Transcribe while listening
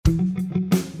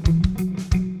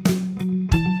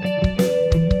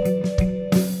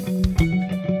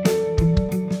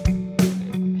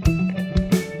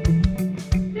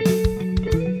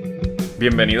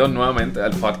Bienvenidos nuevamente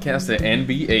al podcast de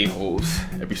NBAHoles,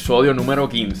 episodio número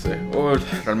 15.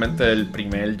 Realmente el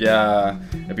primer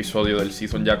episodio del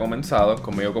season ya ha comenzado.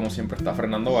 Conmigo como siempre está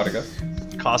Fernando Vargas.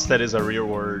 Costed is a real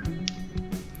word.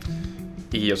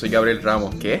 Y yo soy Gabriel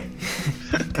Ramos. ¿Qué?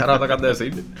 ¿Qué carajo acabas de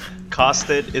decir?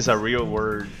 Costed is a real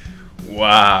word.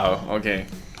 Wow, ok.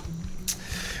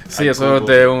 Sí, eso es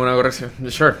de una corrección.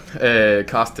 Sure,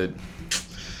 costed.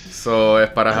 So es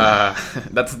para...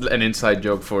 That's an inside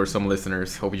joke for some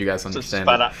listeners. Hope you guys understand. Es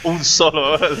para un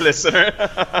solo listener.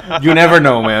 You never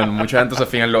know, man. Mucha gente se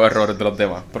fija en los errores de los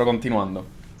demás. Pero continuando.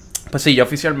 Pues sí, ya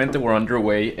oficialmente we're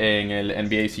underway en el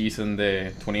NBA season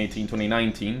de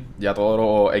 2018-2019. Ya todos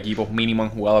los equipos mínimo han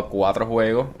jugado 4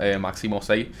 juegos, máximo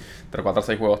 6. Entre 4 a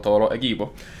 6 juegos todos los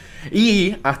equipos.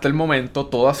 Y hasta el momento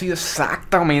todo ha sido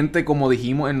exactamente como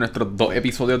dijimos en nuestros 2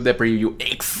 episodios de preview.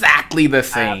 Exactly the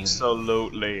same.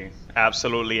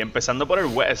 Absolutely. Empezando por el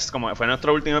West, como fue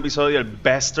nuestro último episodio, el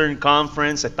Western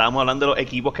Conference. Estábamos hablando de los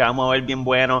equipos que vamos a ver bien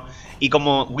buenos. Y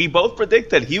como we both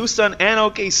predicted, Houston and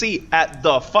OKC at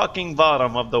the fucking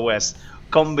bottom of the West.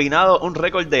 Combinado un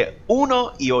récord de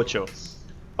 1-8.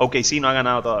 OKC no ha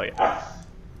ganado todavía.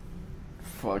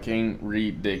 Fucking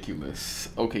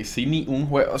ridiculous. Ok, sí, ni un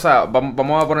juego. O sea,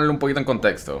 vamos a ponerle un poquito en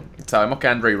contexto. Sabemos que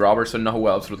Andre Robertson no ha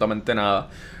jugado absolutamente nada.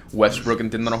 Westbrook,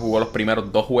 entiendo, no jugó los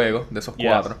primeros 2 juegos de esos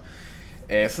 4.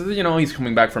 So, you know, he's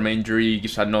coming back from injury.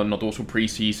 Quizás no tuvo su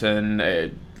preseason.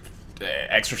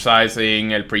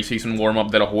 Exercising, el preseason warm-up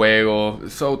de los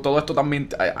juegos. So, todo esto también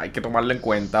hay que tomarlo en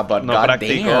cuenta. But no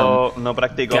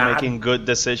practicó making good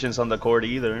decisions on the court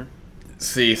either.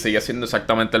 Sí, sigue siendo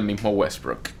exactamente el mismo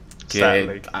Westbrook.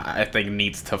 Que I think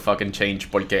needs to fucking change.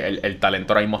 Porque el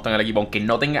talento ahora mismo está en el equipo. Aunque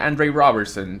no tenga Andre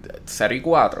Robertson,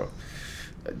 0-4.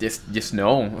 Just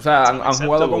no. O sea, han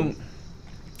jugado con...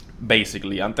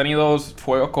 Basically, han tenido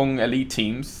juegos con elite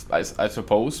teams, I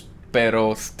suppose.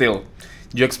 Pero still,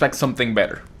 you expect something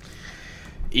better.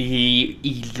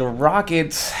 Y los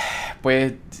Rockets,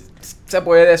 pues... Se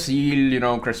puede decir, you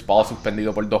know, Chris Paul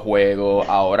suspendido por 2 juegos.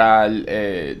 Ahora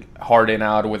Harden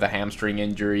out with a hamstring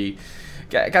injury.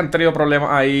 Que han tenido problemas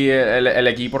ahí, el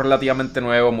equipo relativamente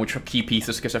nuevo, muchos key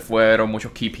pieces que se fueron,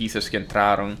 muchos key pieces que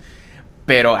entraron.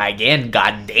 Pero, again,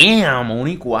 goddamn,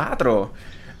 1-4.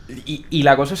 Y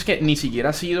la cosa es que ni siquiera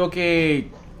ha sido que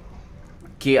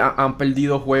han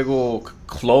perdido juegos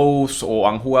close o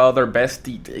han jugado their best.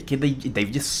 Es que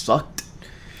they've just sucked.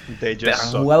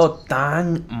 Han jugado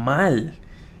tan mal.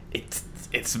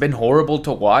 It's been horrible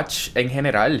to watch en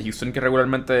general. Houston, que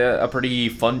regularmente a pretty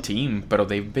fun team, pero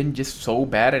they've been just so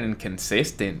bad and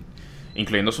inconsistent,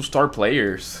 incluyendo sus star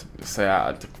players. O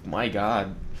sea, my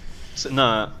God.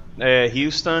 No,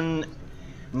 Houston,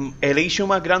 el issue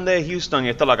más grande de Houston, y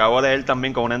esto lo acabo de leer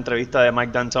también con una entrevista de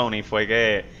Mike D'Antoni, fue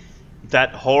que that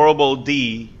horrible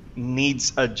D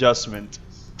needs adjustment.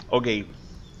 Ok,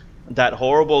 that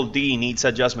horrible D needs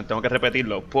adjustment. Tengo que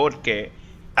repetirlo porque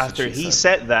after he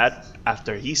said that,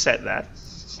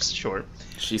 sure.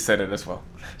 She said it as well.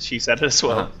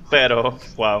 Uh-huh. Pero,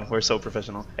 wow, we're so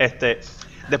professional.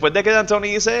 Después de que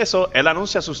D'Antoni dice eso, él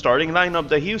anuncia su starting lineup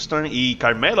de Houston y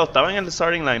Carmelo estaba en el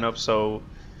starting lineup. So,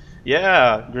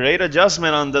 yeah, great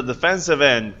adjustment on the defensive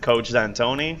end, Coach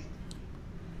D'Antoni.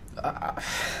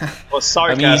 O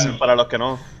sarcasm, para los que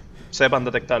no sepan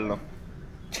detectarlo.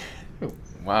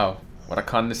 Wow, what a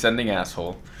condescending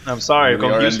asshole. I'm sorry,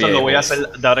 con Houston lo voy a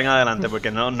hacer de ahora en adelante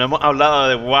porque no hemos hablado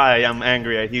de why I'm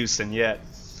angry at Houston yet.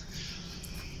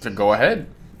 So go ahead.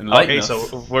 Okay,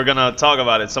 so we're gonna talk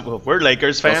about it. So we're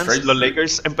Lakers fans. Los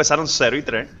Lakers empezaron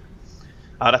 0-3.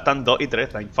 Ahora están 2-3.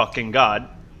 Thank fucking God.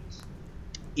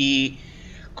 Y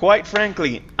quite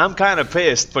frankly, I'm kind of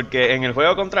pissed porque en el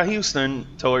juego contra Houston,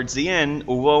 towards the end,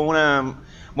 hubo una...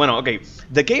 Bueno, okay,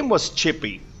 the game was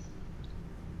chippy.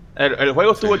 El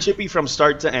juego estuvo chippy from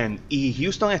start to end. Y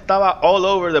Houston estaba all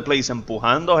over the place,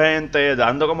 empujando gente,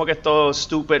 dando como que estos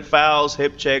stupid fouls,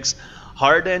 hip checks.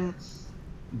 Harden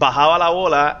bajaba la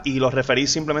bola y los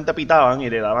referees simplemente pitaban y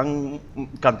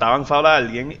cantaban foul a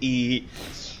alguien. Y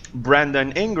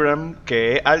Brandon Ingram,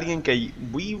 que es alguien que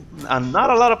not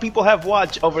a lot of people have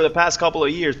watched over the past couple of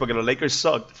years, porque los Lakers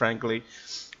sucked, frankly.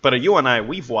 Pero you and I,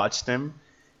 we've watched him.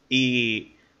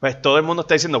 Y pues todo el mundo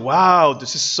está diciendo, wow,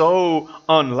 this is so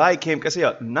unlike him, qué sé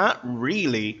yo. Not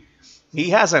really. He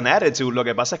has an attitude. Lo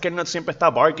que pasa es que él no siempre está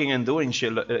barking and doing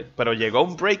shit. Pero llegó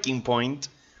un breaking point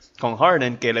con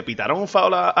Harden que le pitaron un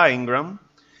foul a Ingram.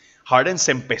 Harden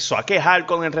se empezó a quejar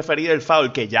con el referee del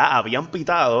foul que ya habían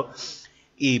pitado.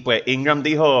 Y pues Ingram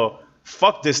dijo,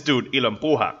 fuck this dude, y lo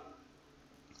empuja.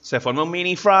 Se forma un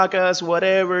mini fracas,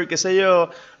 whatever, qué sé yo.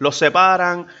 Los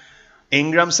separan.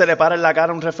 Ingram se le para en la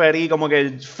cara a un referee como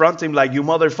que front him like, you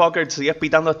motherfucker, sigues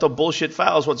pitando estos bullshit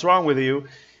fouls, what's wrong with you?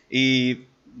 Y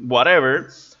whatever.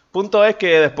 Punto es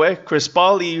que después Chris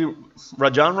Paul y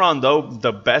Rajon Rondo,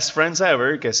 the best friends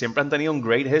ever, que siempre han tenido un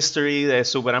great history de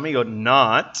super amigos,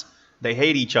 they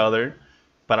hate each other.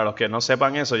 Para los que no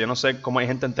sepan eso, yo no sé cómo hay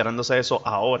gente enterándose de eso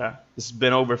ahora. It's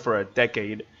been over for a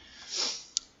decade.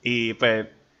 Y pues,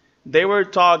 they were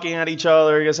talking at each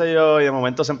other, qué sé yo, y de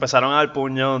momento se empezaron a dar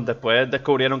puño. Después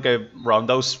descubrieron que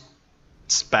Rondo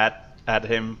spat at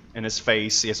him in his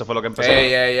face, y eso fue lo que empezó.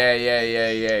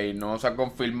 Ey, no se ha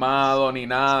confirmado ni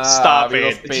nada. Stop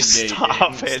it.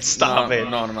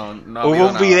 No.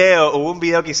 Hubo un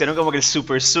video que hicieron como que el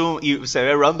super zoom y se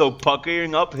ve Rondo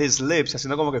puckering up his lips,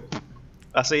 haciendo como que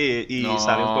así, y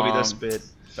sale un poquito de spit.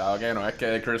 Claro que no, es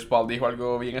que Chris Paul dijo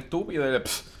algo bien estúpido y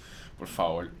por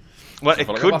favor. Well, it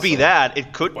could be that.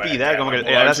 Como que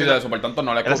era así de eso, por tanto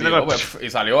no le copió,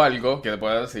 y salió algo que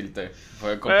puedo decirte.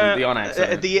 Fue completely on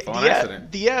accident.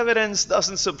 The evidence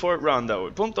doesn't support Rondo.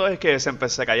 El punto es que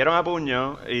se cayeron a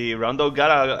puño y Rondo got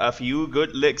a few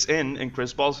good licks in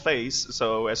Chris Paul's face.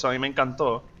 So eso a mí me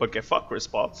encantó, porque fuck Chris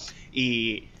Paul.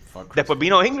 Y después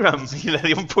vino Ingram y le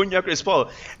dio un puño a Chris Paul.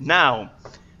 Now,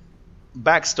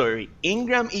 backstory.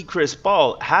 Ingram y Chris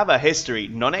Paul have a history,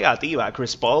 no negativa.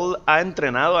 Chris Paul ha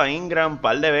entrenado a Ingram un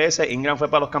par de veces. Ingram fue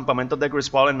para los campamentos de Chris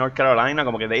Paul en North Carolina.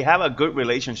 Como que they have a good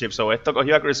relationship. So esto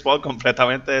cogió a Chris Paul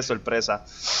completamente de sorpresa.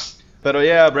 Pero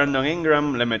Brandon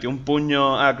Ingram le metió un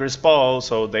puño a Chris Paul.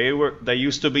 So they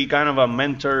used to be kind of a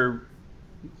mentor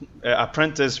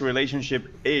apprentice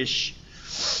relationship-ish.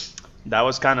 That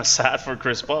was kind of sad for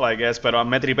Chris Paul, I guess. Pero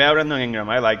me tripé a Brandon Ingram.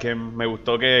 I like him. Me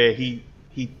gustó que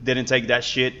he didn't take that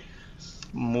shit.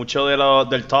 Mucho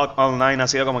del talk online ha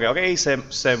sido como que, ok, se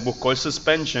buscó el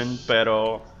suspension,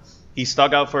 pero he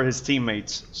stuck out for his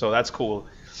teammates, so that's cool.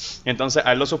 Entonces,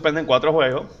 a él lo suspenden 4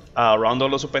 juegos, a Rondo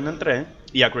lo suspenden 3,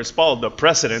 y a Chris Paul, the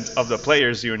president of the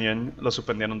Players Union, lo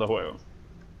suspendieron 2 juegos.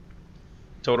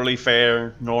 Totally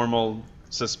fair, normal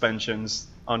suspensions,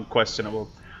 unquestionable.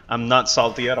 I'm not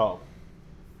salty at all.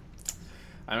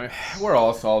 I mean, we're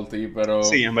all salty, pero...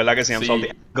 Sí, en verdad que sí, I'm salty.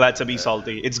 Glad to be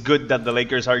salty. It's good that the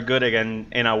Lakers are good again,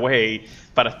 in a way,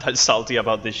 para estar salty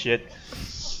about this shit.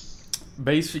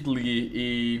 Basically,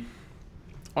 y...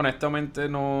 honestamente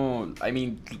no... I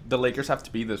mean, the Lakers have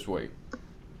to be this way.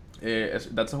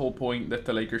 That's the whole point de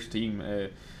este Lakers team.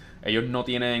 Ellos no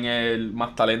tienen el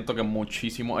más talento que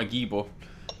muchísimos equipos,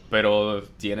 pero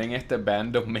tienen este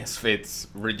band of misfits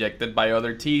rejected by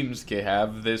other teams que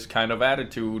have this kind of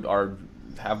attitude, or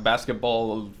have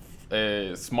basketball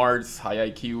smarts, high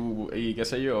IQ y qué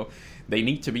sé yo. They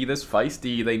need to be this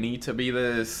feisty, they need to be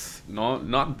this,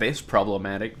 not this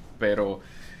problematic, pero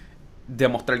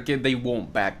demostrar que they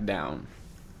won't back down.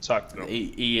 Exacto.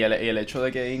 Y el hecho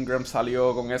de que Ingram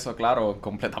salió con eso, claro,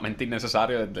 completamente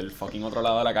innecesario, desde el fucking otro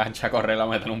lado de la cancha, correr a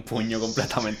meter un puño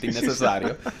completamente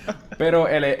innecesario. Pero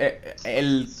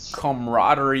el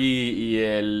camaraderie y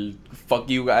el fuck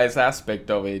you guys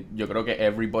aspect of it, yo creo que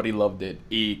everybody loved it.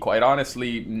 Y quite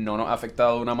honestly, no nos ha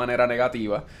afectado de una manera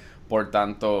negativa. Por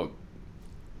tanto,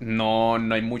 no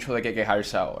hay mucho de qué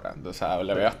quejarse ahora. O sea,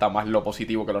 le veo hasta más lo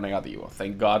positivo que lo negativo.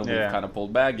 Thank God we've kind of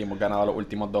pulled back y hemos ganado los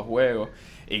últimos 2 juegos.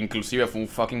 Inclusive fue un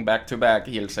fucking back-to-back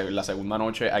y la segunda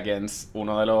noche against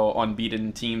uno de los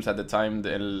unbeaten teams at the time,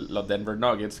 los Denver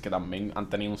Nuggets, que también han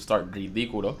tenido un start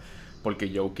ridículo, porque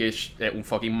Jokic es un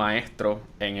fucking maestro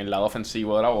en el lado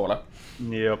ofensivo de la bola.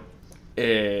 Yep.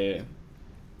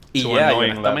 Y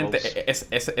honestamente,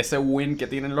 ese win que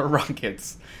tienen los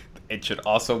Rockets, it should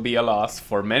also be a loss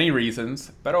for many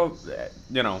reasons, pero,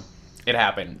 it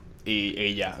happened.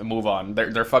 Y move on.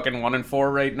 They're fucking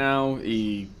 1-4 right now,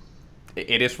 y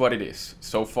it is what it is.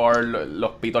 So far,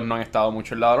 los pitos no han estado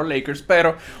mucho al lado de los Lakers,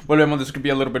 pero volvemos, this could be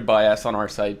a little bit biased on our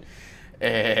side,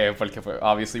 porque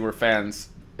obviously we're fans.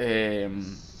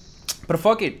 Pero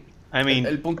fuck it. I mean,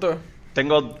 el punto...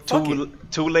 Tengo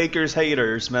two Lakers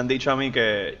haters, me han dicho a mí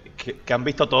que han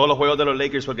visto todos los juegos de los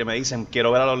Lakers porque me dicen,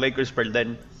 quiero ver a los Lakers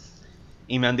perder.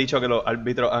 Y me han dicho que los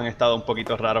árbitros han estado un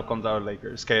poquito raros contra los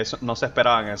Lakers, que no se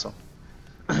esperaban eso.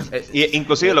 Y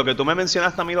inclusive lo que tú me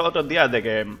mencionaste a mí los otros días, de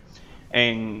que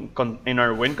en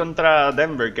our win contra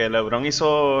Denver, que LeBron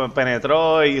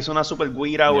penetró y hizo una super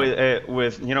guira with it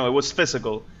was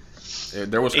physical.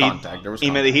 There was contact.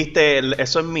 Y me dijiste,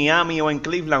 eso en Miami o en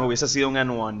Cleveland hubiese sido un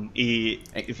N1. Y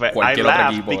I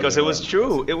laughed because it was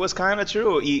true. It was kind of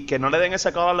true. Y que no le den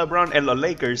ese call a LeBron en los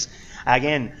Lakers.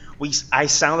 Again, I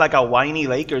sound like a whiny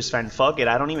Lakers fan. Fuck it,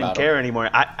 I don't even care anymore.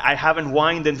 I haven't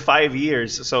whined in 5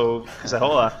 years, so se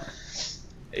joda.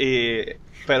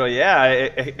 Pero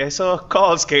esos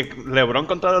calls que LeBron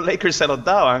contra los Lakers se los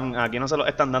daban, aquí no se los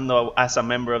están dando as a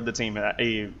member of the team.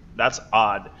 Y that's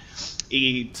odd.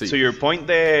 Y Sí. to your point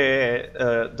de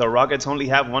the Rockets only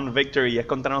have one victory y es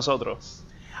contra nosotros.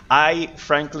 I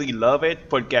frankly love it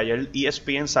porque ayer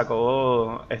ESPN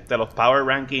sacó los power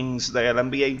rankings del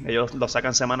NBA, ellos los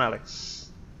sacan semanales.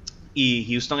 Y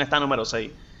Houston está número 6.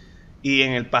 Y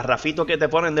en el parrafito que te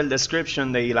ponen del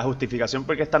description y la justificación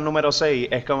por qué está número 6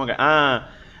 es como que,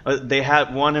 they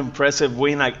had one impressive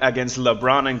win against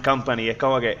LeBron and company. Es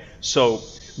como que, so,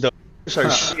 the are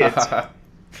shit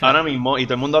ahora mismo y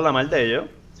todo el mundo habla mal de ellos.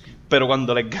 Pero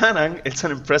cuando les ganan, it's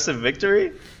an impressive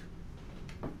victory.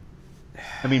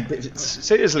 I mean,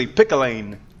 seriously, pick a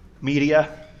lane, media.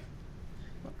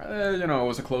 It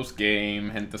was a close game,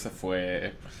 gente se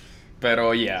fue.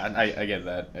 Pero yeah, I get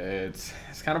that. It's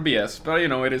kind of BS, but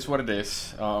it is what it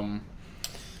is.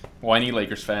 Whiny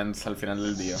Lakers fans al final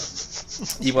del día.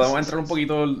 Y podemos entrar un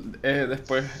poquito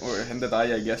después en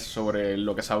detalle, I guess, sobre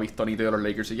lo que se ha visto nítido de los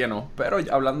Lakers y que no. Pero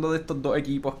hablando de estos dos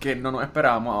equipos que no nos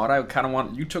esperábamos, ahora I kind of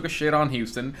want... You took a shit on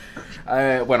Houston.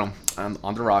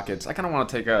 On the Rockets. I kind of want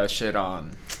to take a shit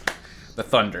on the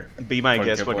Thunder. Be my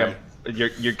guest, porque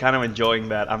you're kind of enjoying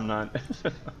that. I'm not.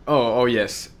 Oh,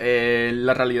 yes.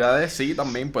 La realidad es sí,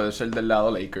 también puede ser del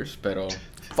lado Lakers, pero...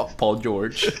 Fuck Paul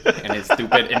George and his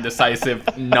stupid indecisive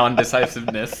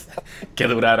non-decisiveness que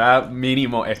durará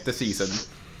mínimo este season.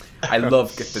 I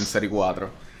love que esté en Serie 4.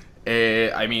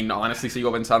 I mean, honestly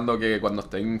sigo pensando que cuando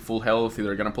estén full health y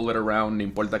they're gonna pull it around, no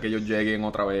importa que ellos lleguen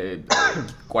otra vez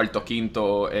cuarto,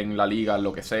 quinto en la liga,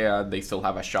 lo que sea, they still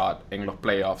have a shot en los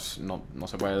playoffs. No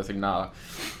se puede decir nada.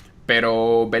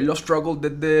 Pero ver los struggles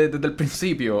desde el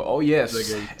principio, oh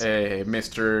yes,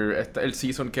 el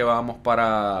season que vamos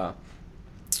para...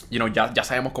 ya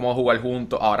sabemos cómo jugar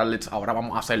juntos, ahora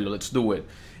vamos a hacerlo, let's do it.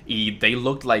 Y they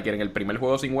looked like it en el primer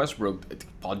juego sin Westbrook.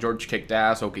 Paul George kicked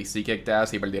ass, OKC kicked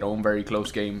ass y perdieron un very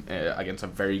close game against a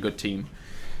very good team.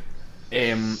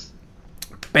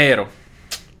 Pero,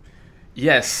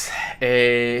 yes,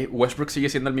 Westbrook sigue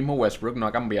siendo el mismo Westbrook, no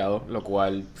ha cambiado, lo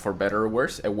cual, for better or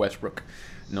worse, es Westbrook.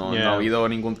 No ha habido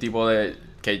ningún tipo de...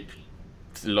 que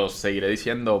lo seguiré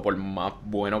diciendo, por más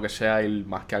bueno que sea y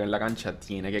más que haga en la cancha,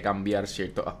 tiene que cambiar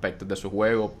ciertos aspectos de su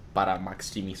juego para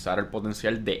maximizar el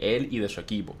potencial de él y de su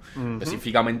equipo.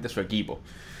 Específicamente su equipo.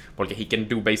 Porque he can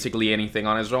do basically anything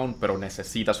on his own, pero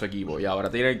necesita su equipo. Y ahora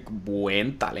tiene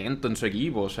buen talento en su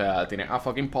equipo. O sea, tiene a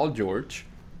fucking Paul George.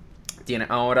 Tiene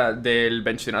ahora del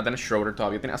bench, tiene a Dennis Schroeder,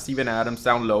 todavía tiene a Steven Adams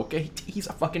down low, que he's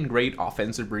a fucking great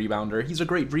offensive rebounder. He's a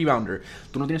great rebounder.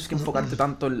 Tú no tienes que enfocarte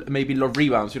tanto maybe en los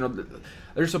rebounds,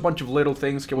 there's a bunch of little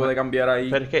things que puede cambiar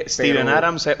ahí. Pero es que Steven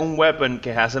Adams es un weapon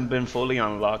que hasn't been fully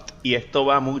unlocked. Y esto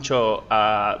va mucho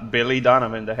a Billy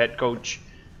Donovan, the head coach.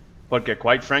 Porque,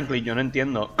 quite frankly, yo no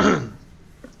entiendo.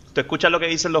 Tú escuchas lo que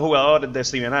dicen los jugadores de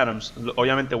Steven Adams.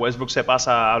 Obviamente Westbrook se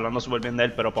pasa hablando súper bien de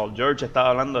él, pero Paul George estaba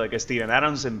hablando de que Steven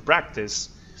Adams en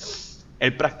practice,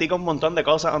 él practica un montón de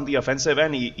cosas on the offensive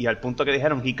end y al punto que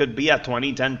dijeron, he could be a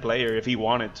 20-10 player if he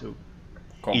wanted to.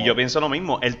 ¿Cómo? Y yo pienso lo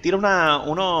mismo. Él tira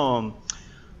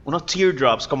unos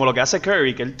teardrops, como lo que hace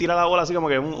Curry, que él tira la bola así como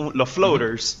que los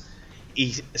floaters.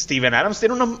 Y Steven Adams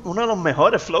tiene uno de los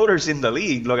mejores floaters in the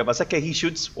league. Lo que pasa es que he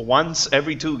shoots once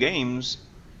every 2 games.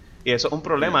 Y eso es un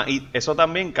problema. Y eso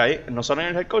también cae, no solo en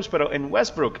el head coach, pero en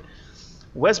Westbrook.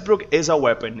 Westbrook is a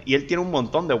weapon. Y él tiene un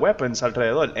montón de weapons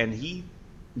alrededor. And he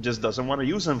just doesn't want to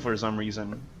use them for some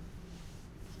reason.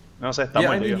 No sé, está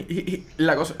muy lío.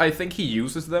 La cosa, I think he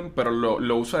uses them, pero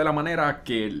lo usa de la manera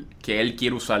que él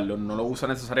quiere usarlo. No lo usa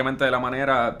necesariamente de la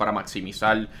manera para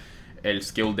maximizar el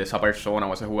skill de esa persona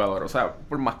o ese jugador. O sea,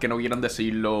 por más que no quieran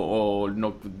decirlo o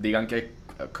no digan que es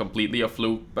completely a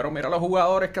fluke, pero mira los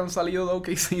jugadores que han salido de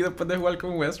OKC después de jugar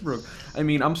con Westbrook. I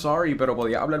mean, I'm sorry, pero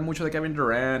podía hablar mucho de Kevin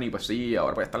Durant y pues sí,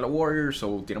 ahora pues están los Warriors,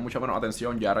 o tiene mucha menos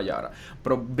atención, yara.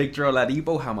 Pero Victor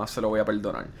Oladipo jamás se lo voy a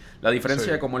perdonar. La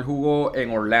diferencia de cómo él jugó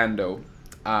en Orlando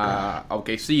a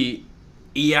OKC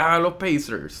y a los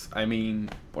Pacers, I mean,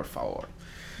 por favor.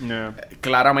 No.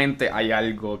 Claramente hay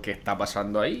algo que está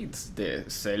pasando ahí de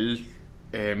ser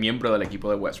miembro del equipo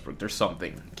de Westbrook. There's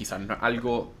something. Quizás no es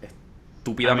algo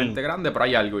estúpidamente grande, pero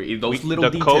hay algo. Y those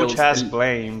little the details, coach has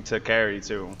blame to carry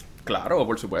too. Claro,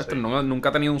 por supuesto. Sí. Nunca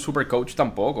ha tenido un super coach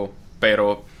tampoco.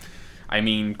 Pero, I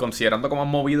mean, considerando cómo han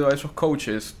movido a esos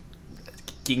coaches,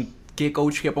 ¿qué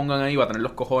coach que pongan ahí va a tener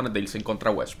los cojones de irse en contra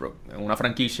Westbrook? En una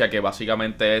franquicia que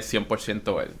básicamente es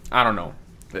 100% él. I don't know.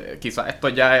 Quizás esto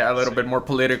ya es a little bit more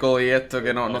political y esto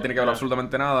que no tiene que ver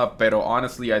absolutamente nada, pero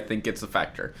honestly I think it's a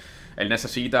factor. Él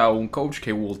necesita un coach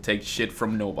que will take shit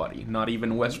from nobody, not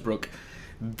even Westbrook,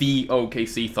 the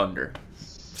OKC Thunder.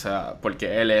 sea,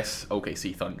 porque él es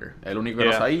OKC Thunder. El único que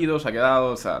no se ha ido, se ha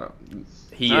quedado, o sea,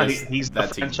 he's that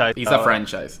the team. franchise. He's a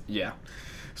franchise, yeah.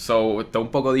 So, está un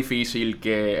poco difícil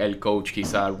que el coach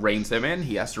quizá reins him in.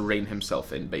 He has to rein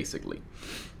himself in, basically.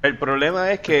 El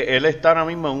problema es que él está ahora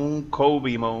mismo en un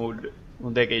Kobe mode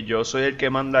de que yo soy el que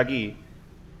manda aquí.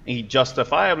 Y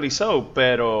justifiably so,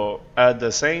 pero at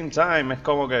the same time es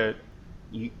como que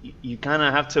you kind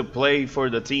of have to play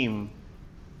for the team.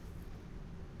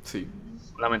 Sí.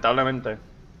 Lamentablemente.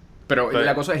 Pero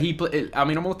la cosa es, a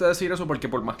mí no me gusta decir eso porque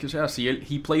por más que sea así,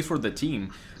 he plays for the team.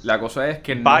 La cosa es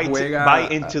que no juega...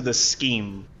 Buy into the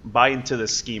scheme. Buy into the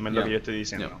scheme es lo que yo estoy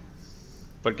diciendo. Yeah.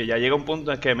 Porque ya llega un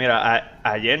punto en que, mira,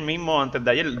 ayer mismo, antes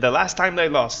de ayer, the last time they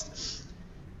lost,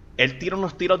 él tira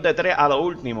unos tiros de 3 a lo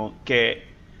último que,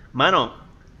 mano,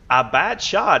 a bad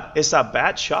shot is a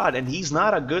bad shot and he's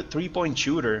not a good 3-point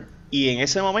shooter. Y en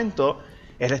ese momento,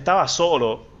 él estaba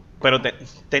solo, pero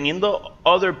teniendo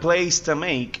other plays to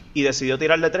make y decidió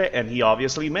tirar de 3 and he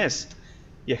obviously missed.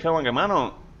 Y es como que,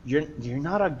 mano, you're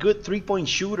not a good 3-point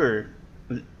shooter.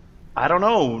 I don't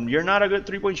know, you're not a good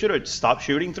 3-point shooter. Stop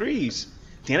shooting threes.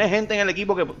 Tienes gente en el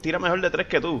equipo que tira mejor de 3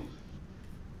 que tú.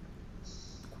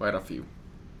 Quite a few.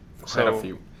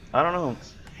 I don't know.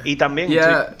 Y también,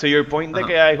 to your point de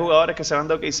que hay jugadores que se van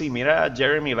de OKC. Mira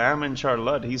Jeremy Lamb en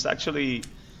Charlotte. He's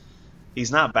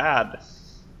not bad.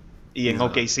 Y en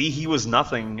OKC he was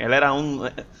nothing. Él era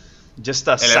just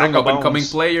a sack of bones. Él era un up-and-coming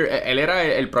player. Él era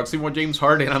el próximo James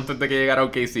Harden antes de que llegara a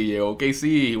OKC. Llegó a OKC,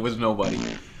 he was nobody.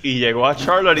 Y llegó a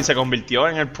Charlotte y se convirtió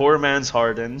en el poor man's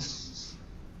Harden.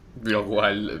 Lo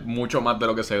cual, mucho más de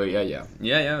lo que se veía ya.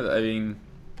 I mean,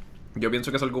 yo pienso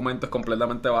que ese argumento es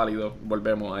completamente válido.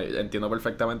 Volvemos, entiendo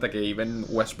perfectamente que even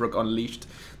Westbrook Unleashed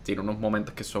tiene unos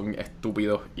momentos que son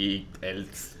estúpidos y él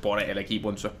pone el equipo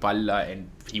en su espalda and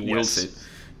he wills it.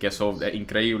 Que eso es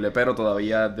increíble, pero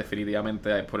todavía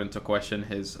definitivamente I put into question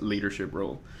his leadership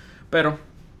role. Pero,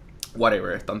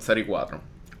 whatever, están 0-4.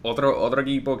 Otro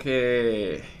equipo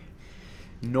que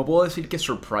no puedo decir que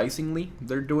surprisingly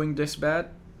they're doing this bad,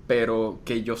 pero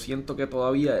que yo siento que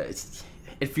todavía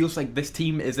it feels like this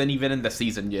team isn't even in the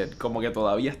season yet. Como que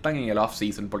todavía están en el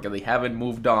off-season porque they haven't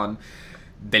moved on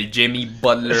del Jimmy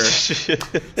Butler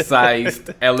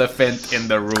sized elephant in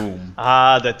the room.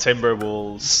 The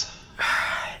Timberwolves.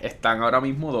 Están ahora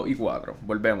mismo 2-4.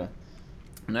 Volvemos.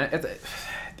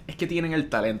 Es que tienen el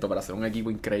talento para ser un equipo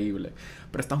increíble,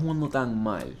 pero están jugando tan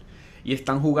mal. Y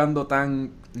están jugando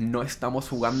tan... No estamos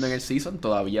jugando en el season.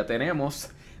 Todavía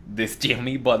tenemos this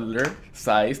Jimmy Butler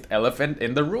sized elephant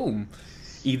in the room.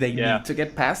 Y they need to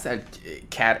get past that.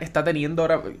 Cat está teniendo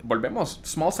ahora... Volvemos.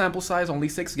 Small sample size, only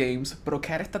 6 games. Pero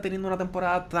Cat está teniendo una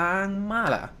temporada tan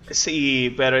mala.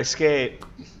 Sí, pero es que...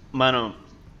 Mano...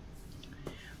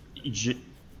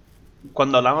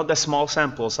 Cuando hablamos de small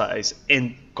sample size,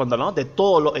 cuando hablamos de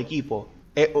todos los equipos,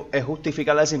 es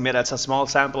justificable decir, mira, es a small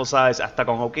sample size, hasta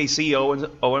con OKC,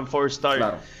 0-4 start.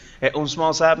 Claro. Es un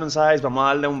small sample size, vamos a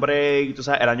darle un break. Tú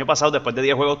sabes, el año pasado, después de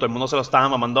 10 juegos, todo el mundo se lo estaba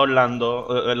mamando a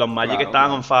Orlando. Los Magic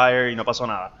estaban on fire y no pasó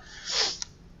nada.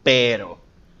 Pero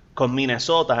con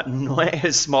Minnesota no es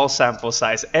el small sample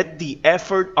size. Es the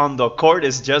effort on the court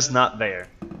is just not there.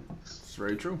 It's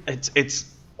very true.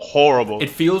 It's horrible.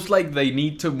 It feels like they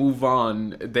need to move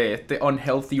on de este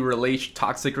unhealthy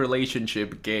toxic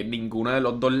relationship que ninguno de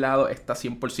los dos lados está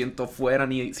 100% fuera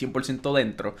ni 100%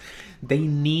 dentro. They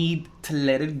need to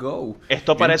let it go.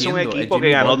 Esto parece un equipo que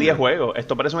ganó 10 juegos.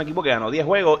 Esto parece un equipo que ganó 10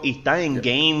 juegos y está en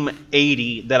Game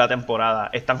 80 de la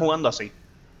temporada. Están jugando así.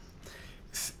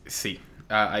 Sí.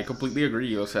 I completely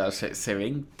agree. O sea, se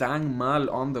ven tan mal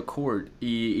on the court.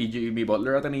 Y Jimmy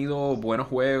Butler ha tenido buenos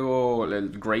juegos,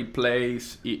 great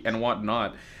plays and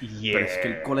whatnot. Yeah. Pero es que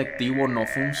el colectivo no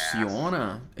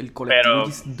funciona. El colectivo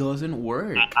just doesn't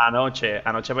work.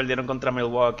 Anoche perdieron contra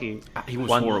Milwaukee. He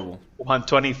was horrible.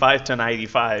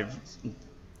 125-95.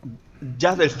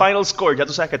 Ya del final score, ya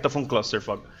tú sabes que esto fue un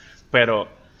clusterfuck. Pero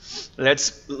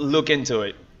let's look into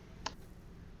it.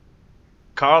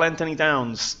 Karl Anthony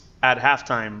Towns at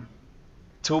halftime,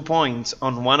 2 points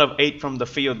on 1 of 8 from the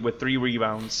field with 3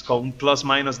 rebounds, con un plus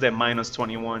minus de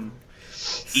 -21.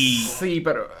 Y sí,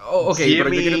 pero pero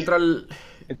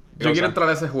yo quiero entrar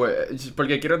a ese juego,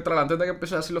 porque quiero entrar antes de que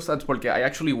empiece a decir los stats, porque I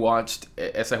actually watched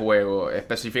ese juego,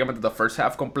 específicamente the first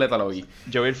half completa lo vi.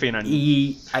 Yo vi el final.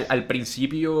 Y al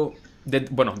principio,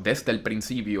 desde el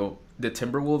principio, the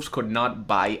Timberwolves could not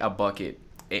buy a bucket.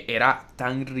 Era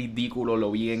tan ridículo lo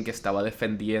bien que estaba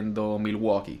defendiendo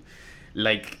Milwaukee.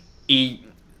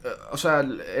 O sea,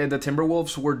 the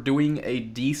Timberwolves were doing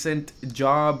a decent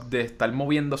job de estar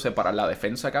moviéndose para la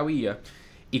defensa que había.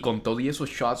 Y con todo y esos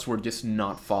shots were just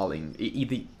not falling.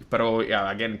 Pero, yeah,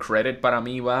 again, credit para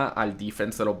mí va al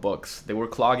defense de los Bucks. They were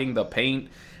clogging the paint.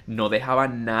 No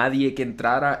dejaban nadie que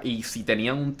entrara. Y si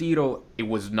tenían un tiro, it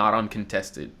was not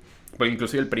uncontested. Pues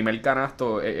inclusive el primer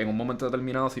canasto, en un momento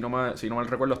determinado, si no mal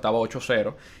recuerdo, estaba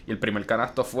 8-0. Y el primer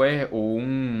canasto fue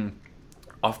un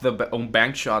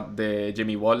bank shot de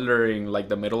Jimmy Butler in like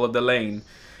the middle of the lane.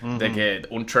 De que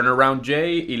un turnaround J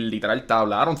y literal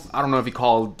tabla. I don't know if he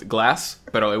called glass,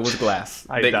 pero it was glass.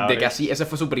 De que así, ese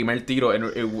fue su primer tiro.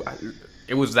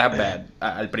 It was that bad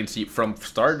al principio. From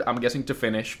start, I'm guessing, to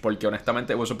finish, porque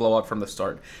honestamente it was a blowout from the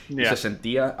start. Yeah. Se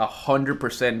sentía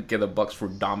 100% que the Bucks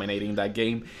were dominating that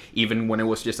game, even when it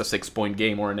was just a 6-point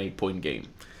game or an 8-point game.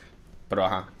 Pero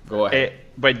ajá, go ahead.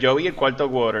 Pues yo vi el cuarto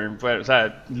quarter, pues, o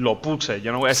sea, lo puse.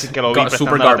 Yo no voy a decir que lo vi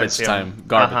super garbage time.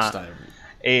 Garbage time.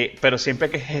 Pero siempre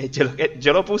que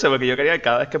yo lo puse porque yo quería,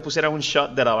 cada vez que pusiera un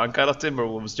shot de la banca de los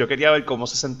Timberwolves, yo quería ver cómo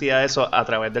se sentía eso a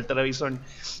través del televisor.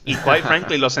 Y quite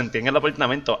frankly, lo sentí en el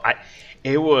apartamento.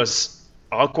 It was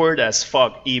awkward as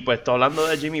fuck. Y pues estoy hablando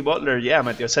de Jimmy Butler,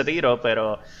 metió ese tiro,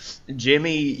 pero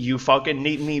Jimmy, you fucking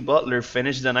need me, Butler,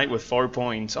 finished the night with 4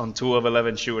 points on 2 of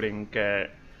 11 shooting.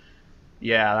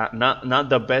 Not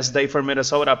the best day for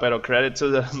Minnesota, pero credit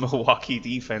to the Milwaukee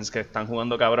defense, que están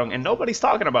jugando cabrón. And nobody's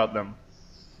talking about them.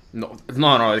 No,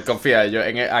 confía,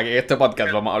 en este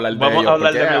podcast vamos a hablar de ellos.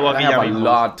 Hablar de Milwaukee. I have a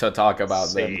lot to talk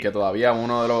about them, que todavía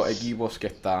uno de los equipos que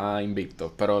está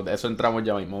invicto, pero de eso entramos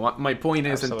ya mismo. My point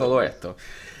is, en todo esto,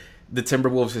 the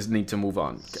Timberwolves need to move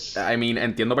on. I mean,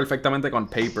 entiendo perfectamente con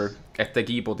paper que este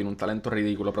equipo tiene un talento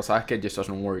ridículo, pero sabes que it just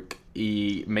doesn't work.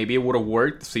 Y maybe it would have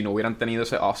worked si no hubieran tenido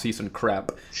ese off-season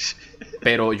crap.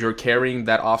 Pero you're carrying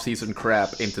that off-season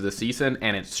crap into the season,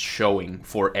 and it's showing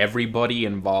for everybody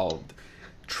involved.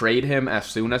 Trade him as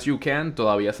soon as you can.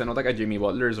 Todavía se nota que Jimmy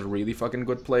Butler is a really fucking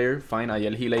good player. Fine,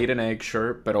 ayer he laid an egg,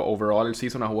 sure. Pero overall el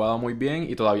season ha jugado muy bien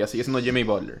y todavía sigue siendo Jimmy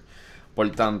Butler. Por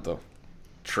tanto,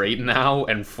 trade now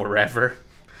and forever.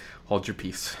 Hold your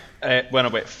peace.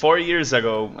 Bueno, pues 4 years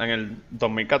ago, en el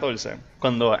 2014,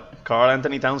 cuando Karl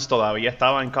Anthony Towns todavía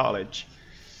estaba en college,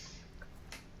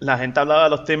 la gente hablaba de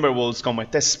los Timberwolves como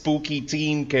este spooky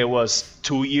team que was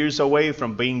 2 years away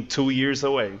from being 2 years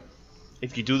away.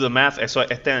 If you do the math, eso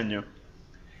es este año.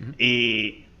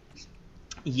 Y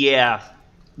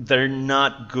they're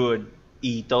not good.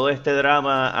 Y todo este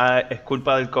drama es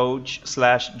culpa del coach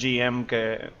 / GM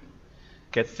que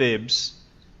Thibs.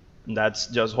 That's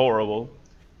just horrible.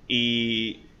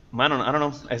 Y, mano, I don't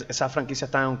know. Esa franquicia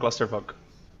está en un clusterfuck.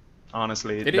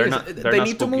 Honestly, they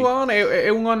need to move on.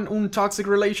 Es un toxic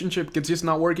relationship que it's just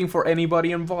not working for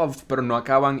anybody involved, pero no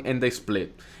acaban en the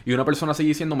split. Y una persona sigue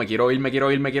diciendo me quiero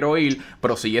ir,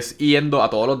 pero sigues yendo a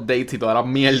todos los dates y todas las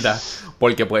mierdas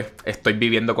porque pues estoy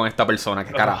viviendo con esta persona,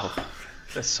 ¿qué carajo?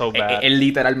 That's so bad. Es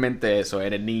literalmente eso,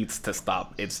 and it needs to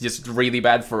stop. It's just really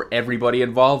bad for everybody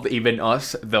involved, even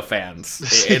us, the fans.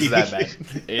 It's that bad.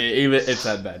 It's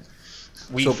that bad.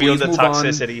 We feel the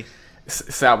toxicity.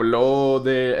 Se habló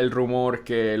del rumor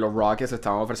que los Rockets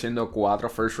estaban ofreciendo 4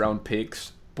 first round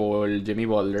picks por Jimmy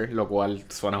Butler, lo cual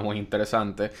suena muy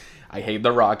interesante. I hate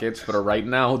the Rockets, pero right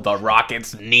now the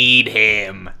Rockets need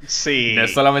him. Sí. No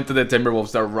es solamente the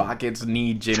Timberwolves, the Rockets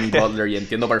need Jimmy Butler y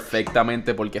entiendo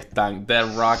perfectamente por qué están. The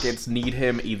Rockets need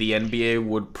him y the NBA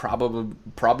would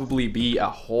probably be a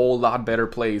whole lot better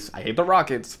place. I hate the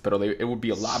Rockets, pero it would be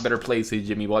a lot better place si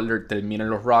Jimmy Butler termina en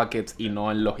los Rockets y no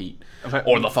en los Heat.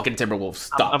 Or the fucking Timberwolves.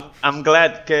 Stop. I'm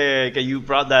glad que you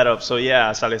brought that up. So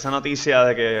sale esa noticia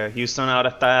de que Houston ahora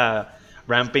está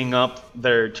ramping up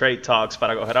their trade talks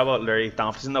para coger a Butler y están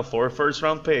ofreciendo 4 first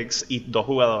round picks y 2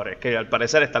 jugadores que al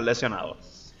parecer están lesionados.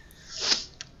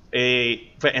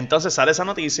 Pues entonces sale esa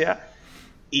noticia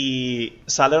y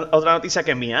sale otra noticia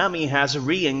que Miami has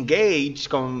re-engaged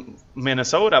con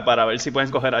Minnesota para ver si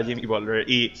pueden coger a Jimmy Butler.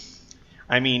 Y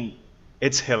I mean,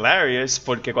 it's hilarious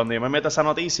porque cuando yo me meto a esa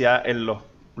noticia, en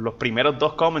los primeros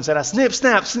 2 comments era snip,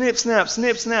 snap, snip, snap,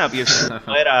 snip, snap. Y eso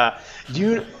era, do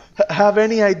you have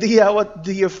any idea what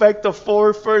the effect of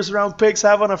 4 first round picks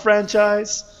have on a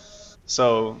franchise?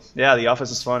 So, the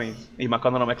office is funny. Y más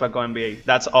cuando lo mezclan con NBA.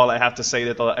 That's all I have to say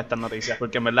de todas estas noticias.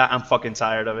 Porque en verdad, I'm fucking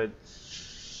tired of it.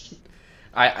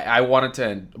 I wanted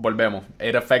to volvemos.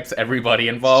 It affects everybody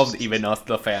involved, even us,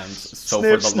 the fans. So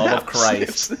snip, for the love of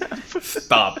Christ,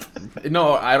 stop.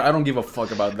 No, I don't give a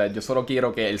fuck about that. Yo solo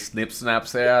quiero que el snip snap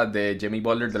sea de Jimmy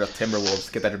Butler de los Timberwolves,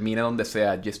 que termine donde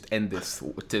sea. Just end this.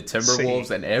 The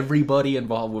Timberwolves and everybody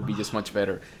involved would be just much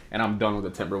better. And I'm done with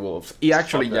the Timberwolves. Y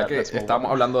actually, ya que estamos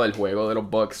hablando del juego de los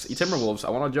Bucks y Timberwolves,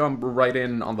 I want to jump right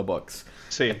in on the Bucks.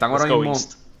 Sí, están ahora mismo.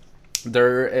 East.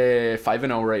 They're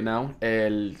 5-0 right now.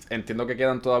 Entiendo que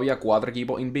quedan todavía 4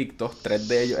 equipos invictos. 3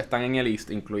 de ellos están en el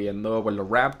East, incluyendo pues, los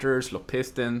Raptors, los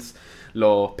Pistons,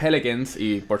 los Pelicans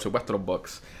y por supuesto los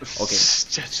Bucks. Okay.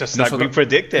 Just like we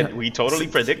predicted. We totally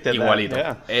predicted igualito.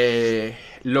 that. Yeah.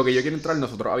 Lo que yo quiero entrar,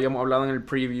 nosotros habíamos hablado en el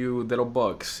preview de los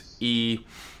Bucks y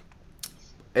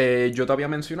yo te había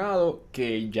mencionado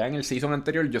que ya en el season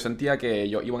anterior yo sentía que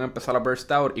ellos iban a empezar a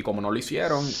burst out y como no lo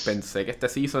hicieron, pensé que este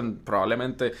season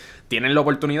probablemente tienen la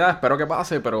oportunidad, espero que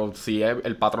pase, pero si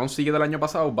el patrón sigue del año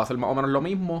pasado va a ser más o menos lo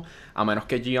mismo, a menos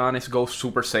que Giannis go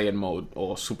Super Saiyan mode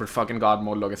o Super fucking God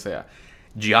mode, lo que sea.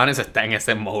 Giannis está en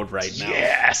ese mode right now.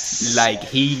 Yes! Like,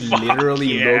 he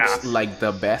literally looks like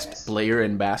the best player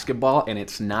in basketball and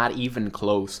it's not even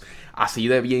close. Así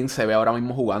de bien se ve ahora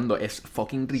mismo jugando. Es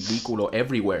fucking ridículo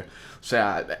everywhere. O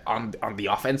sea, on the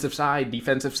offensive side,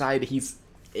 defensive side, he's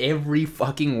every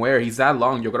fucking where. He's that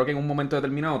long. Yo creo que en un momento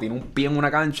determinado tiene un pie en una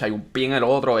cancha y un pie en el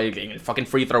otro, en el fucking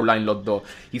free throw line los dos.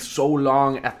 He's so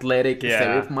long, athletic, se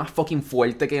ve más fucking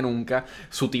fuerte que nunca.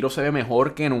 Su tiro se ve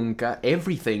mejor que nunca.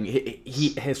 Everything.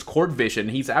 His court vision.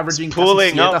 He's averaging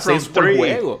casi 7 a 6 por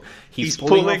juego. He's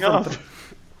pulling up.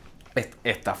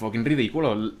 Está fucking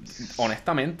ridículo.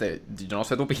 Honestamente, yo no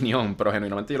sé tu opinión, pero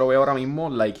genuinamente yo lo veo ahora mismo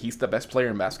like he's the best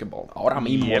player in basketball. Ahora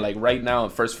mismo, like right now,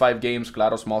 first 5 games,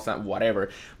 claro, small sample, whatever.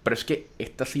 Pero es que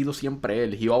este ha sido siempre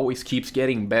él. He always keeps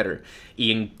getting better.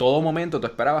 Y en todo momento tú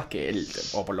esperabas que él,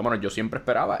 o por lo menos yo siempre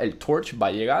esperaba, el torch va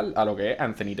a llegar a lo que es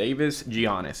Anthony Davis,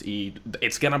 Giannis. Y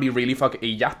it's gonna be really fucking...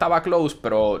 Y ya estaba close,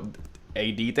 pero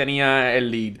AD tenía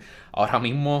el lead. Ahora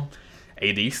mismo,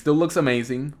 AD still looks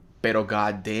amazing. Pero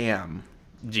goddamn,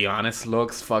 Giannis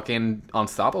looks fucking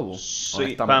unstoppable.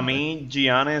 Sí, para mí,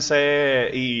 Giannis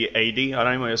y AD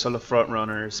ahora mismo ellos son los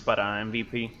frontrunners para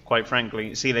MVP, quite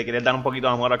frankly. Si le quieres dar un poquito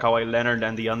de amor a Kawhi Leonard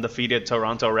and the undefeated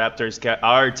Toronto Raptors, que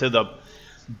are to the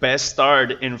best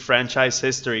start in franchise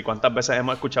history. ¿Cuántas veces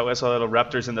hemos escuchado eso de los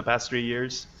Raptors in the past 3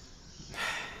 years?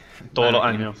 Todos los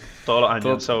años.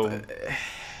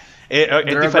 Es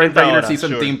diferente ahora,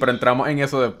 season team, pero entramos en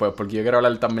eso después porque yo quiero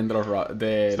hablar también de los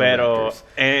Raptors.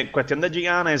 En cuestión de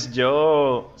Giannis,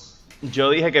 yo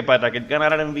dije que para que él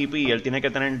ganara el MVP él tiene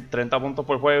que tener 30 puntos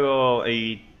por juego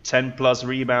y 10 plus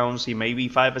rebounds y maybe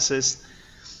 5 assists.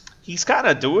 He's kind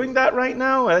of doing that right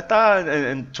now. Él está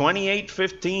en 28,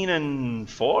 15 and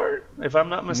 4, if I'm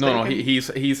not mistaken. No,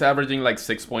 he's averaging like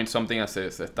 6 point something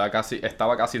assists. Estaba casi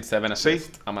en 7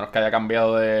 assists. ¿Sí? A menos que haya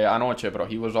cambiado de anoche, pero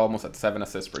he was almost at 7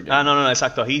 assists per game. No,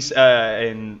 exacto. He's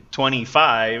in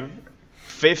 25,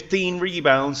 15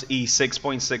 rebounds y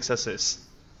 6.6 assists.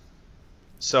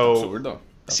 So, absurdo.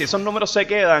 Si esos números se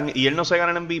quedan y él no se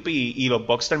gana el MVP y los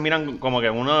Bucks terminan como que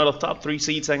uno de los top 3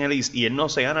 seeds en el East y él no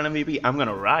se gana el MVP, I'm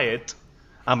gonna riot.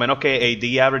 A menos que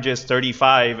AD averages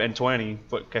 35 and 20,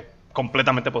 que es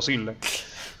completamente posible.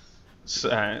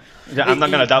 I'm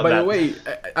not gonna doubt by that. the way,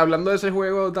 hablando de ese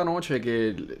juego de anoche,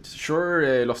 que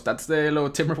sure, los stats de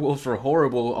los Timberwolves were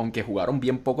horrible, aunque jugaron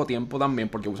bien poco tiempo también,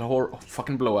 porque usó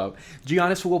fucking blowout.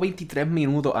 Giannis jugó 23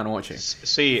 minutos anoche.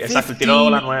 Sí, exacto, tiró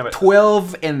la 9.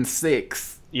 12 and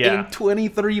 6. Yeah. In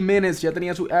 23 minutes ya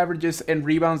tenía sus averages en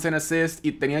rebounds and assists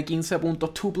y tenía 15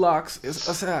 puntos, 2 blocks.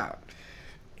 O sea,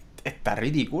 está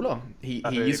ridículo.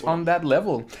 He's on that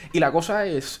level. Y la cosa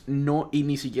es, y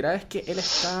ni siquiera es que él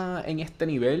está en este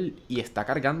nivel y está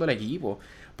cargando el equipo.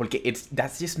 Porque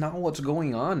that's just not what's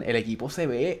going on. El equipo se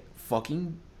ve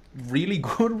fucking really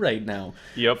good right now.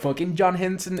 Yep. Fucking John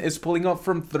Henson is pulling up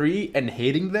from 3 and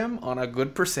hitting them on a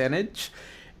good percentage.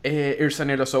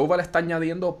 Irsan Ilyasova le está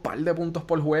añadiendo un par de puntos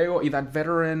por juego y that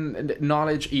veteran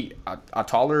knowledge y a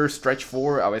taller stretch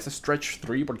 4, a veces stretch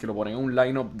 3 porque lo ponen en un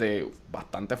lineup de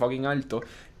bastante fucking alto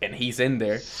and he's in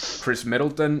there. Chris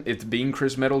Middleton, it's being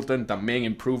Chris Middleton también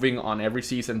improving on every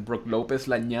season. Brook Lopez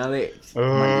le añade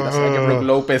maldita sea que Brook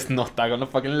Lopez no está con los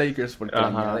fucking Lakers porque le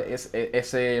añade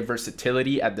ese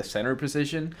versatility at the center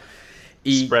position.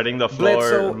 Y spreading the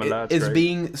floor, Bledsoe is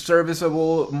being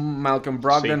serviceable. Malcolm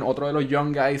Brogdon, sí, otro de los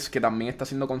young guys que también está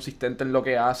siendo consistente en lo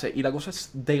que hace. Y la cosa es,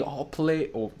 they all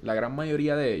play, o la gran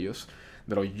mayoría de ellos,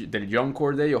 del young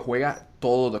core de ellos, juega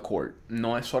todo the court.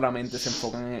 No es solamente se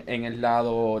enfocan en el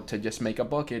lado to just make a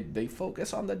bucket. They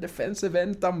focus on the defensive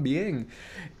end también.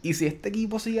 Y si este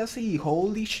equipo sigue así,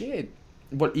 holy shit.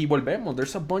 Y volvemos,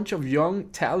 there's a bunch of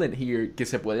young talent here que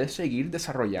se puede seguir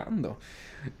desarrollando.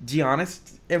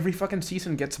 Giannis every fucking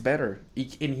season gets better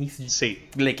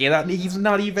and le queda, he's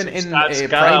not even in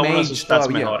prime age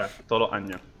todavía. Mejora todos los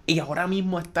años. Y ahora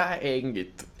mismo está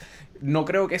en no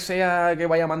creo que sea que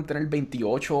vaya a mantener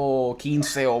 28,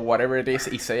 15 o whatever it is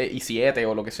y 7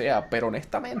 o lo que sea, pero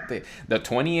honestamente, the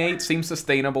 28 seems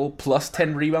sustainable, plus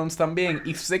 10 rebounds también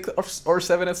y 6 or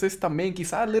 7 assists también,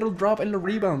 quizás a little drop en los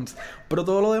rebounds, pero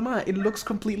todo lo demás, it looks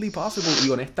completely possible y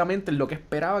honestamente es lo que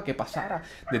esperaba que pasara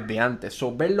desde antes.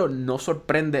 So verlo no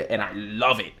sorprende and I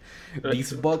love it.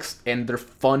 These Bucks and they're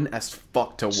fun as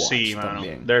fuck to watch. Sí, mano.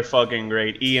 También. They're fucking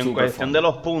great. Y en Super cuestión fun. de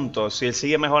los puntos, si él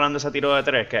sigue mejorando ese tiro de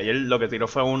 3, que ayer lo que tiró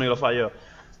fue 1 y lo falló,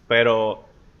 pero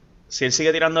si él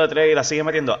sigue tirando de 3 y la sigue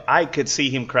metiendo, I could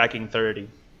see him cracking 30.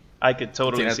 I could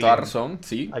totally Tienes see toda him. razón,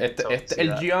 sí. I could totally see El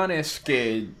that. Giannis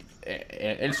que...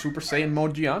 el Super Saiyan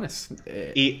Mode Giannis.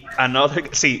 Y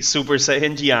sí, Super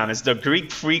Saiyan Giannis, the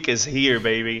Greek freak is here,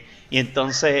 baby. Y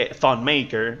entonces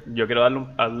Thonmaker, yo quiero darle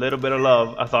a little bit of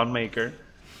love a Thonmaker.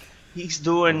 He's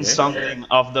doing Okay. something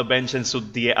off the bench en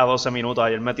sus 10 a 12 minutos.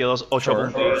 Ayer metió 8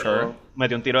 puntos,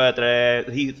 metió un tiro de 3,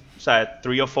 o sea,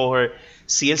 3 o 4.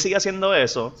 Si él sigue haciendo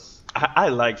eso, I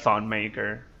like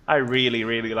Thonmaker. I really,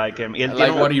 really like him. Y él I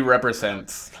tiene like what he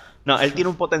represents. No, él tiene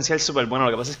un potencial súper bueno.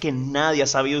 Lo que pasa es que nadie ha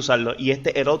sabido usarlo. Y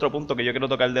este es el otro punto que yo quiero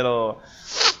tocar de los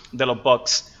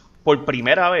Bucks. Por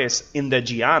primera vez en the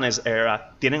Giannis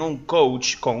era, tienen un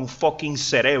coach con un fucking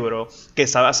cerebro que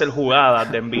sabe hacer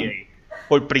jugadas de NBA.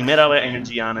 Por primera vez en el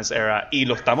Giannis era. Y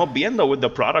lo estamos viendo with the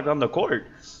product on the court.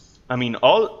 I mean,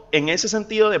 en ese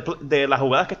sentido de las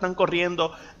jugadas que están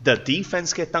corriendo, the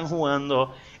defense que están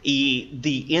jugando y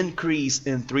the increase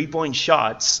in 3-point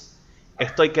shots.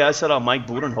 Esto hay que dárselo a Mike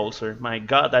Budenholzer. My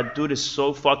God, that dude is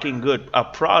so fucking good.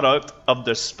 A product of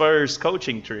the Spurs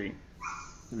coaching tree.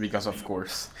 Because of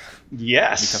course.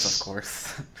 Yes. Because of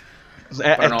course.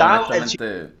 Pero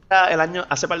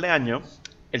hace par de años,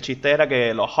 el chiste era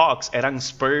que los Hawks eran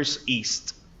Spurs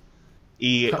East.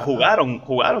 Y jugaron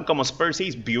como Spurs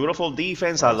East. Beautiful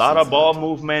defense, a lot of ball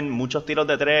movement, muchos tiros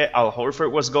de 3. Al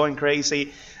Horford was going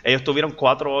crazy. Ellos tuvieron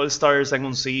 4 All-Stars en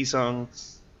un season.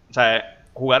 O sea,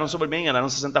 jugaron súper bien, ganaron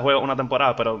 60 juegos una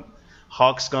temporada, pero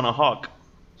Hawks gonna Hawk.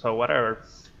 So whatever.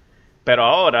 Pero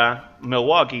ahora,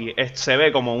 Milwaukee se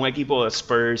ve como un equipo de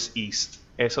Spurs East.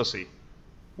 Eso sí.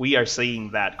 We are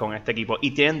seeing that con este equipo.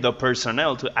 Y tienen the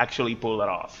personnel to actually pull it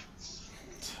off.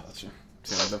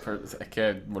 Es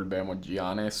que volvemos,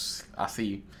 Giannis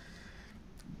así.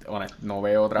 Bueno, no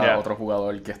veo otro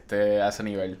jugador que esté a ese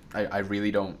nivel. I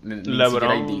really don't.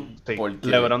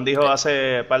 LeBron dijo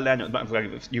hace un par de años.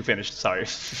 You finished, sorry.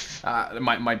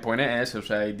 My point es ese, o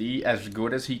sea, AD, as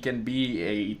good as he can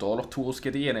be y todos los tools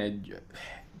que tiene,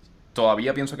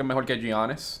 todavía pienso que es mejor que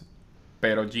Giannis.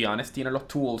 Pero Giannis tiene los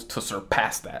tools to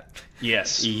surpass that.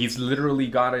 Yes. Y he's literally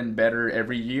gotten better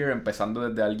every year, empezando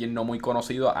desde alguien no muy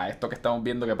conocido a esto que estamos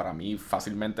viendo, que para mí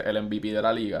fácilmente es el MVP de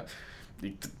la liga.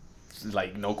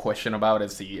 Like, no question about it,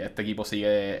 si este equipo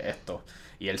sigue esto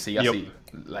y él sigue así.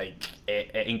 Like,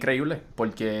 es increíble,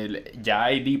 porque ya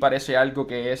AD parece algo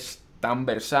que es tan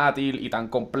versátil y tan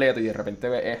completo, y de repente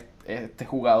ve este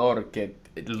jugador que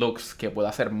looks que puede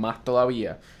hacer más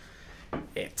todavía.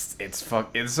 It's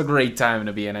a great time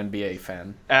to be an NBA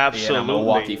fan. Absolutely. And a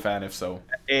Milwaukee fan, if so.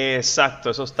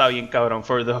 Exacto, eso está bien cabrón.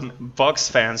 For the Bucks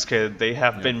fans, que they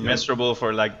have been miserable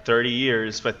for like 30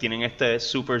 years, pues tienen este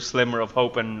super slimmer of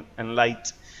hope and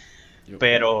light.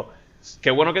 Pero, qué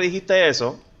bueno que dijiste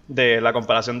eso, de la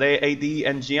comparación de AD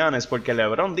and Giannis, porque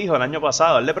LeBron dijo el año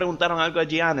pasado, él le preguntaron algo a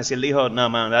Giannis y él dijo, no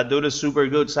man, that dude is super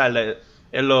good, o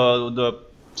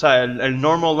sea, el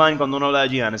normal line cuando uno habla de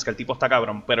Giannis, que el tipo está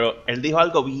cabrón, pero él dijo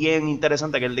algo bien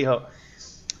interesante, que él dijo,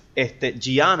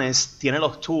 Giannis tiene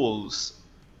los tools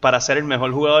para ser el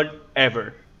mejor jugador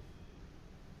ever.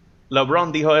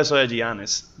 LeBron dijo eso de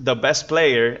Giannis, the best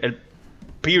player, el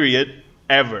period,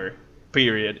 ever,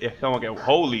 period. Es como que,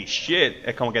 holy shit,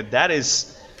 es como que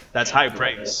that's high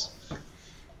praise.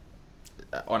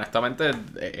 Honestamente,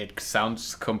 it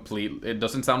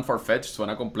doesn't sound far-fetched,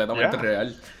 suena completamente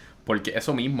real. Porque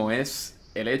eso mismo es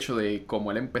el hecho de cómo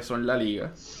él empezó en la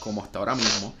liga, como hasta ahora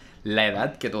mismo, la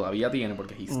edad que todavía tiene,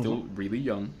 porque he's still really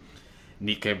young,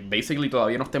 ni que basically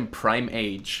todavía no está en prime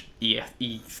age, y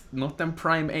no está en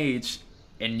prime age,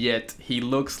 and yet he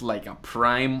looks like a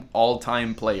prime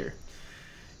all-time player.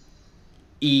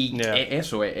 Y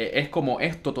eso, es como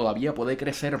esto todavía puede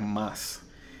crecer más.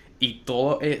 Y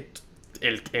todo el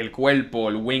cuerpo,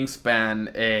 el wingspan,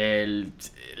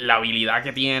 la habilidad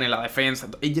que tiene, la defensa,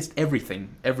 just everything.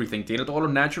 Tiene todos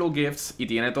los natural gifts y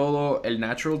tiene todo el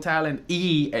natural talent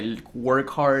y el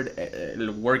work hard,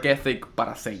 el work ethic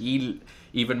para seguir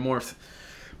even more.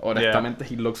 Honestamente,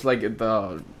 he looks like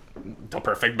the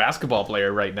perfect basketball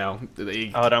player right now.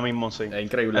 Ahora mismo sí. Es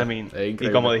increíble. I mean, y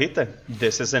como dijiste,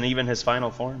 this isn't even his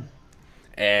final form.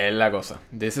 Es la cosa.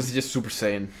 This is just Super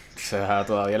Saiyan. O sea,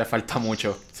 todavía le falta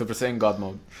mucho. Super Saiyan God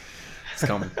Mode. It's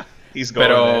coming. He's going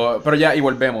there. Pero ya, y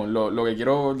volvemos. Lo que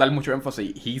quiero dar mucho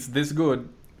énfasis. He's this good,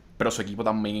 pero su equipo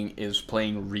también is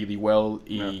playing really well.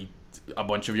 Y a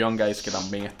bunch of young guys que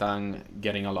también están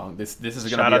getting along. This is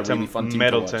going to be a really fun team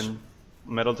to watch.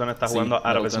 Middleton está jugando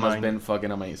out of his mind. Middleton has been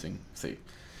fucking amazing. Sí.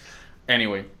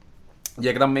 Anyway.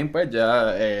 Ya que también, pues,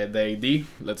 ya de AD,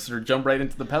 let's jump right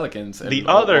into the Pelicans. The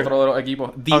other otro de los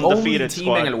equipos. The only team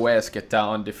squad en el West que está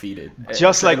undefeated.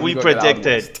 Just like we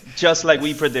predicted. Just like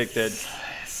we predicted.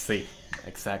 Sí,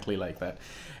 exactly like that.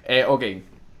 Ok,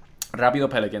 rápido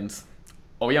Pelicans.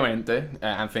 Obviamente,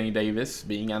 Anthony Davis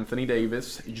being Anthony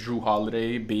Davis, Drew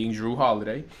Holiday being Drew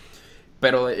Holiday.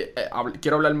 Pero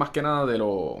quiero hablar más que nada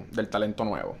del talento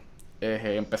nuevo.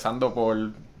 Empezando por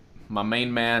my main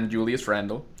man, Julius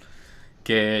Randle.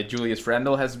 Que Julius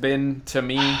Randle has been, to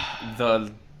me,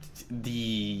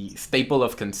 the staple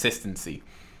of consistency.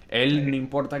 Él, no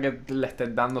importa que le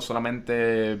estés dando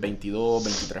solamente 22,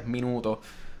 23 minutos,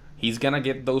 he's gonna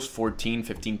get those 14,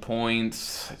 15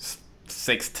 points,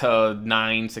 6 to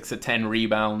 9, 6 to 10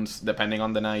 rebounds, depending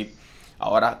on the night.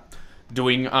 Ahora,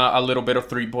 doing a little bit of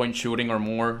 3-point shooting or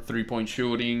more 3-point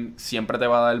shooting siempre te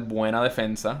va a dar buena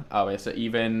defensa. A veces,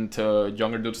 even to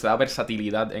younger dudes, te da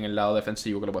versatilidad en el lado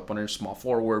defensivo, que lo puedes poner small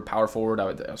forward, power forward,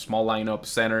 a small lineup,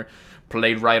 center,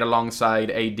 play right alongside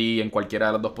AD en cualquiera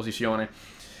de las dos posiciones.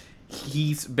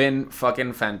 He's been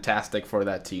fucking fantastic for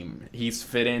that team. He's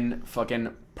fit in fucking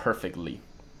perfectly.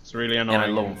 It's really annoying.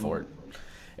 And I love him for it.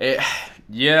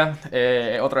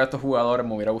 Otro de estos jugadores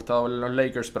me hubiera gustado ver en los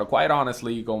Lakers, pero quite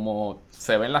honestly, como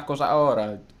se ven las cosas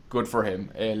ahora, good for him.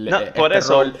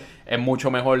 Rol es mucho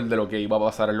mejor de lo que iba a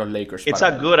pasar en los Lakers. It's a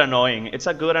good annoying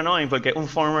porque un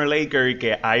former Laker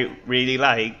que I really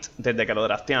liked desde que lo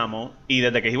drafteamos y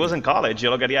desde que he was in college,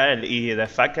 yo lo quería a él, y the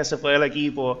fact que se fue del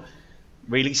equipo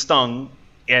really stung,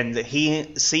 and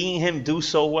seeing him do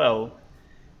so well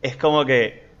es como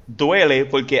que duele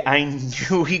porque I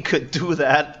knew he could do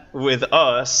that with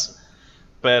us,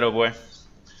 pero pues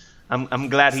I'm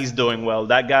glad he's doing well.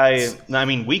 That guy, I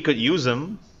mean, we could use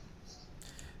him.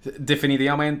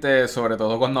 Definitivamente, sobre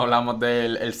todo cuando hablamos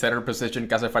del setter position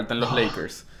que hace falta en los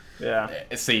Lakers. Yeah.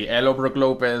 Sí, él o Brook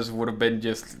Lopez would have been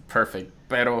just perfect,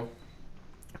 pero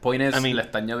point is, le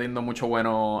está añadiendo mucho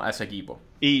bueno a ese equipo.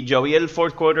 Y yo vi el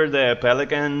fourth quarter de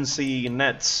Pelicans y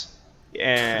Nets.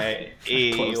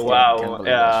 Y wow,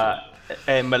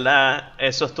 en verdad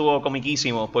eso estuvo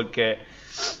comiquísimo porque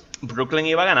Brooklyn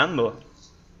iba ganando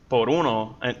por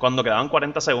 1 cuando quedaban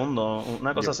 40 segundos,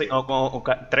 una cosa así, o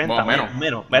 30,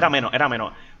 menos. Era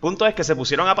menos. Punto es que se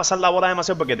pusieron a pasar la bola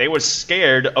demasiado porque they were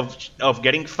scared of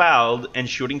getting fouled and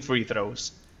shooting free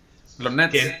throws. Los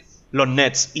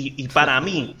Nets. Y para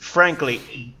mí,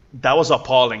 frankly, that was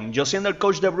appalling. Yo siendo el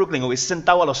coach de Brooklyn hubiese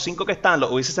sentado a los 5 que están, los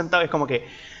hubiese sentado, es como que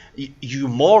you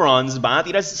morons van a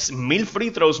tirar 1000 free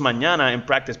throws mañana en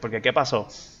practice, porque ¿qué pasó?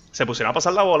 Se pusieron a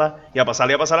pasar la bola y a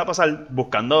pasar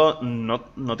buscando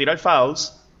no tirar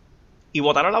fouls y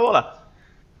botaron la bola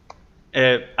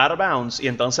out of bounds, y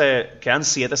entonces quedan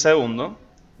 7 segundos.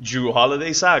 Drew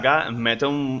Holiday saca, mete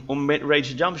un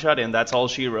mid-range jump shot, and that's all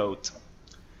she wrote.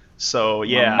 So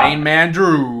yeah, my main man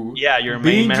Drew. Yeah, your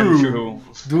main man Drew.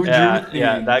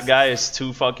 Yeah, that guy is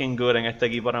too fucking good en este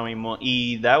equipo ahora mismo.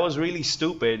 Y that was really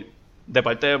stupid de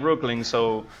parte de Brooklyn.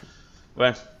 So,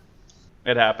 well,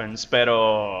 it happens.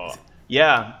 Pero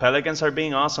yeah, Pelicans are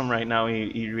being awesome right now.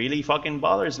 It really fucking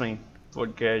bothers me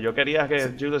porque yo quería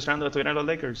que Julius Randle estuviera en los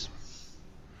Lakers.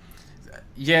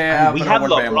 Yeah, we have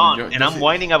LeBron, and I'm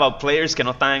whining about players que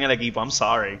no están en el equipo. I'm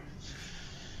sorry.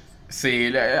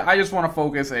 Sí, I just want to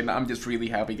focus, and I'm just really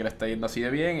happy que le está yendo así de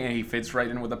bien, and he fits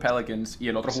right in with the Pelicans. Y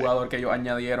el otro jugador que ellos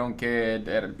añadieron que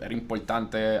era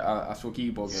importante a su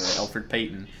equipo, que es Elfrid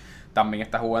Payton, también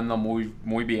está jugando muy,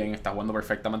 muy bien, está jugando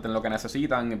perfectamente en lo que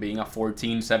necesitan, being a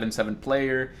 14-7-7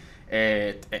 player.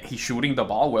 He's shooting the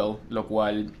ball well, lo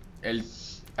cual,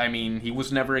 I mean, he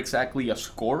was never exactly a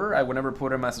scorer. I would never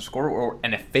put him as a scorer or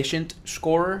an efficient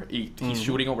scorer. He's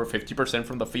shooting over 50%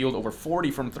 from the field, over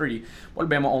 40 from 3.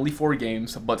 Volvemos, only 4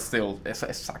 games, but still, es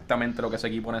exactamente lo que ese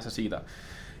equipo necesita.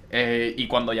 Y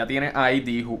cuando ya tiene a AD,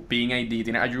 being AD,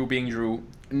 tiene a Drew being Drew,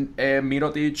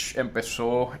 Mirotic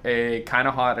empezó kind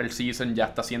of hot el season, ya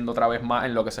está haciendo otra vez más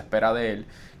en lo que se espera de él.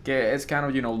 Que es kind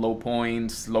of, low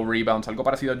points, low rebounds, algo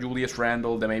parecido a Julius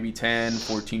Randle, de maybe 10,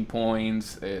 14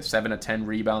 points, 7 to 10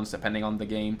 rebounds, depending on the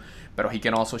game. Pero he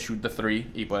can also shoot the 3,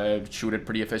 y puede shoot it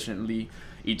pretty efficiently.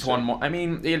 Each one more, I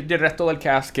mean, el resto del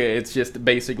cast, que it's just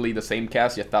basically the same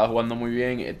cast, y estaba jugando muy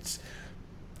bien.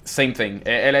 Same thing.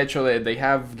 El hecho de they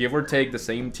have, give or take, the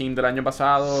same team del año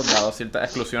pasado, dado ciertas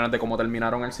exclusiones de cómo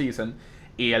terminaron el season.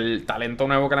 Y el talento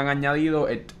nuevo que le han añadido,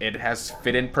 it has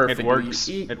fit in perfectly.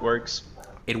 It works.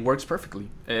 It works perfectly.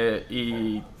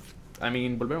 Y, I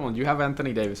mean, volvemos. You have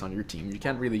Anthony Davis on your team. You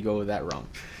can't really go that wrong.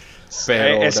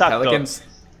 Pero exacto. the Pelicans...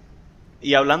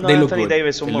 Y hablando de Anthony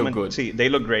Davis, un momento. Sí, they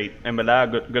look great. En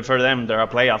verdad, good for them. They're a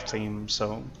playoff team.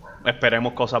 So,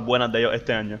 esperemos cosas buenas de ellos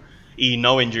este año. Y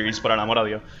no injuries, por el amor a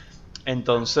Dios.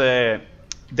 Entonces,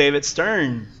 David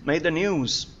Stern made the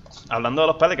news. Hablando de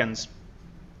los Pelicans.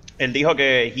 Él dijo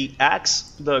que he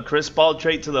asked the Chris Paul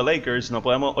trade to the Lakers. No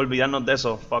podemos olvidarnos de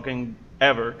eso, fucking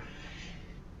ever.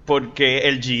 Porque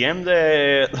el GM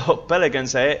de los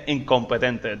Pelicans es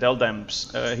incompetente. Del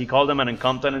Demps. He called him an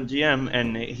incompetent GM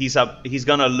and he's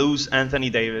gonna lose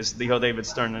Anthony Davis, dijo David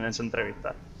Stern en esa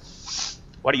entrevista.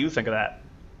 What do you think of that?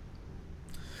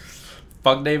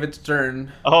 Fuck David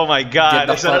Stern. Oh my god,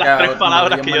 esas eran las 3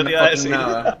 palabras que yo te iba a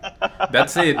decir.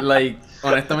 That's it, like,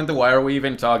 honestamente, why are we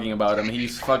even talking about him?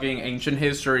 He's fucking ancient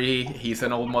history, he's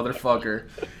an old motherfucker.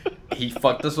 He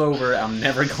fucked us over, I'm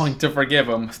never going to forgive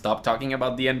him. Stop talking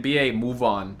about the NBA, move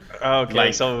on. Okay,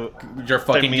 like, so you're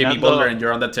fucking Jimmy Butler and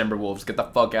you're on the Timberwolves, get the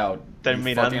fuck out.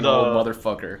 You fucking old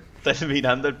motherfucker.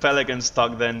 Terminando el Pelicans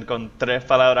talk then con 3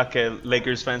 palabras que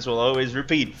Lakers fans will always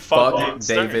repeat. Fuck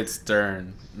David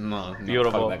Stern. No,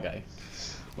 beautiful. Fuck that guy.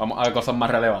 Vamos a ver cosas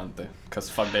más relevantes. Because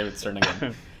fuck David Stern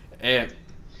again.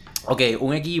 Ok,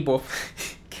 un equipo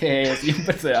que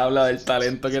siempre se habla del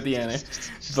talento que tiene.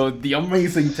 The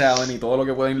amazing talent y todo lo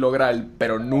que pueden lograr,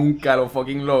 pero nunca lo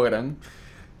fucking logran.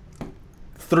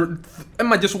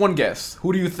 Emma, just one guess.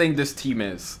 Who do you think this team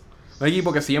is? Un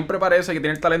equipo que siempre parece que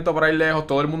tiene el talento para ir lejos.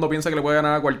 Todo el mundo piensa que le puede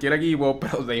ganar a cualquier equipo,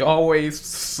 pero they always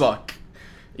suck.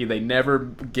 Y they never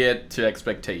get to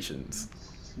expectations.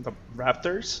 The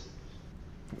Raptors?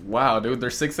 Wow, dude, they're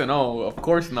 6-0. Of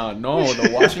course not. No,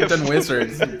 the Washington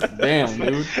Wizards. Damn,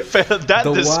 dude. Pero that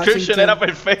the description era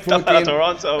perfecta para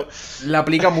Toronto. La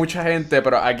aplica mucha gente,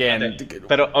 pero again.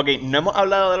 Pero, ok, no hemos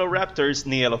hablado de los Raptors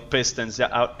ni de los Pistons.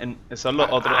 Ya, son los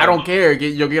otros. I don't care.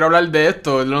 Yo quiero hablar de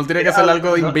esto. No tiene que ser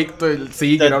algo de invicto.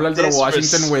 Sí, quiero hablar de los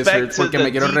Washington Wizards porque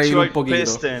me quiero reír un poquito.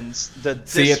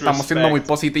 Sí, estamos siendo muy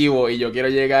positivos y yo quiero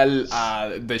llegar a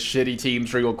the shitty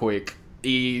teams real quick.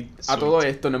 Y a todo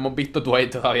esto no hemos visto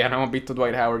todavía no hemos visto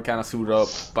Dwight Howard kind of suit up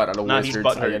para los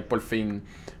Wizards. Ayer por fin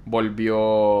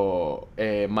volvió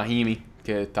Mahimi,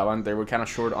 que estaban, they were kind of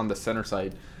short on the center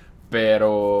side.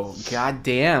 Pero, god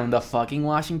damn, the fucking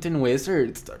Washington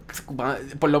Wizards.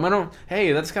 Por lo menos,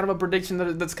 hey, that's kind of a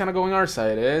prediction that's kind of going our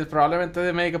side. Probablemente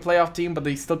they make a playoff team, but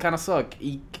they still kind of suck.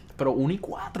 Pero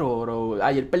 1-4, bro.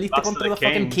 Ayer perdiste contra the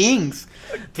fucking Kings.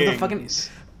 The fucking...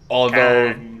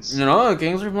 Although, you know, the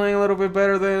Kings are playing a little bit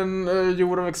better than you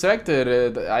would have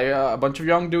expected. A bunch of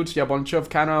young dudes, a bunch of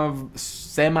kind of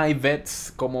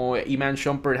semi-vets como Iman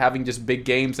Shumpert having just big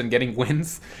games and getting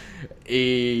wins.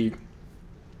 It's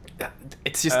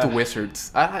just the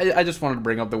Wizards. I just wanted to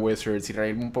bring up the Wizards y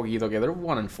reírme un poquito que they're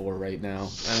 1-4 right now.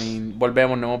 I mean,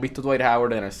 volvemos, no hemos visto Dwight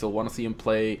Howard and I still want to see him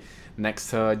play next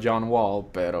to John Wall,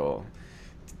 pero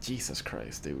Jesus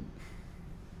Christ, dude.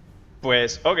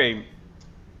 Pues, okay.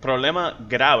 Problema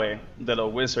grave de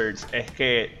los Wizards es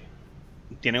que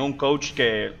tienen un coach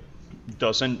que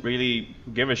doesn't really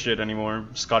give a shit anymore.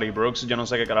 Scotty Brooks, yo no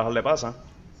sé qué carajo le pasa.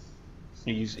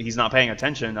 He's not paying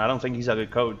attention. I don't think he's a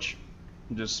good coach.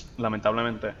 Just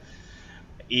lamentablemente.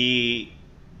 Y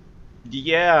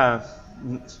yeah,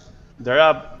 they're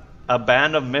a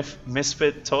band of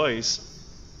misfit toys.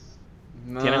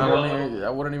 No,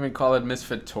 I wouldn't even call it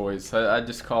misfit toys. I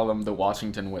just call them the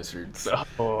Washington Wizards.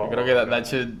 Oh, creo que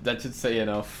that should say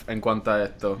enough en cuanto a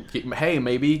esto. Hey,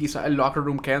 maybe quizás el locker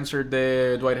room cancer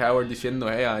de Dwight Howard diciendo,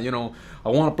 hey, you know, I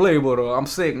want to play, but I'm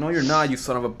sick. No, you're not, you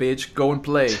son of a bitch. Go and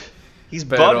play. He's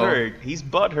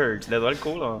butthurt. Le duele el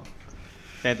culo.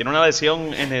 Tiene una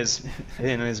lesión en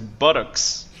his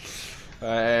buttocks.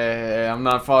 I'm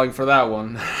not falling for that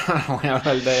one. No voy a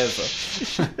hablar de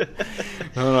eso.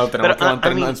 No, tenemos que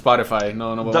mantenernos en Spotify.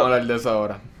 No podemos hablar de eso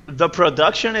ahora. The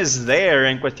production is there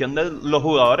en cuestión de los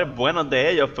jugadores buenos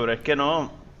de ellos, pero es que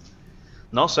no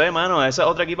sé, mano. Ese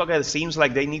otro equipo que seems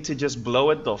like they need to just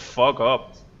blow it the fuck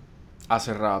up.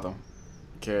 Hace rato.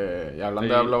 Y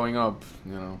hablando de blowing up,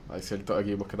 you know, hay ciertos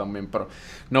equipos que también, pero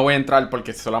no voy a entrar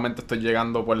porque solamente estoy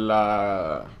llegando por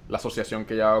la asociación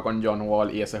que yo hago con John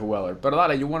Wall y ese jugador. Pero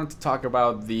dale, you wanted to talk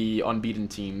about the unbeaten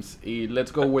teams y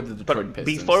let's go with the Detroit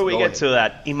Pistons. Before we get to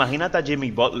that, imagínate a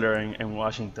Jimmy Butler en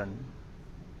Washington.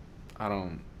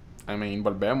 I mean,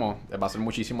 volvemos. Va a hacer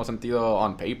muchísimo sentido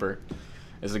on paper.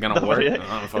 Is it gonna work? I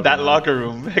don't fucking That know. locker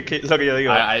room, es lo que yo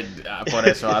digo. Por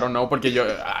eso, I don't know, porque yo,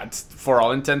 for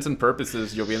all intents and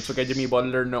purposes, yo pienso que Jimmy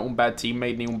Butler no es un bad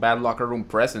teammate ni un bad locker room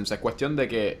presence. Es cuestión de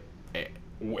que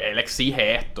él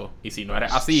exige esto, y si no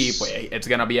eres así, pues it's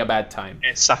gonna be a bad time.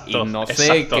 Exacto. Y no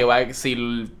sé qué va a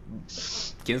decir.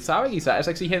 Quién sabe, quizás esa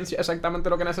exigencia es exactamente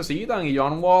lo que necesitan y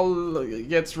John Wall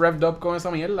gets revved up con esa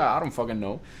mierda. I don't fucking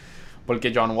know.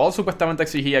 Porque John Wall supuestamente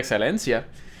exigía excelencia.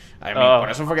 I mean,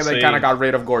 por eso fue que they kind of got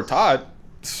rid of Gortat.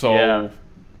 So,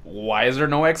 why is there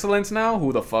no excellence now?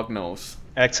 Who the fuck knows?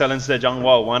 Excellence de John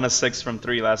Wall, 1 of 6 from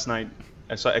 3 last night.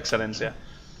 Eso es excelencia.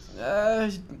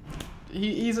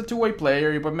 He's a two-way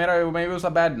player, but maybe it was a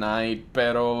bad night,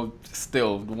 pero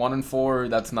still, 1 and 4,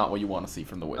 that's not what you want to see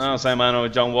from the Wizards. No, o sea, mano,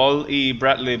 John Wall y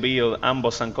Bradley Beal,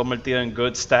 ambos se han convertido en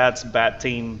good stats, bad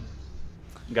team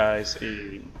guys.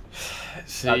 Y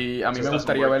sí, a mí me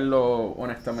gustaría verlo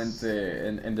honestamente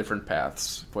en different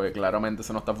paths, pues claramente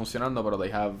eso no está funcionando, pero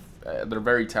they're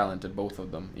very talented, both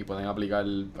of them, y pueden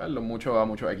aplicarlo mucho a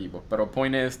muchos equipos. Pero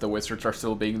point is, the Wizards are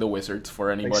still being the Wizards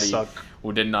for anybody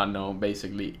who did not know,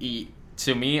 basically. Y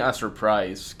to me, a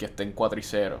surprise que estén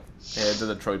 4-0 the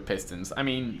Detroit Pistons. I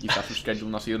mean, quizás su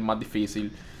schedule no ha sido el más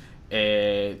difícil,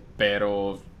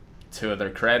 pero to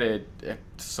their credit,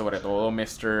 sobre todo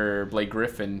Mr. Blake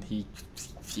Griffin, he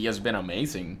has been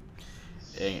amazing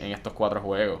en estos 4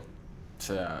 juegos. O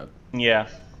sea,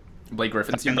 Blake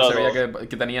Griffin siempre se veía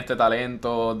que tenía este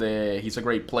talento de he's a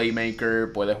great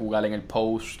playmaker, puede jugar en el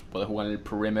post, puede jugar en el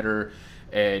perimeter.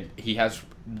 He has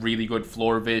really good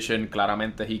floor vision.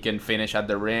 Claramente he can finish at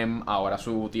the rim. Ahora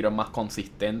su tiro es más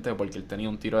consistente porque él tenía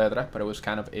un tiro detrás, pero it was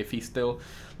kind of iffy still.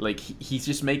 Like he's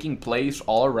just making plays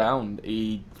all around.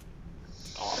 Y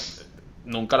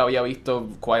nunca lo había visto,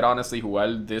 quite honestly,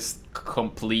 jugar this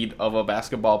complete of a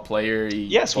basketball player. Y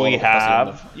yes, we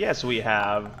have.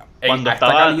 Cuando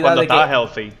estaba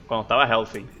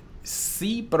healthy.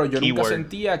 Sí, pero yo nunca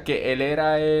sentía que él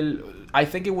era el... I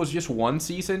think it was just one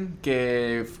season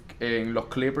que en los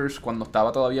Clippers, cuando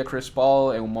estaba todavía Chris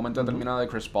Paul, en un momento determinado de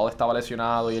Chris Paul estaba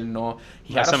lesionado y él no...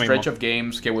 He had a stretch of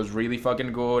games que was really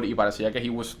fucking good y parecía que he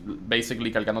was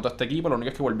basically cargando todo este equipo. Lo único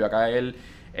es que volvió a caer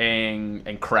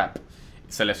en crap.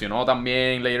 Se lesionó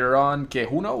también later on, que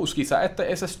who knows, quizás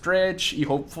ese stretch y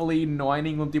hopefully no hay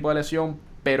ningún tipo de lesión,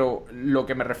 pero lo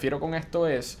que me refiero con esto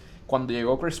es cuando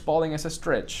llegó Chris Paul en ese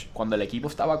stretch, cuando el equipo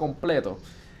estaba completo,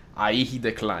 ahí he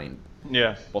declined.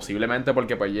 Posiblemente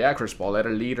porque pues Chris Paul era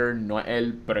el leader, no es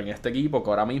él, pero en este equipo que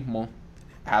ahora mismo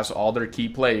has all their key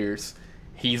players,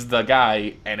 he's the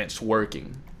guy and it's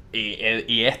working.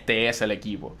 Y este es el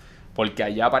equipo, porque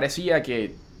allá parecía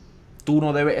que tú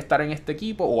no debes estar en este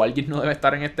equipo o alguien no debe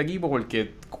estar en este equipo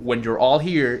porque when you're all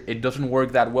here it doesn't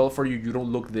work that well for you, you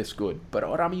don't look this good. Pero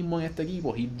ahora mismo en este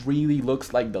equipo he really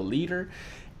looks like the leader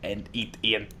y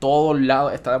en todos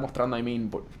lados está demostrando, I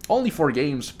mean, only 4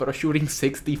 games, pero shooting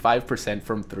 65%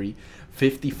 from 3,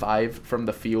 55 from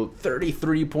the field,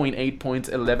 33.8 points,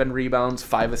 11 rebounds,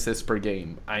 5 assists per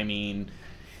game. I mean,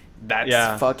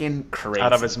 that's fucking crazy.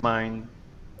 Out of his mind.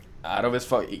 Claro,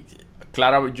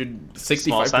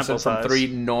 65% from 3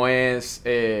 no es...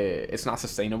 it's not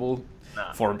sustainable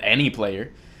for any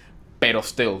player. Pero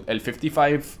still, el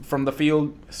 55 from the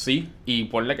field, sí. Y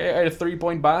ponle que el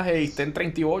 3-point baje y esté en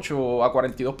 38 a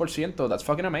 42%. That's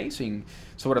fucking amazing.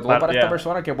 Sobre todo para esta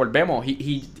persona que volvemos.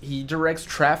 He directs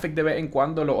traffic de vez en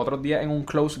cuando. Los otros días en un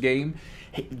close game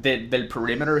del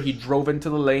perimeter, he drove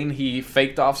into the lane, he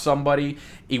faked off somebody,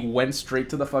 he went straight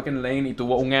to the fucking lane y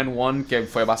tuvo un and one que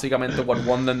fue básicamente what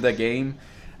won them the game.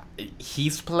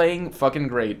 He's playing fucking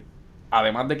great.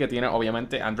 Además de que tiene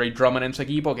obviamente Andre Drummond en su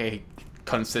equipo que es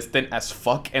consistent as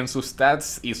fuck en sus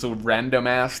stats y su random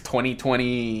ass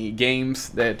 20-20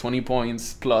 games de 20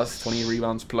 points plus, 20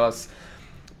 rebounds plus.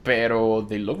 Pero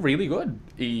they look really good.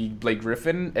 Y Blake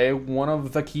Griffin es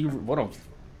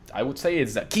I would say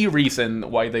it's the key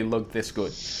reason why they look this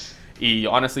good. Y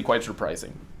honestly quite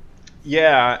surprising.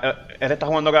 Yeah, él está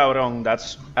jugando cabrón,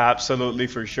 that's absolutely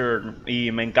for sure.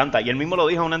 Y me encanta. Y él mismo lo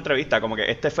dijo en una entrevista, como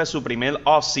que este fue su primer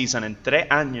off-season en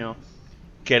 3 años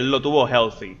que él lo tuvo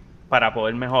healthy para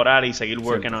poder mejorar y seguir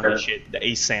working on his shit.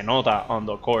 Y se nota on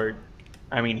the court.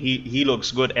 I mean, he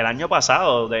looks good. El año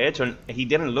pasado, de hecho, he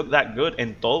didn't look that good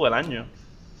en todo el año.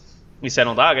 Y se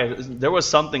notaba que there was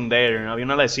something there. Había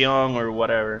una lesión or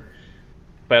whatever.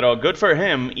 Pero good for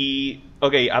him. Y,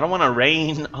 okay, I don't want to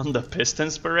rain on the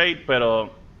Pistons parade, pero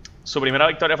su primera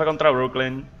victoria fue contra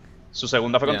Brooklyn. Su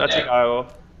segunda fue contra Chicago.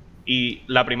 Y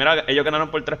la primera, ellos ganaron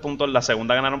por 3 puntos. La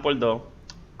segunda ganaron por 2.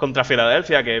 Contra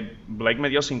Filadelfia, que Blake me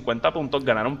dio 50 puntos,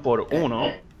 ganaron por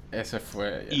 1. Ese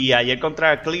fue. Y ayer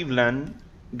contra Cleveland,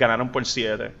 ganaron por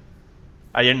 7.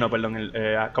 Ayer no, perdón,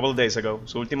 a couple of days ago.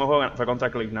 Su último juego fue contra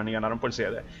Cleveland y ganaron por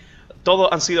 7. Todos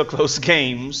han sido close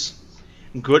games.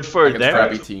 Good for Against them.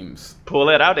 crappy teams.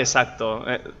 Pull it out, exacto.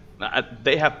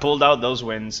 They have pulled out those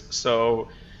wins. So,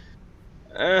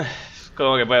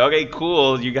 como que pues, okay,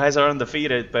 cool, you guys are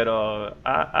undefeated, pero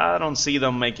I don't see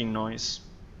them making noise.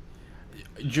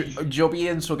 Yo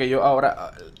pienso que yo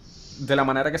ahora, de la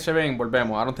manera que se ven,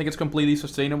 volvemos. I don't think it's completely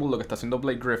sustainable lo que está haciendo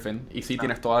Blake Griffin. Y sí,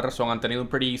 tienes toda razón, han tenido un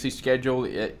pretty easy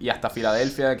schedule. Y hasta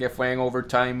Filadelfia, que fue en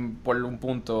overtime por un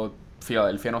punto,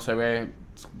 Filadelfia no se ve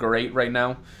great right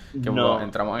now. Que No.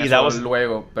 entramos en eso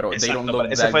luego, pero exacto, they don't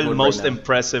look ese that fue el good most right now.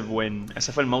 impressive win.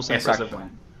 Ese fue el most impressive win.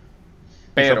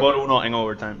 Pero fue por 1 en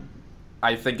overtime.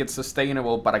 I think it's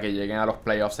sustainable para que lleguen a los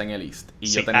playoffs en el East. Y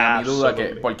sí, yo tenía mi duda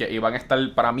que, porque iban a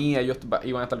estar, para mí, ellos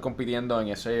iban a estar compitiendo en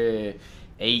ese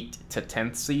 8 to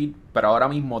 10th seed, pero ahora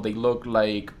mismo they look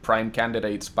like prime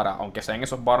candidates para, aunque sean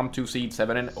esos bottom 2 seeds,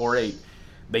 7 or 8,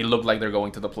 they look like they're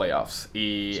going to the playoffs.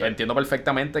 Y sí, entiendo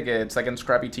perfectamente que second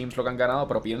scrappy teams lo que han ganado,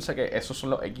 pero piensa que esos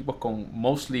son los equipos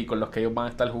mostly con los que ellos van a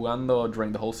estar jugando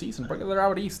during the whole season, porque they're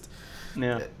out East.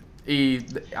 Yeah. Y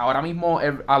ahora mismo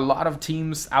a lot of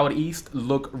teams out east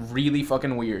look really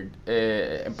fucking weird.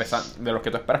 Empezando de los que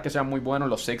tú esperas que sean muy buenos,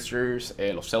 los Sixers,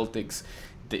 los Celtics.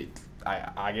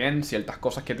 Again, ciertas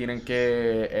cosas que tienen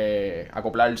que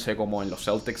acoplarse, como en los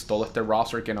Celtics todo este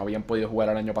roster que no habían podido jugar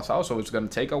el año pasado, so it's gonna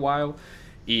take a while.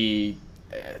 Y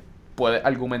puede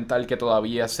argumentar que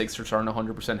todavía Sixers aren't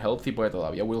 100% healthy, porque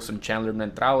todavía Wilson Chandler no ha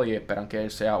entrado y esperan que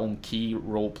él sea un key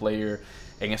role player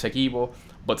en ese equipo,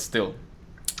 but still.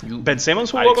 ¿Ben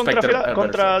Simmons jugó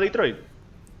contra Detroit?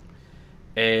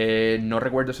 No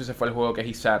recuerdo si ese fue el juego que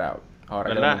he sat out. Ahora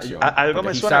que lo menciono. Algo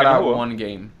me suena que no jugó. One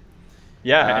game.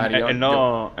 Ya, él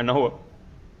no jugó.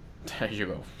 There you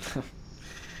go.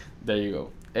 There you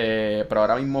go. Pero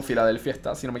ahora mismo Filadelfia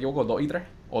está, si no me equivoco, 2-3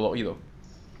 o 2-2.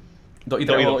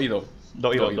 2-3 o 2-2.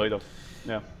 2-2.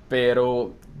 Yeah.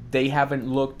 Pero they haven't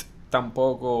looked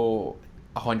tampoco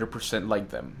 100% like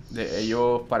them.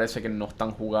 Ellos parece que no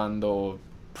están jugando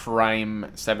prime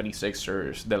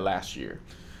 76ers de last year.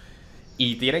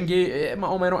 Y tienen más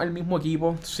o menos el mismo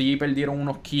equipo. Sí perdieron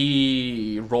unos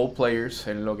key role players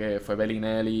en lo que fue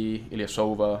Bellinelli,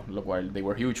 Ilyasova, lo cual they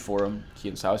were huge for them.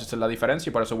 Quién sabe si esa es la diferencia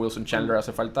y por eso Wilson Chandler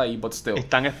hace falta ahí, but still.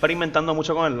 Están experimentando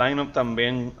mucho con el lineup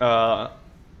también.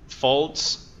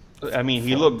 Fultz, I mean,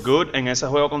 he looked good en ese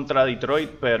juego contra Detroit,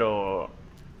 pero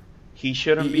he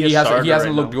shouldn't be a starter. He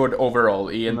hasn't looked good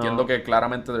overall. Y entiendo que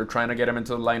claramente they're trying to get him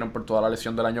into the lineup por toda la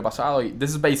lesión del año pasado. Y this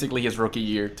is basically his rookie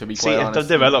year, to be quite honest.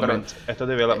 Esto es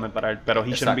development para él, pero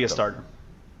he shouldn't be a starter.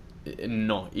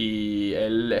 No, y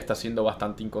él está siendo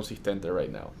bastante inconsistente right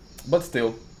now. But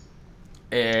still,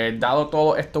 dado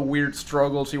todo estos weird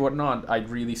struggles y whatnot, I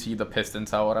really see the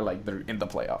Pistons ahora like they're in the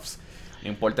playoffs. No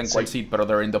importa en cuál seed, pero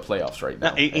they're in the playoffs right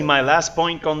now. Y my last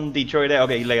point con Detroit,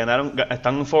 okay, le ganaron,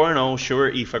 están 4-0,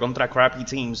 sure, y fue contra crappy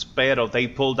teams, pero they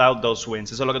pulled out those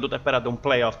wins. Eso es lo que tú te esperas de un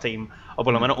playoff team, o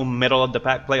por lo menos un middle of the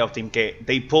pack playoff team, que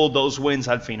they pulled those wins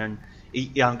al final.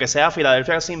 Y aunque sea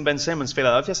Philadelphia sin Ben Simmons,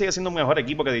 Philadelphia sigue siendo un mejor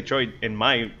equipo que Detroit, in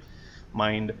my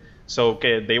mind. So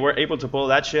que they were able to pull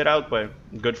that shit out, pues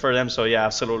good for them. So yeah,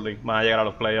 absolutely, van a llegar a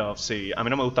los playoffs. Sí, a mí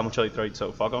no me gusta mucho Detroit,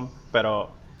 so fuck them, pero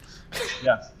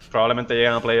yeah, probablemente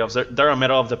llegan a playoffs. They're a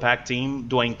middle of the pack team.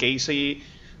 Dwayne Casey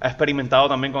ha experimentado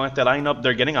también con este lineup.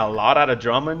 They're getting a lot out of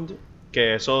Drummond,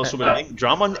 que eso es súper bien.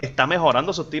 Drummond está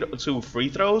mejorando sus free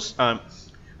throws.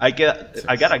 I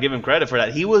gotta give him credit for that.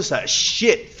 He was a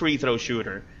shit free throw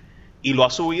shooter. Y lo ha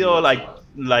subido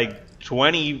like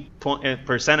 20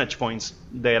 percentage points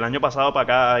del año pasado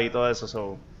para acá y todo eso.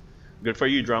 So, good for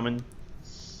you, Drummond.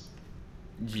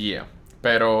 Yeah.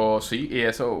 Pero sí, y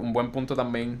eso, un buen punto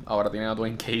también. Ahora tienen a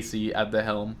Dwayne Casey at the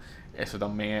helm. Eso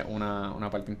también es una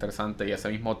parte interesante. Y ese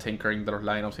mismo tinkering de los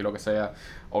lineups y lo que sea.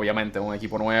 Obviamente, un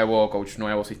equipo nuevo, coach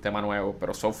nuevo, sistema nuevo.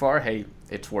 Pero so far, hey,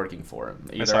 it's working for him.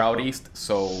 Y they're out east,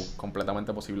 so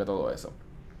completamente posible todo eso.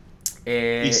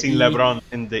 Y sin LeBron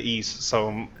in the east,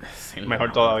 so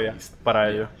mejor todavía para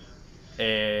ellos.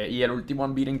 Y el último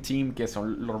unbeaten team, que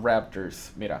son los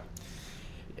Raptors. Mira,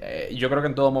 yo creo que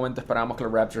en todo momento esperábamos que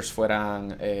los Raptors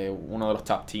fueran uno de los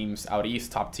top teams out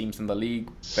east, top teams in the league,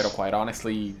 pero quite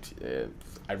honestly,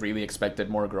 I really expected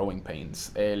more growing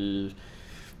pains.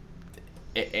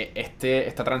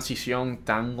 Esta transición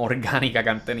tan orgánica que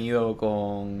han tenido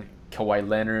con Kawhi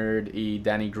Leonard y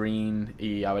Danny Green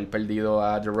y haber perdido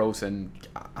a DeRozan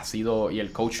ha sido, y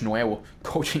el coach nuevo,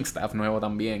 coaching staff nuevo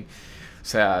también, o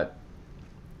sea,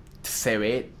 se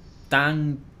ve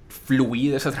tan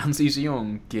fluida esa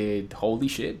transición que holy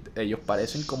shit, ellos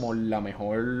parecen como el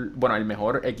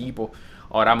mejor equipo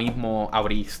ahora mismo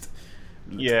out east.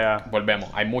 Yeah. Volvemos,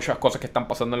 hay muchas cosas que están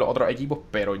pasando en los otros equipos,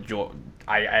 pero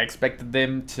I expected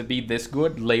them to be this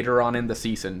good later on in the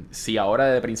season. Si ahora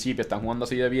de principio están jugando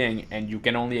así de bien, and you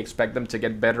can only expect them to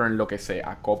get better en lo que se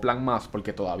acoplan más,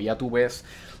 porque todavía tú ves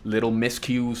little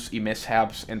miscues y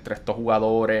mishaps entre estos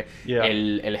jugadores, Yeah.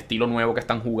 el estilo nuevo que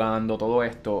están jugando, todo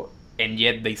esto, and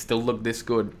yet they still look this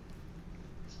good.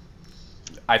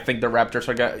 I think the Raptors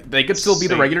they could still be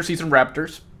the regular season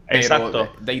Raptors, pero Exacto.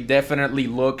 they definitely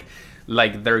look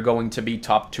like they're going to be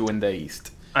top 2 in the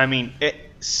East. I mean,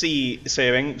 sí,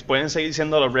 pueden seguir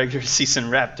siendo los regular season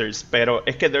Raptors, pero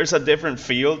es que there's a different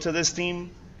feel to this team.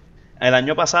 El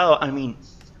año pasado, I mean,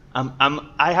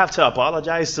 I have to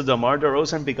apologize to DeMar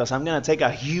DeRozan because I'm gonna take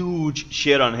a huge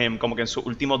shit on him, como que en sus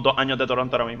últimos 2 años de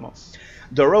Toronto ahora mismo.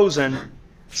 DeRozan,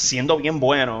 siendo bien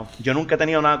bueno, yo nunca he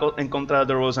tenido nada en contra de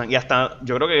DeRozan, y hasta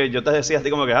yo creo que yo te decía así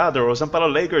como que, DeRozan para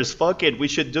los Lakers, fuck it, we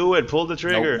should do it, pull the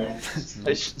trigger.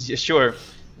 Nope. Sure,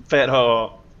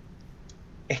 pero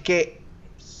es que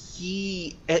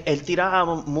él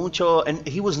tiraba mucho, and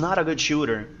he was not a good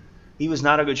shooter.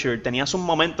 Tenía sus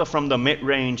momentos from the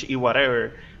mid-range y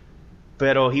whatever,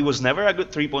 pero he was never a good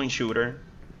three-point shooter.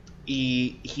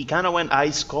 Y he kind of went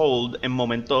ice cold en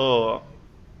momentos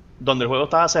donde el juego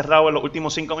estaba cerrado en los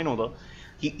últimos 5 minutos.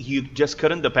 You just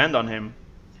couldn't depend on him.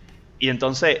 Y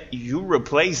entonces you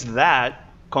replace that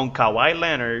con Kawhi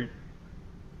Leonard,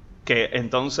 que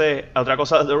entonces otra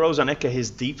cosa de DeRozan es que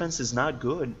his defense is not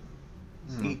good.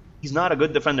 He's not a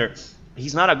good defender.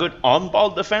 He's not a good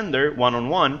on-ball defender,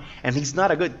 one-on-one, and he's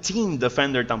not a good team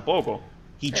defender tampoco.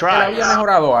 He tries. Él había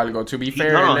mejorado algo, to be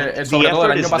fair, sobre todo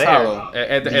el año pasado.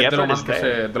 Es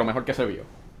de lo mejor que se vio.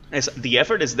 The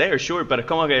effort is there, sure, pero es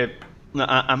como que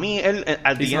a mí él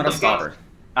at the end of the game,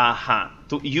 ajá,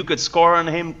 you could score on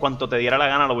him cuanto te diera la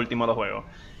gana los últimos 2 juegos.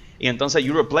 Y entonces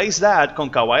you replace that con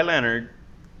Kawhi Leonard,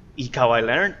 y Kawhi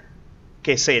Leonard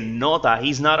que se nota,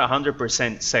 he's not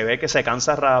 100%, se ve que se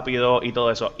cansa rápido y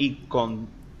todo eso, y con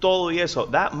todo y eso,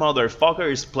 that motherfucker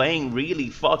is playing really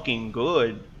fucking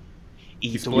good.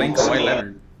 Y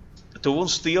tuvo un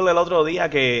steal el otro día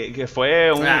que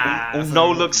fue un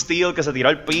no-look steal que se tiró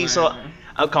al piso.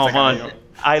 Come on,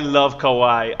 I love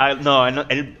Kawhi.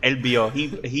 Él vio,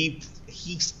 he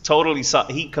totally saw,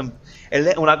 él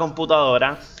es una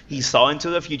computadora. He saw into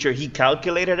the future. He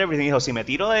calculated everything. Dijo, si me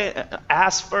tiro de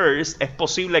ass first, es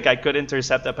posible que I could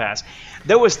intercept the pass.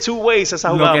 There was 2 ways esa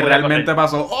jugada. Lo que realmente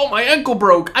pasó. Oh, my ankle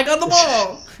broke. I got the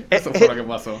ball. Eso fue lo que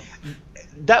pasó.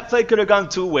 That play could have gone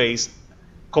 2 ways.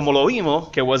 Como lo vimos,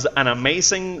 que was an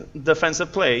amazing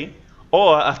defensive play,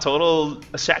 o a total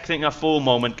Shaq thing a full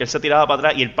moment, que él se tiraba para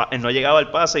atrás y él no llegaba al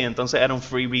pase y entonces era un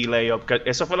freebie layup.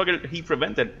 Eso fue lo que he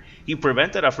prevented. He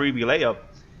prevented a freebie layup.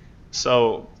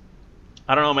 So,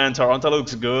 I don't know, man. Toronto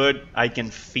looks good. I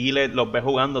can feel it. Los ves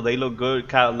jugando. They look good.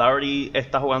 Kyle Lowry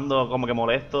está jugando como que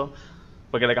molesto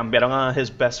porque le cambiaron a his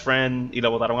best friend y le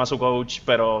botaron a su coach,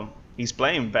 pero he's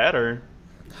playing better.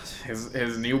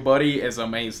 His new buddy is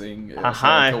amazing.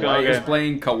 Ajá, Kawhi is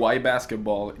playing Kawhi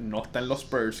basketball. No está en los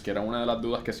Spurs, que era una de las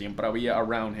dudas que siempre había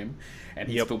around him. And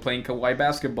he's still playing Kawhi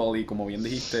basketball. Y como bien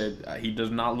dijiste, he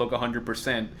does not look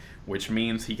 100%, which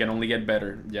means he can only get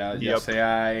better. Ya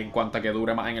sea en cuanto a que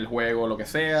dure más en el juego, lo que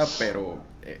sea, pero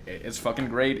it's fucking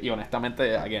great. Y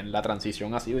honestamente, again, la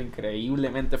transición ha sido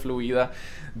increíblemente fluida.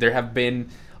 There have been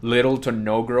little to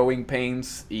no growing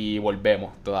pains y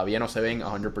volvemos. Todavía no se ven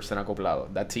 100%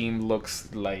 acoplados. That team looks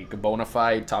like bona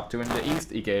fide top 2 in the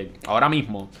East y que ahora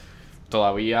mismo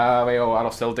todavía veo a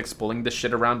los Celtics pulling this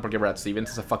shit around porque Brad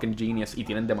Stevens is a fucking genius y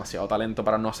tienen demasiado talento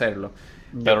para no hacerlo.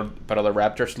 Pero the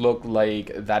Raptors look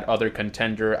like that other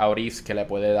contender out East que le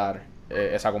puede dar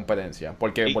esa competencia.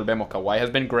 Porque volvemos, Kawhi has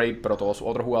been great, pero todos sus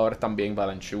otros jugadores también.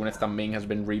 Valanciunas también has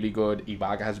been really good.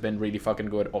 Ibaka has been really fucking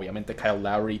good. Obviamente Kyle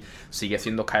Lowry sigue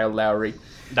siendo Kyle Lowry.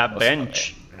 That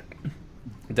bench.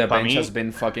 The bench has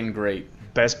been fucking great.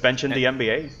 Best bench in the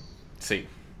NBA. Sí.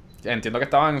 Entiendo que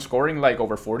estaban scoring like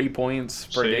over 40 points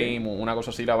per game, una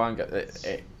cosa así la banca.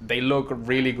 They look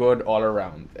really good all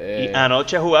around. Y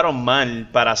anoche jugaron mal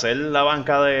para hacer la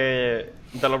banca de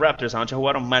los Raptors. Anoche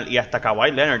jugaron mal y hasta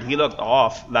Kawhi Leonard, he looked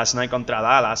off last night contra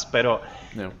Dallas, pero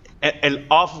el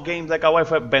off game de Kawhi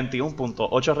fue 21 puntos,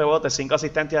 8 rebotes, 5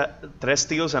 asistencias, 3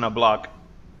 steals and a block.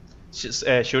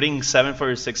 Shooting 7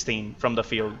 for 16 from the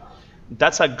field.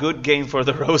 That's a good game for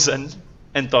DeRozan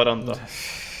en Toronto.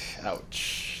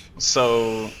 Ouch.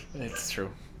 So it's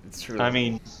true. I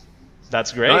mean,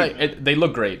 that's great. No, they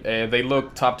look great. They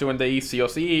look top 2 in the East, sí o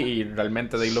sí, y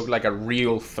realmente they look like a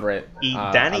real threat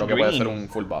a lo que puede ser un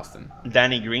full Boston.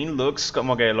 Danny Green looks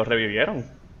como que lo revivieron.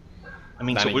 I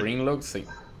mean, Danny Green looks, sí.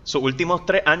 sus últimos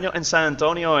 3 años en San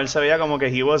Antonio, él se veía como que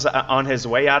he was on his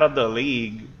way out of the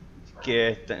league.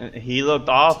 Que he looked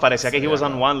off, parecía que he was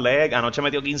on one leg. Anoche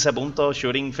metió 15 puntos,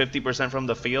 shooting 50% from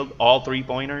the field, all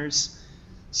 3-pointers.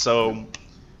 So,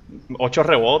 8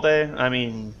 rebotes. I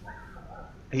mean,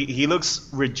 he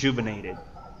looks rejuvenated.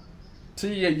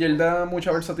 Sí, y él da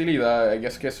mucha versatilidad. I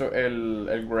guess que eso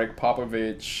el Greg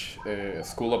Popovich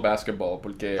School of Basketball,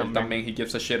 porque él también he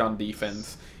gives a shit on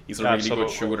defense. He's a really good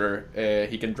shooter.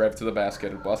 He can drive to the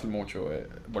basket. Él puede hacer mucho.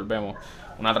 Volvemos.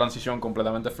 Una transición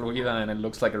completamente fluida, and it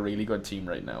looks like a really good team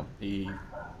right now. Y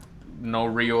no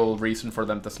real reason for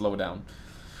them to slow down.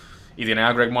 Y tiene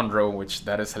a Greg Monroe, which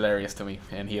that is hilarious to me,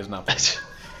 and he is not.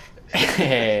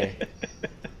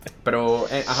 Pero,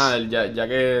 ajá, ya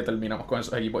que terminamos con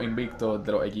esos equipos invictos,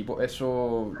 de los equipos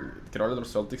eso, creo que de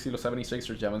los Celtics y los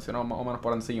 76ers, ya mencionamos más o menos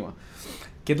por encima.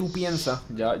 ¿Qué tú piensas?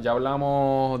 Ya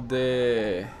hablamos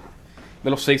de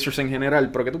los Sixers en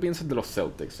general, pero ¿qué tú piensas de los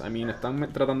Celtics? I mean,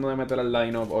 están tratando de meter al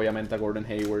lineup, obviamente, a Gordon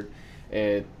Hayward.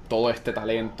 Todo este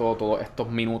talento, todos estos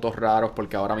minutos raros,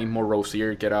 porque ahora mismo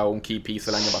Rozier, que era un key piece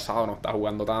el año pasado, no está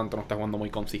jugando tanto, no está jugando muy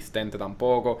consistente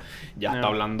tampoco. Ya está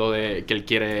hablando de que él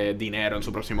quiere dinero en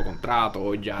su próximo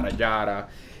contrato, yara.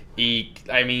 Y,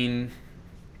 I mean,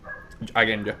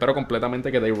 again, yo espero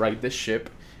completamente que they right this ship,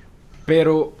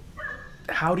 pero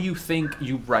how do you think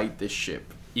you right this ship?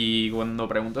 Y cuando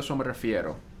pregunto eso me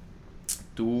refiero,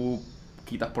 tú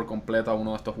quitas por completo a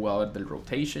uno de estos jugadores del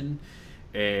rotation.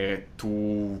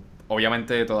 Tú,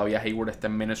 obviamente todavía Hayward está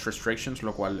en minutes restrictions,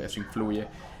 lo cual eso influye,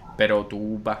 pero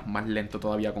tú vas más lento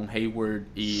todavía con Hayward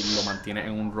y lo mantienes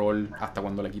en un rol hasta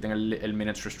cuando le quiten el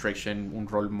minutes restriction, un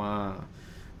rol más,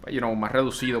 más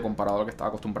reducido comparado a lo que estaba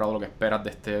acostumbrado, a lo que esperas de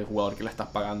este jugador que le estás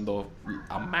pagando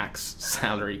a max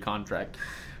salary contract.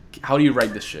 How do you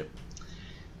ride this ship?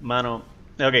 Mano,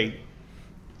 ok.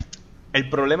 El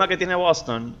problema que tiene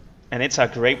Boston, and it's a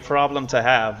great problem to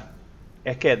have,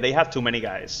 es que they have too many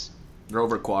guys. They're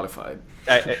overqualified.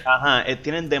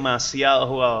 Tienen demasiados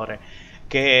jugadores.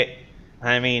 Que,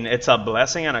 I mean, it's a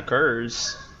blessing and a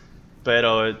curse.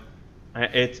 Pero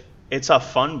it's a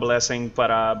fun blessing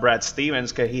para Brad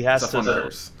Stevens, que he has to do.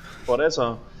 Por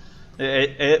eso,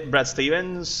 Brad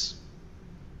Stevens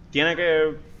tiene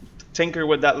que tinker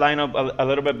with that lineup a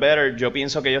little bit better. Yo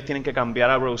pienso que ellos tienen que cambiar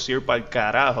a Rozier para el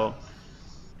carajo.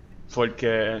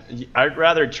 Porque I'd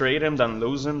rather trade him than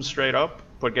lose him straight up.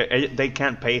 Porque they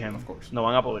can't pay him. No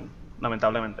van a poder,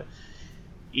 lamentablemente.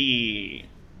 Y,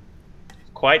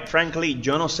 quite frankly,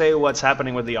 yo no sé what's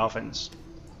happening with the offense.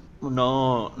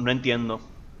 No entiendo.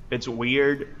 It's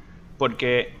weird.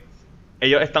 Porque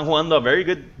ellos están jugando a very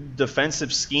good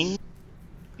defensive scheme.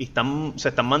 Y se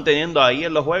están manteniendo ahí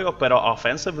en los juegos. Pero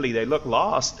offensively, they look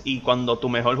lost. Y cuando tu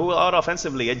mejor jugador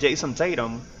offensively es Jason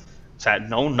Tatum. O sea,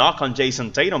 no knock on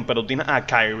Jason Tatum, pero tienes a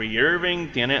Kyrie Irving,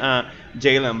 tienes a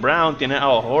Jaylen Brown, tienes a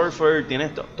Horford,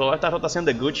 tienes toda esta rotación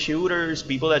de good shooters,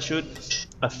 people that shoot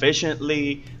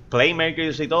efficiently,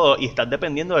 playmakers y todo, y estás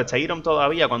dependiendo de Tatum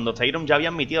todavía, cuando Tatum ya había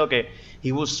admitido que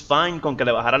he was fine con que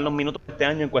le bajaran los minutos este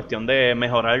año en cuestión de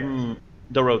mejorar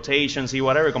the rotations y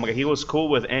whatever, como que he was cool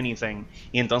with anything.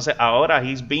 Y entonces ahora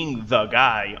he's being the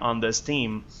guy on this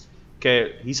team,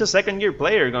 que he's a second year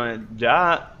player,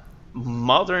 ya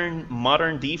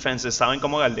modern defenses saben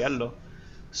cómo guardiarlo.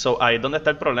 So ahí es donde está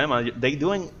el problema.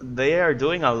 They are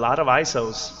doing a lot of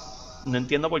ISOs. No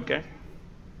entiendo por qué.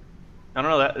 I don't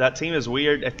know, that team is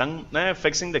weird. Están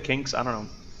fixing the kinks, I don't know.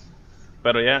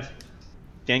 Pero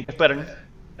tienen que esperar.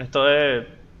 Esto es...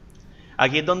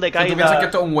 Aquí es donde cae. ¿Tú piensas que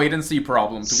esto es un wait and see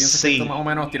problem? ¿Tú piensas que esto más o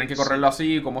menos tienen que correrlo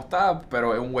así como está,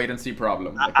 pero es un wait and see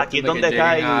problem? Aquí es donde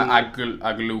cae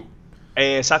a glue.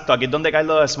 Exacto, aquí es donde cae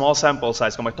lo de small sample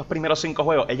size. Como estos primeros 5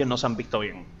 juegos, ellos no se han visto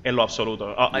bien, en lo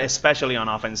absoluto. Especially on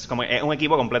offense. Como es un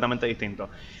equipo completamente distinto.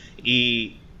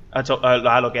 Y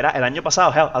a lo que era el año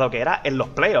pasado, a lo que era en los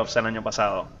playoffs el año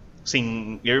pasado,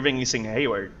 sin Irving y sin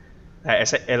Hayward.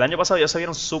 El año pasado ya se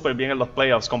vieron súper bien en los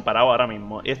playoffs comparado ahora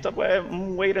mismo. Y esto pues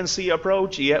un wait and see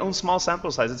approach y es un small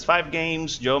sample size. It's 5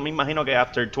 games. Yo me imagino que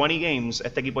after 20 games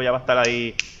este equipo ya va a estar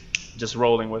ahí just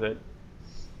rolling with it.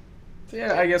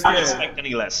 Yeah, I guess I wouldn't expect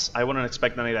any less. I wouldn't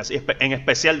expect any less. En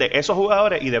especial de esos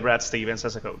jugadores y de Brad Stevens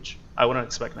as a coach. I wouldn't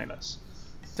expect any less.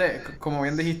 Sí, como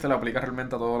bien dijiste, lo aplica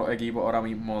realmente a todos los equipos ahora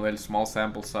mismo del small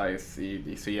sample size.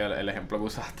 Y sí, el ejemplo que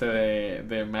usaste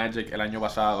de Magic el año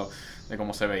pasado, de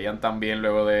cómo se veían también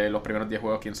luego de los primeros 10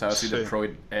 juegos, quién sabe si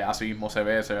Detroit así mismo se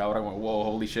ve ahora como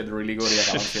wow, holy shit, really good, y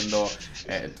acaban siendo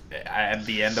at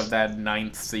the end of that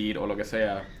 9th seed o lo que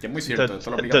sea. Que es muy cierto.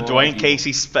 The Dwayne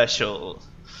Casey special.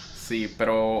 Sí,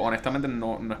 pero honestamente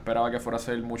no esperaba que fuera a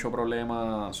ser mucho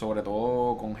problema, sobre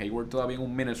todo con Hayward todavía en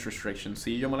un minutes restriction.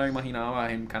 Sí, yo me lo imaginaba,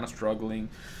 him kind of struggling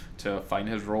to find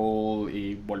his role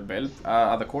y volver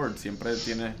a the court. Siempre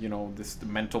tiene, this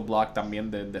mental block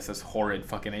también de this horrid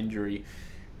fucking injury.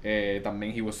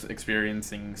 También he was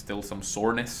experiencing still some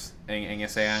soreness en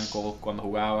ese ankle cuando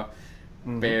jugaba.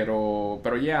 Pero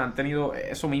ya han tenido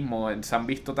eso mismo, se han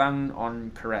visto tan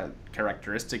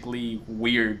uncharacteristically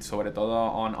weird, sobre todo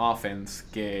on offense,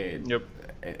 que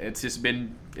it's just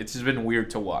been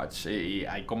weird to watch. Y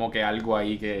hay como que algo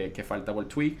ahí que falta por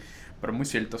tweak. Pero es muy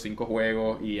cierto, 5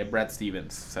 juegos y es Brad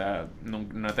Stevens. O sea,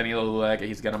 no he tenido duda de que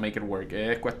he's gonna make it work.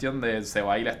 Es cuestión de se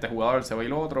va a ir a este jugador, se va a ir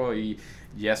el otro. Y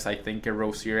yes, I think que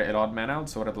Rozier el odd man out,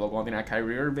 sobre todo cuando tiene a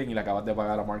Kyrie Irving y le acabas de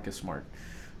pagar a Marcus Smart.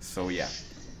 So yeah.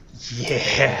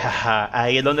 Yeah,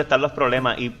 ahí es donde están los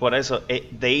problemas y por eso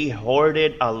they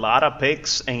hoarded a lot of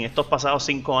picks en estos pasados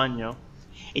 5 años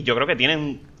y yo creo que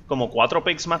tienen como 4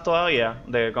 picks más todavía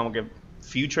de como que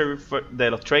future de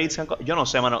los trades. Yo no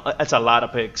sé, mano, it's a lot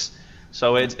of picks,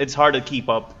 so it's hard to keep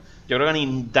up. Yo creo que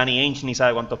ni Danny Ainge ni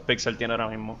sabe cuántos picks él tiene ahora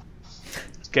mismo.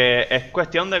 Que es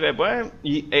cuestión de que pues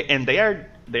and they are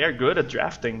good at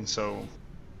drafting, so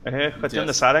es cuestión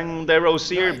de salen de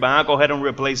Rozier, van a coger un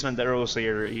replacement de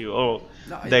Rozier y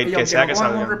que sea que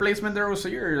salga. Un replacement de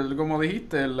Rozier, como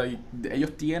dijiste,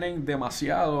 ellos tienen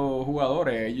demasiados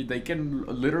jugadores. They can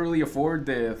literally afford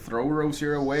to throw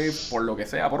Rozier away por lo que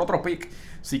sea, por otro pick.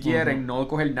 Si quieren, no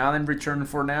coger nada en return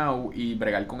for now y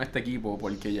bregar con este equipo,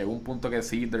 porque llega un punto que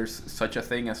sí, there's such a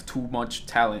thing as too much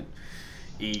talent.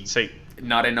 Y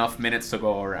not enough minutes to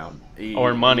go around.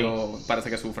 Or money. Parece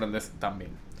que sufren de eso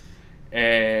también.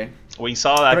 We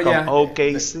saw that con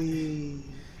OKC.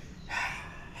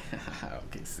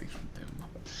 OKC.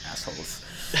 Assholes.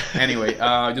 Anyway,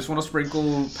 just want to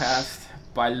sprinkle past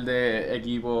un par de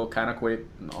equipos kind of quick.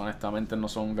 Honestamente no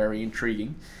son very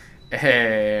intriguing.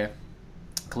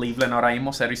 Cleveland ahora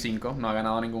mismo 0-5, no ha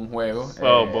ganado ningún juego.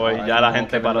 Oh boy, ya la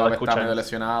gente paró de escuchar. Está medio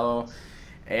lesionado.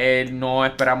 No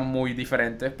esperamos muy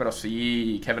diferentes, pero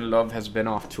sí Kevin Love has been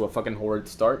off to a fucking horrid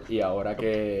start y ahora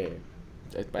que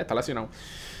está lesionado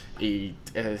y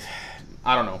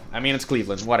I don't know, I mean it's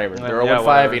Cleveland, whatever, they're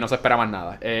 0-5 y no se espera más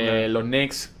nada. Los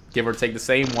Knicks, give or take the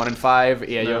same, 1-5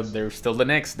 y ellos, they're still the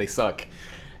Knicks, they suck.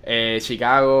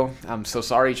 Chicago, I'm so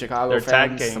sorry Chicago they're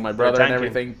fans, tanking. My brother and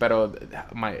everything, pero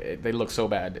they look so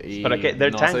bad. Pero que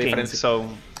they're tanking, so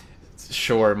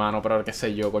sure, mano, pero qué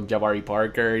sé yo, con Jabari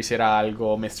Parker hiciera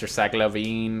algo, Mr. Zach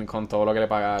LaVine, con todo lo que le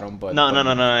pagaron. No.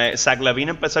 Zach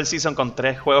LaVine empezó el season con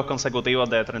 3 juegos consecutivos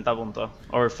de 30 puntos.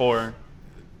 O 4.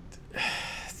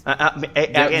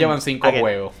 Llevan 5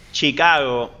 juegos.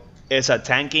 Chicago es a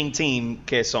tanking team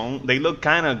que they look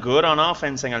kind of good on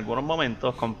offense en algunos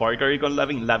momentos con Parker y con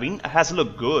LaVine. LaVine has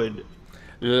looked good.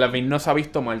 LaVine no se ha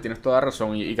visto mal, tienes toda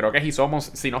razón. Y creo que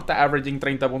si no está averaging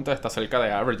 30 puntos, está cerca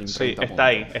de averaging 30 puntos. Sí, está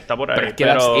ahí, está por ahí. Pero es que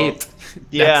that's it.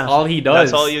 That's all he does.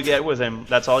 That's all you get with him.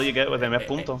 That's all you get with him. Es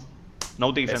punto.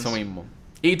 No defense. Eso mismo.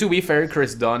 Y to be fair,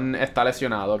 Chris Dunn está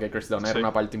lesionado, que Chris Dunn era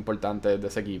una parte importante de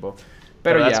ese equipo.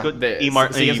 Pero ya, y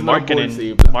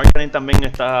marketing también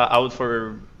está out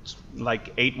for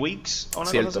like 8 weeks o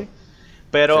una cosa así.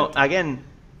 Pero, again,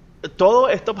 todo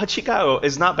esto para Chicago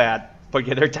is not bad.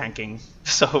 Porque they're tanking.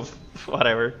 So,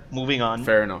 whatever. Moving on.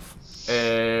 Fair enough.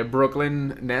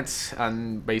 Brooklyn Nets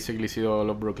han basically sido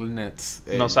los Brooklyn Nets.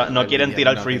 No quieren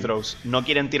tirar free throws. No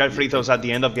quieren tirar free throws at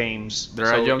the end of games. They're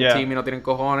a young team y no tienen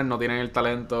cojones, no tienen el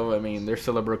talento. I mean, they're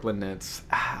still the Brooklyn Nets.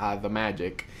 The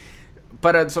Magic.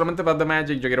 Pero solamente para The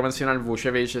Magic, yo quiero mencionar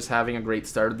Vucevic is having a great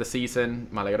start of the season.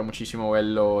 Me alegro muchísimo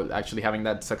verlo actually having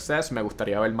that success. Me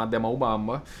gustaría ver más de Mo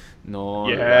Bamba. No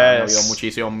ha habido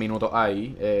muchísimos minutos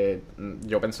ahí.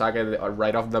 Yo pensaba que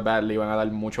right off the bat le iban a dar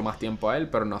mucho más tiempo a él,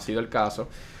 pero no ha sido el caso.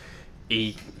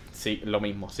 Y sí, lo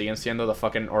mismo. Siguen siendo the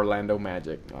fucking Orlando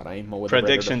Magic. Ahora mismo with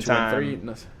Prediction the record of 2-3.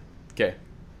 No sé. ¿Qué?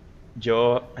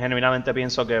 Yo genuinamente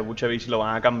pienso que Vucevic lo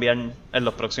van a cambiar en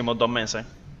los próximos 2 meses.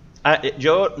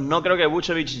 Yo no creo que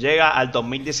Vucevic llega al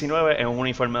 2019 en un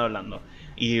uniforme de Orlando.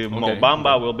 Y Mo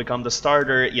Bamba will become the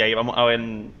starter y ahí vamos a ver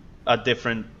a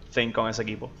different thing con ese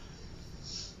equipo.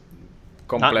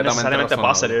 Completamente no necesariamente razonable.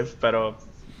 Positive, pero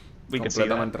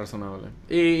completamente razonable.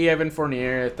 Y Evan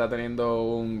Fournier está teniendo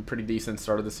un pretty decent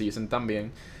start of the season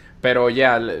también. Pero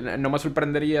ya, no me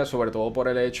sorprendería, sobre todo por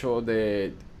el hecho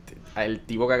de el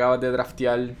tipo que acabas de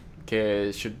draftear,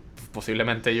 que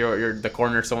posiblemente you're the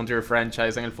cornerstone to your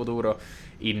franchise en el futuro,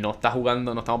 y no está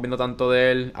jugando, no estamos viendo tanto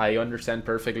de él. I understand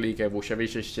perfectly que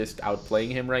Vucevic is just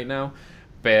outplaying him right now,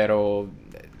 pero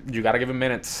you gotta give him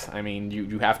minutes. I mean,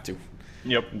 you have to.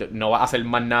 Yep. No va a hacer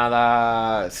más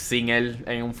nada sin él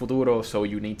en un futuro, so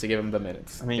you need to give him the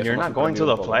minutes. I mean, you're not going to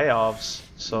the playoffs,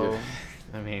 so...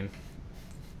 I mean,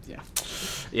 yeah.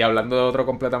 Y hablando de otro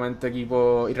completamente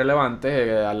equipo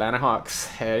irrelevante, Atlanta Hawks.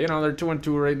 You know, they're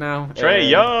 2-2 right now. Trae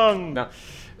Young. No,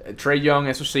 Trae Young,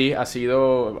 eso sí, ha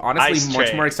sido, honestly, Ice much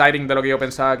Trae. more exciting de lo que yo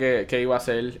pensaba que iba a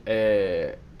ser.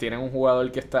 Tienen un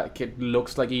jugador que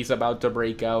looks like he's about to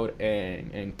break out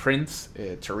en Prince,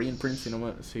 Taurean Prince,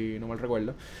 si no mal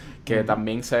recuerdo, que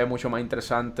también se ve mucho más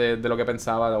interesante de lo que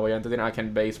pensaba. Obviamente tienen a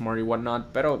Ken Bazemore y whatnot,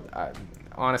 pero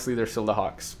honestly, they're still the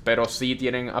Hawks. Pero sí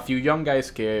tienen a few young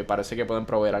guys que parece que pueden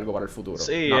proveer algo para el futuro.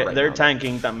 Sí, they're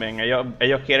tanking también.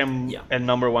 Ellos quieren el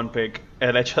number one pick.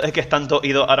 El hecho de que están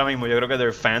idos ahora mismo, yo creo que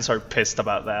their fans are pissed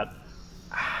about that.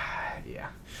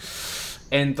 Yeah.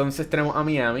 Entonces tenemos a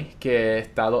Miami, que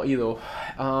está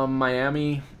 2-2.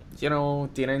 Miami, you know,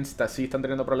 sí están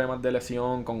teniendo problemas de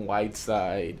lesión con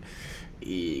Whiteside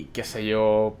y qué sé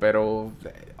yo, pero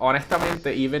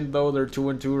honestamente, even though they're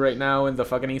 2-2 right now in the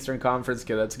fucking Eastern Conference,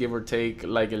 que that's give or take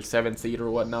like el 7th seed or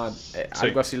whatnot,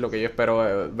 algo así lo que yo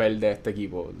espero ver de este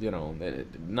equipo, you know,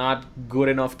 not good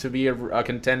enough to be a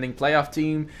contending playoff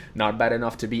team, not bad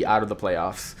enough to be out of the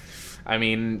playoffs. I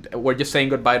mean, we're just saying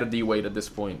goodbye to D-Wade at this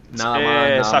point. Nada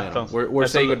más, nada menos. We're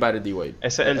saying goodbye to D-Wade.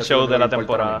 Ese es el show de la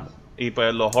temporada. Y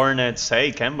pues los Hornets,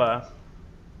 hey, Kemba.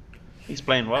 He's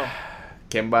playing well.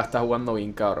 Kemba está jugando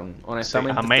bien, cabrón.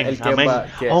 Honestamente, sí, amén, el Kemba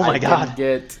que oh my God.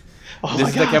 This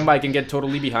is the Kemba I can get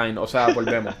totally behind. O sea,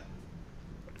 volvemos.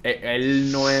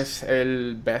 Él no es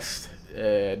el best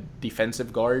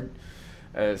defensive guard.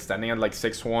 Standing at like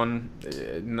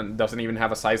 6'1", doesn't even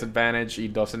have a size advantage. He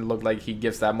doesn't look like he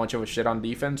gives that much of a shit on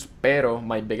defense. Pero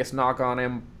my biggest knock on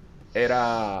him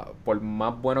era, por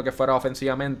más bueno que fuera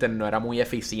ofensivamente, no era muy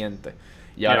eficiente.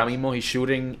 Y ahora mismo he's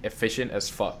shooting efficient as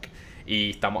fuck. Y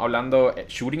estamos hablando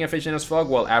shooting efficient as fuck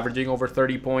while averaging over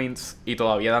 30 points y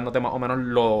todavía dándote más o menos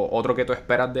lo otro que tú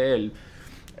esperas de él.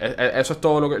 Eso es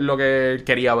todo lo que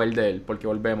quería ver de él, porque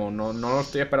volvemos, no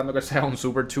estoy esperando que sea un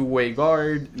super two-way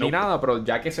guard ni nada, pero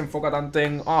ya que se enfoca tanto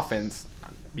en offense,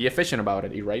 be efficient about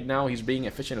it. Y right now he's being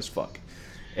efficient as fuck.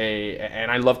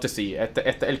 And I love to see. Este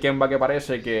es el Kemba que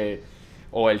parece que,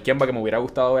 o el Kemba que me hubiera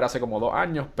gustado ver hace como 2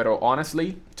 años, pero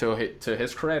honestly, to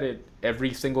his credit,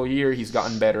 every single year he's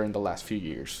gotten better in the last few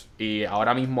years. Y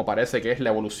ahora mismo parece que es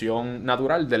la evolución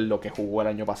natural de lo que jugó el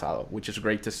año pasado, which is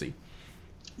great to see.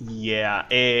 Yeah,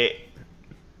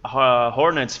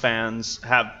 Hornets fans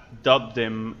have dubbed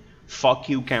him "Fuck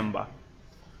you, Kemba"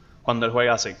 cuando él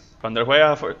juega así. Cuando él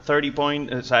juega for 30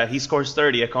 points, o sea, he scores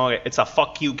 30, es como que it's a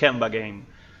fuck you, Kemba game.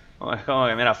 Es como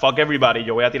que, mira, fuck everybody,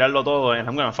 yo voy a tirarlo todo and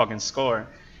I'm gonna fucking score.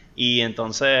 Y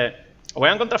entonces,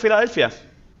 juegan contra Filadelfia,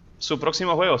 su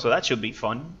próximo juego, so that should be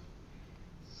fun.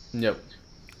 Yep.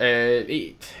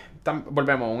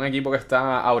 Volvemos, un equipo que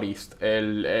está out east.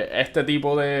 Este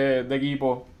tipo de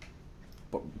equipo,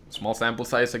 small sample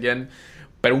size again,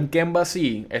 pero un Kemba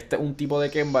sí, este es un tipo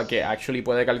de Kemba que actually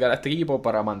puede cargar a este equipo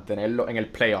para mantenerlo en el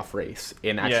playoff race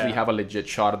and actually have a legit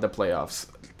shot at the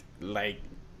playoffs. Like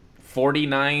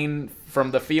 49 from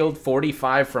the field,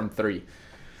 45 from 3.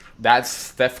 That's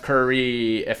Steph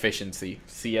Curry efficiency.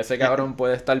 Si ese cabrón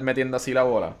puede estar metiendo así la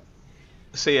bola.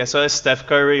 Sí, eso es Steph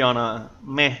Curry on a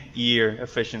meh year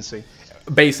efficiency.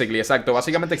 Basically, exacto.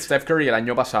 Básicamente Steph Curry el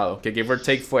año pasado, que give or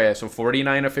take fue eso,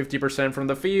 49 or 50% from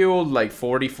the field, like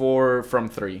 44 from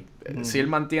 3. Si él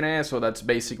mantiene eso, that's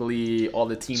basically all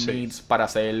the team needs para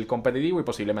ser competitivo y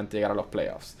posiblemente llegar a los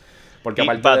playoffs. Porque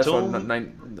aparte Batum, de eso, no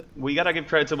hay... we gotta give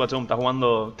credit to Batum. Está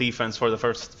jugando defense for the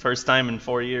first time in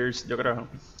 4 years, yo creo.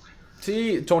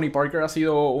 Sí, Tony Parker ha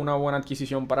sido una buena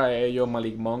adquisición para ellos.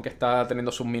 Malik Monk está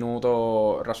teniendo sus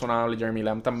minutos razonables. Jeremy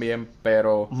Lamb también,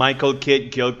 pero... Michael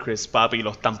Kidd Gilchrist, papi,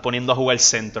 lo están poniendo a jugar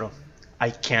centro. I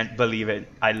can't believe it.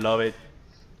 I love it.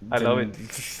 I love it.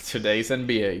 Today's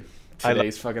NBA.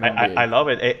 Today's fucking NBA. I love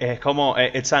it. Es como,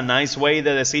 it's a nice way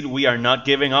de decir, we are not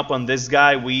giving up on this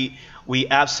guy. We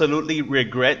absolutely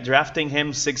regret drafting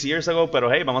him 6 years ago, pero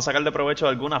hey, vamos a sacarle provecho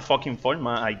de alguna fucking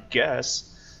forma, I guess.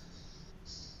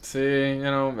 Sí, you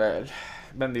know,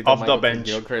 bendito Off Michael the bench.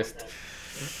 Gilchrist.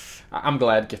 I'm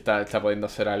glad que está pudiendo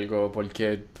hacer algo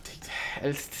porque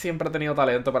él siempre ha tenido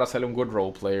talento para ser un good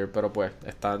role player, pero pues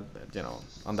está, you know,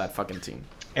 on that fucking team.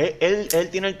 Él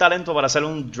tiene el talento para ser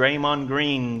un Draymond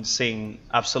Green sin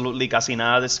absolutely casi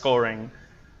nada de scoring.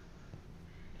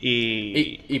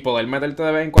 Y poder meterte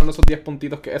de vez en cuando esos 10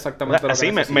 puntitos que exactamente lo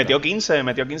que necesita.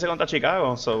 metió 15 contra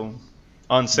Chicago, so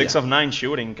on 6 of 9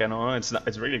 shooting, que no, it's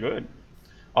really good.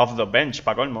 Off the bench,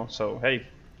 pa' colmo, so hey,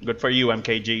 good for you,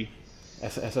 MKG.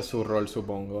 Ese es su rol,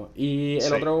 supongo. Y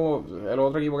el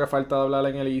otro equipo que falta de hablar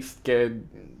en el East, que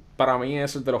para mí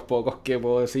eso es de los pocos que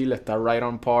puedo decir, está right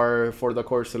on par for the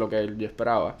course de lo que yo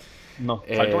esperaba. No,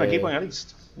 falta un equipo en el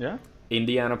East. ¿Ya?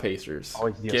 Indiana Pacers.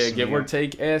 Ay, Dios que give mío. or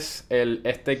take es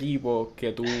este equipo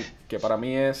que para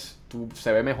mí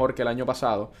se ve mejor que el año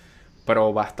pasado,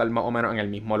 pero va a estar más o menos en el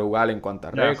mismo lugar en cuanto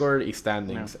a record y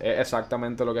standings. Es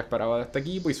exactamente lo que esperaba de este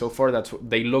equipo y so far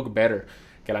they look better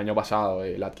que el año pasado.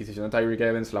 La adquisición de Tyreek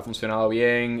Evans le ha funcionado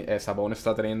bien. Sabonis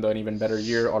está teniendo an even better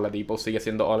year. Oladipo sigue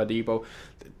siendo Oladipo.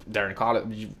 Darren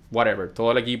Collins, whatever.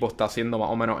 Todo el equipo está haciendo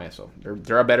más o menos eso.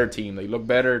 They're a better team. They look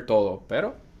better, todo.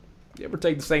 Pero, you ever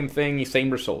take the same thing y same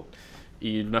result.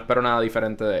 Y no espero nada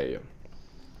diferente de ello.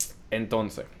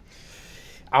 Entonces,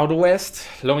 out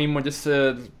west, lo mismo, just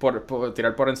por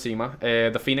tirar por encima.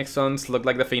 The Phoenix Suns look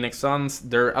like the Phoenix Suns.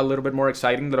 They're a little bit more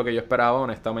exciting de lo que yo esperaba,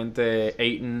 honestamente.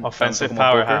 Ayton, Offensive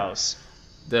powerhouse.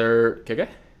 ¿Qué?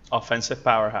 Offensive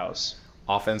powerhouse.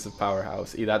 Offensive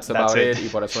powerhouse. Y that's about it. Y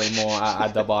por eso mismo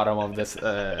at the bottom of this,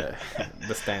 the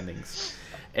standings.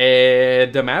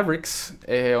 The Mavericks,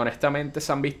 honestamente,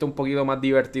 se han visto un poquito más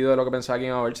divertidos de lo que pensaba que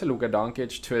iban a verse. Luka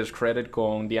Doncic, to his credit,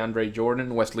 con DeAndre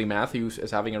Jordan. Wesley Matthews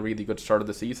is having a really good start of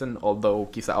the season, although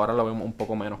quizá ahora lo vemos un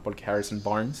poco menos porque Harrison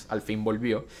Barnes al fin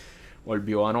volvió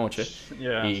anoche.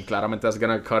 Yeah. Y claramente that's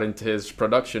gonna cut into his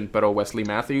production, pero Wesley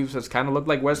Matthews has kind of looked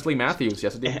like Wesley Matthews.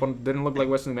 Yes, it didn't look like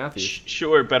Wesley Matthews.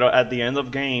 Sure, pero at the end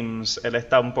of games, él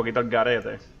está un poquito al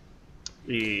garete.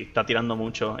 Y está tirando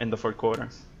mucho en the fourth quarter.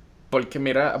 Porque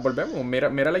mira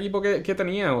el equipo que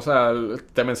tenía. O sea,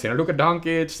 te mencioné Luka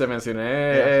Doncic, te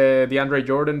mencioné DeAndre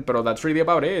Jordan, pero that's really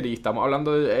about it. Y estamos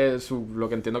hablando de lo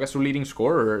que entiendo que es su leading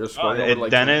scorer.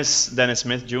 Dennis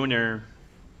Smith Jr.,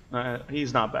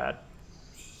 he's not bad.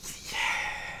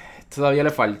 Todavía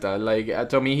le falta. Like,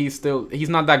 to me, he's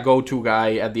not that go-to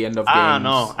guy at the end of games.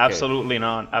 No, absolutely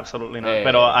not.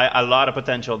 Pero hay a lot of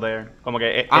potential there. Como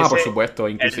que por supuesto.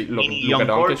 Inclusive Luka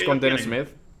Doncic con Dennis Smith.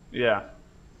 Yeah.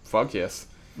 Fuck yes.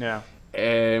 Yeah.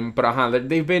 Pero ajá,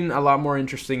 they've been a lot more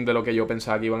interesting de lo que yo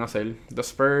pensaba que iban a hacer. The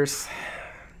Spurs,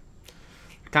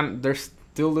 they're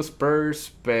still the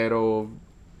Spurs, pero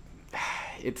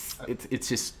it's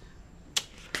just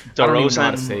I don't even know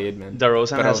how to say it, man.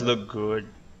 DeRozan has looked good.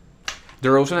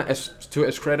 DeRozan, to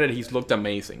his credit, he's looked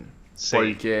amazing. Sí.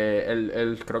 Porque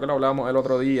creo que lo hablábamos el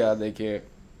otro día de que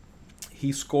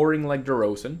he's scoring like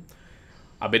DeRozan,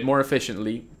 a bit more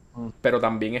efficiently. Pero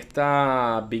también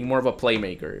está being more of a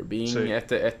playmaker,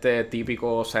 este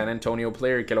típico San Antonio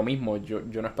player, que lo mismo, yo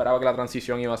no esperaba que la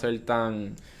transición iba a ser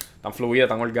tan fluida,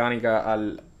 tan orgánica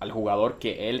al jugador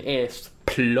que él es,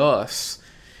 plus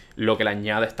lo que le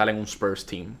añade estar en un Spurs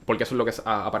team, porque eso es lo que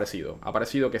ha aparecido. Ha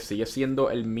aparecido que sigue siendo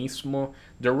el mismo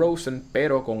DeRozan,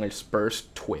 pero con el Spurs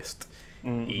twist.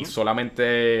 Y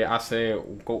solamente hace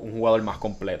un jugador más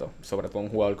completo, sobre todo un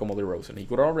jugador como DeRozan. He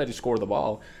could already score the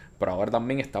ball, pero ahora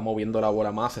también está moviendo la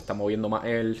bola más, se está moviendo más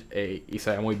él y se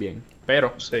ve muy bien.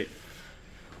 Pero, sí,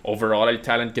 overall, el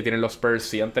talent que tienen los Spurs,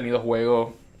 sí han tenido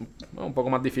juegos un poco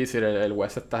más difíciles. El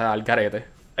West está al garete.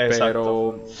 Exacto.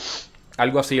 Pero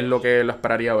algo así es lo que lo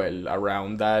esperaría ver,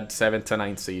 around that 7 to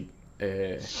 9 seed.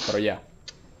 Pero ya.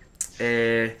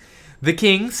 The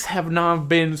Kings have not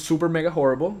been super mega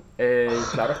horrible.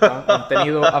 Claro está, han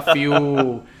tenido a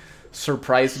few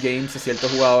surprise games de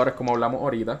ciertos jugadores, como hablamos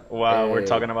ahorita. Wow, we're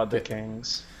talking about the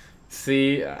Kings.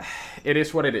 Sí, it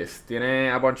is what it is. Tiene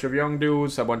a bunch of young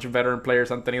dudes, a bunch of veteran players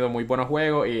han tenido muy buenos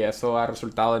juegos y eso ha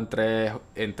resultado en tres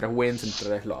wins, en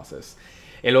 3 losses.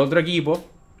 El otro equipo,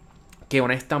 que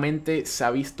honestamente se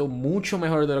ha visto mucho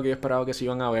mejor de lo que yo esperaba que se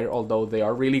iban a ver, although they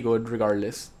are really good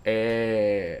regardless,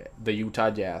 the Utah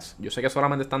Jazz. Yo sé que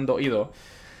solamente están 2-2,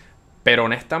 pero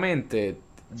honestamente,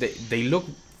 they look,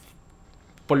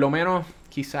 por lo menos,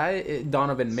 quizás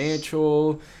Donovan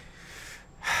Mitchell.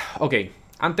 Ok,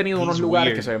 han tenido unos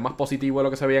lugares que se ven más positivos de lo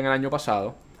que se veían el año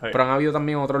pasado. Pero han habido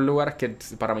también otros lugares que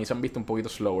para mí se han visto un poquito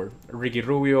slower. Ricky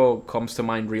Rubio comes to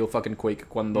mind real fucking quick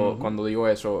cuando digo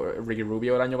eso. Ricky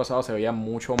Rubio el año pasado se veía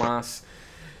mucho más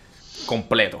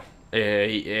completo.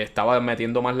 Y estaba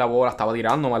metiendo más la bola, estaba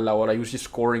tirando más la bola. He was just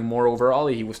scoring more overall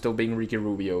y he was still being Ricky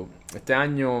Rubio. Este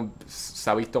año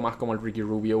se ha visto más como el Ricky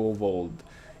Rubio of old.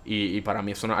 Y para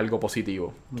mí eso no es algo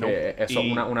positivo. Que eso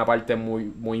es una parte muy,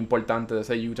 muy importante de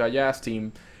ese Utah Jazz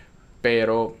team.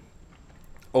 Pero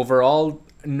overall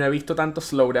no he visto tanto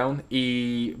slowdown.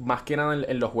 Y más que nada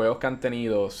en los juegos que han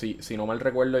tenido, si no mal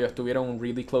recuerdo, ellos tuvieron un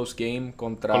really close game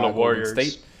contra los Golden Warriors.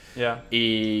 State. Yeah.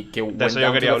 Y que went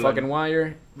down to the fucking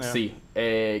wire. Yeah. Sí.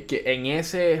 Que en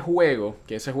ese juego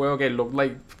que looked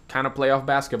like kind of playoff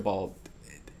basketball,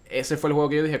 ese fue el juego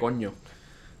que yo dije, coño,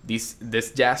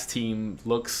 this Jazz team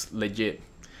looks legit.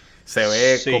 Se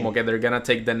ve como que they're gonna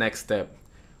take the next step.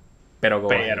 Pero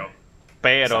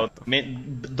Pero Exacto.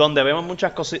 donde vemos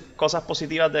muchas cosas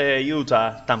positivas de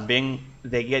Utah, también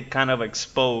they get kind of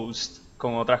exposed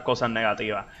con otras cosas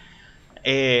negativas.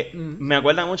 Me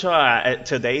acuerda mucho a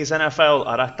Today's NFL,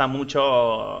 ahora está mucho,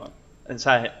 o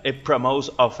sea, it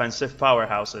promotes offensive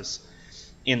powerhouses.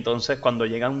 Y entonces cuando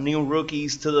llegan new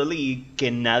rookies to the league, que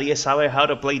nadie sabe how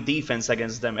to play defense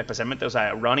against them, especialmente, o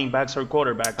sea, running backs or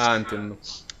quarterbacks, Entiendo.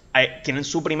 tienen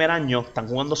su primer año, están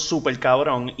jugando súper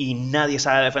cabrón y nadie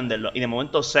sabe defenderlo. Y de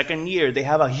momento, second year, they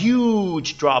have a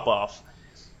huge drop off.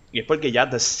 Y es porque ya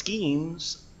the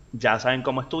schemes ya saben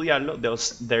cómo estudiarlo.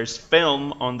 There's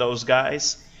film on those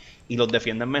guys y los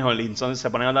defienden mejor. Y entonces se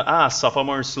ponen a hablar,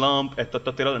 sophomore slump, esto,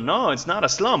 tiros. No, it's not a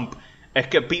slump. Es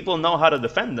que people know how to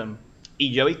defend them.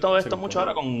 Y yo he visto Sí, esto mucho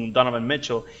ahora con Donovan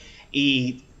Mitchell.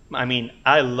 Y, I mean,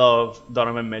 I love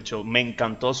Donovan Mitchell. Me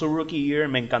encantó su rookie year.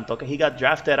 Me encantó que he got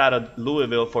drafted out of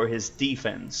Louisville for his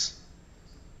defense.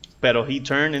 Pero he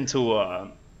turned into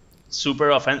a super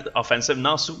offensive,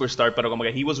 no superstar, pero como que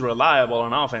he was reliable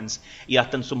on offense. Y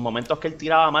hasta en sus momentos que él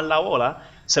tiraba mal la bola,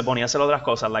 se ponía a hacer otras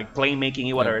cosas, like playmaking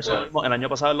y whatever. Eso mismo, el año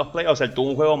pasado en los playoffs, él tuvo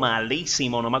un juego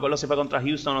malísimo. No me acuerdo si fue contra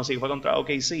Houston o si fue contra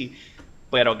OKC.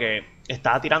 Pero que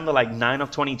estaba tirando like 9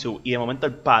 of 22 y de momento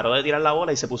él paró de tirar la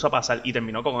bola y se puso a pasar y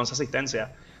terminó con 11 asistencias.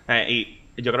 Y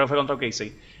yo creo que fue contra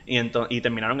OKC. Y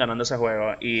terminaron ganando ese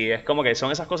juego. Y es como que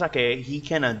son esas cosas que he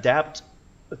can adapt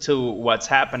to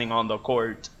what's happening on the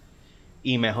court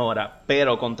y mejora.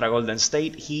 Pero contra Golden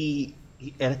State, él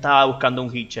estaba buscando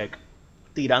un heat check,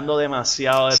 tirando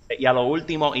demasiado. Y a lo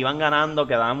último iban ganando,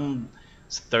 quedan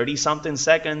 30 something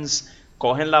seconds,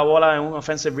 cogen la bola en un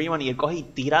offensive rebound y él coge y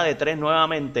tira de 3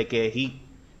 nuevamente, que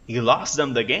he lost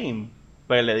them the game.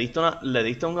 Pues le diste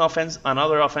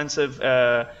another offensive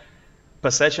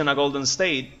possession a Golden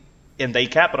State and they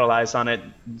capitalized on it.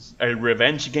 El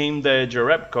revenge game de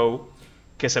Jerebko,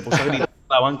 que se puso a gritar en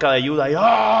la banca de Utah y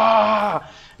 ¡ah!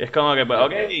 Es como que, pues,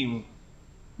 ok,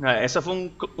 eso fue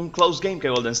un close game que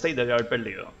Golden State debió haber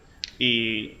perdido.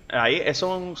 Y ahí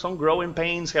esos son growing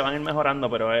pains que van a ir mejorando,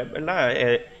 pero es verdad,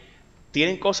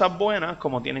 tienen cosas buenas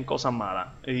como tienen cosas malas.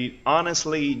 Y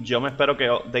honestly, yo me espero que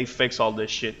they fix all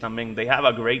this shit también. They have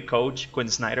a great coach. Quinn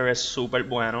Snyder es súper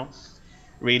bueno.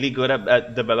 Really good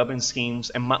at developing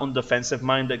schemes. Es más un defensive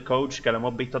minded coach, que lo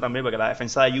hemos visto también, porque la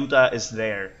defensa de Utah is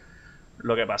there.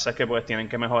 Lo que pasa es que pues tienen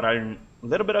que mejorar a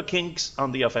little bit of kinks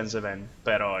on the offensive end,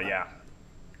 pero ya. Yeah.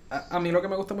 A mí lo que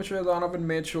me gusta mucho de Donovan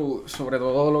Mitchell, sobre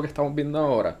todo lo que estamos viendo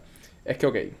ahora, es que,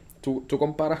 ok, tú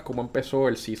comparas cómo empezó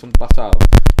el season pasado.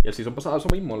 Y el season pasado eso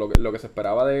mismo, lo que se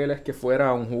esperaba de él es que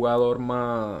fuera un jugador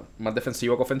más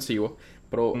defensivo que ofensivo.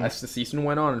 Pero as the season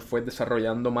went on, él fue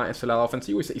desarrollando más ese lado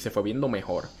ofensivo y se fue viendo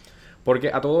mejor. Porque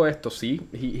a todo esto, sí,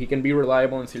 he can be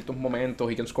reliable en ciertos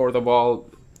momentos, he can score the ball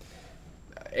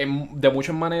de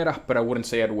muchas maneras, pero I wouldn't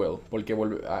say at will. Porque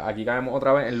aquí caemos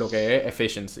otra vez en lo que es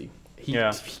efficiency.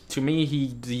 To me,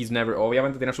 he's never.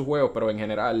 Obviamente tiene sus juegos, pero en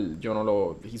general, yo no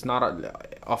lo. He's not.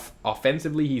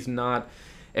 Offensively, he's not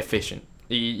efficient.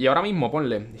 Y ahora mismo,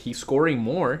 ponle, he's scoring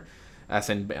more, as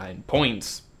in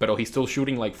points, pero he's still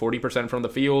shooting like 40% from the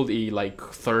field y like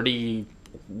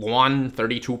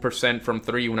 32% from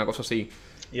 3, una cosa así.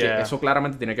 Yeah. Que eso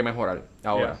claramente tiene que mejorar.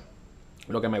 Ahora,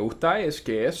 lo que me gusta es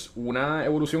que es una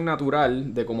evolución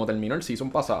natural de cómo terminó el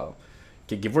season pasado.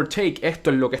 Que give or take,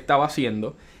 esto es lo que estaba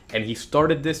haciendo. And he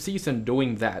started this season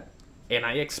doing that. And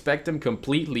I expect him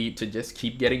completely to just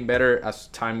keep getting better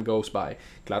as time goes by.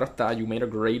 Claro está, you made a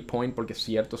great point, porque es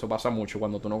cierto, eso pasa mucho.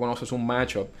 Cuando tú no conoces un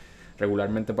matchup,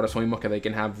 regularmente por eso mismo es que they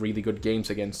can have really good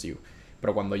games against you.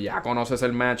 Pero cuando ya conoces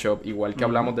el matchup, igual que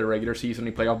hablamos de regular season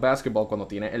y playoff basketball, cuando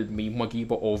tienes el mismo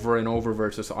equipo over and over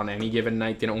versus on any given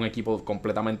night tienes un equipo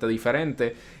completamente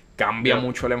diferente, cambia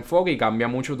mucho el enfoque y cambia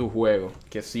mucho tu juego.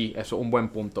 Que sí, eso es un buen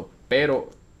punto. Pero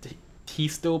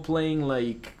he's still playing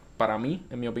like, para mí,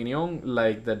 en mi opinión,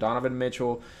 like the Donovan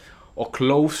Mitchell, o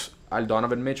close al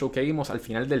Donovan Mitchell que vimos al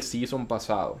final del season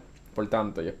pasado. Por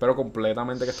tanto, yo espero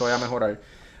completamente que esto vaya a mejorar.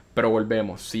 Pero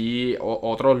volvemos. Sí,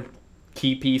 otros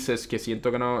key pieces que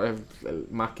siento que no es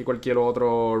más que cualquier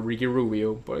otro, Ricky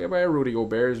Rubio, porque pues, Rudy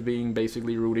Gobert is being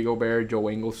basically Rudy Gobert.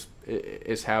 Joe Ingles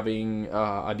is having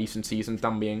a decent season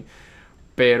también,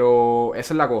 pero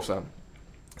esa es la cosa.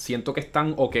 Siento que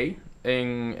están ok,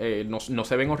 no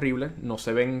se ven horribles, no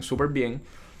se ven súper bien,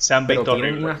 se han visto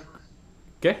horribles.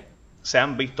 ¿Qué? Se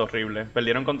han visto horribles.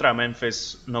 Perdieron contra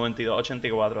Memphis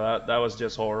 92-84. That was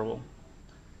just horrible.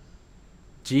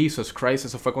 Jesus Christ,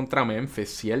 eso fue contra Memphis,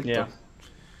 ¿cierto?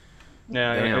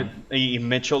 Y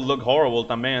Mitchell looked horrible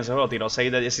también ese juego. Tiró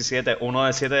 6 de 17, 1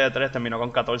 de 7 de 3, terminó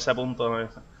con 14 puntos.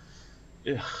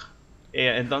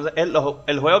 Entonces,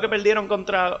 el juego que perdieron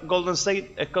contra Golden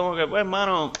State es como que, pues,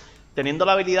 mano, teniendo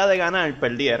la habilidad de ganar,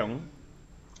 perdieron.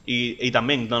 Y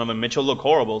también Donovan Mitchell looked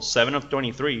horrible, 7 of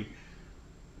 23.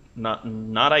 Not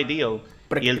ideal.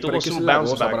 Y él Pero tuvo es que su esa es la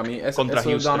bounce cosa, back para mí, contra eso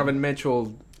de Houston. Donovan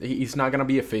Mitchell, he's not gonna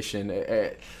be efficient.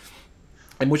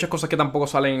 Hay muchas cosas que tampoco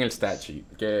salen en el stat sheet.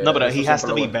 No, pero he has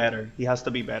to be better. He has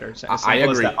to be better. I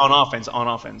agree. On offense.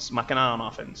 Más que nada on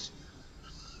offense.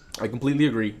 I completely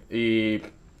agree. Y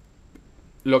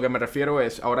lo que me refiero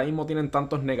es, ahora mismo tienen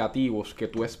tantos negativos que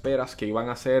tú esperas que iban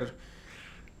a ser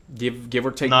give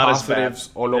or take Not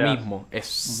positives o lo Yeah. mismo.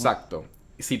 Exacto.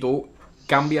 Si tú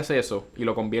cambias eso y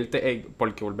lo conviertes en,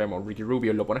 porque volvemos, Ricky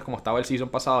Rubio, lo pones como estaba el season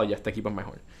pasado, ya este equipo es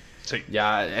mejor. Sí.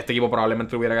 Ya este equipo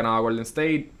probablemente hubiera ganado a Golden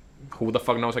State. Who the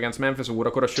fuck knows against Memphis,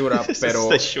 woulda, coulda, shoulda,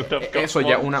 pero eso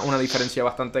ya es una diferencia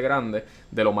bastante grande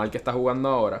de lo mal que está jugando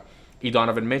ahora. Y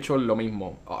Donovan Mitchell, lo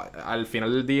mismo. Al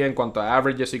final del día, en cuanto a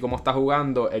averages y cómo está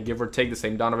jugando, es give or take the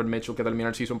same Donovan Mitchell que terminó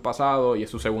el season pasado y es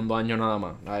su segundo año nada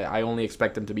más. I only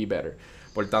expect him to be better.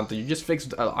 Por tanto, you just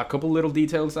fixed a couple little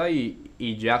details ahí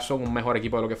y ya son un mejor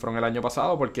equipo de lo que fueron el año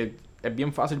pasado, porque es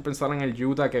bien fácil pensar en el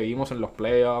Utah que vimos en los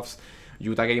playoffs,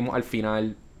 Utah que vimos al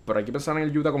final. Pero hay que pensar en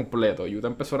el Utah completo. Utah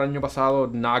empezó el año pasado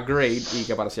not great y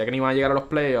que parecía que no iba a llegar a los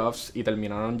playoffs y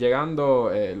terminaron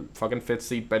llegando el fucking fifth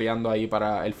seed peleando ahí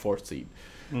para el fourth seed.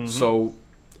 So,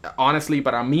 honestly,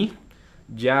 para mí,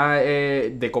 ya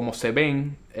de cómo se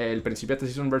ven el principio de este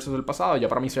season versus el pasado, ya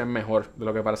para mí se ven mejor de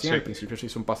lo que parecía en el principio del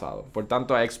season pasado. Por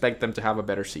tanto, I expect them to have a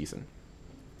better season.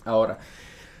 Ahora,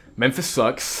 Memphis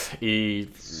sucks y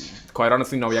quite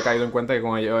honestly no había caído en cuenta que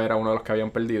con ellos era uno de los que habían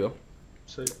perdido.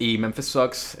 Sí. Y Memphis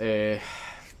sucks.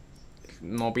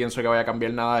 No pienso que vaya a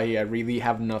cambiar nada. Y I really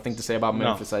have nothing to say about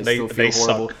Memphis. I still feel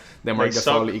horrible de Marc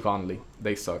Gasol y Conley.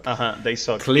 They suck. Ajá, they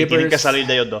suck. Clippers, y tienen que salir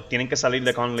de ellos dos. Tienen que salir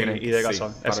de Conley y de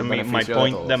Gasol. Sí, ese es my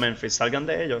point de Memphis. Salgan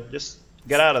de ellos. Just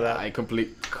get out of that. I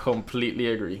completely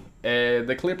agree.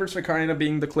 The Clippers are kind of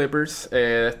being the Clippers.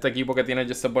 Este equipo que tiene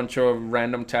just a bunch of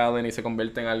random talent y se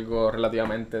convierte en algo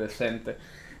relativamente decente.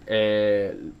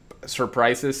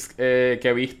 Surprises que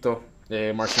he visto.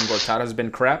 Marcin Gortat has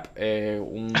been crap.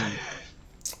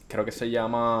 Creo que se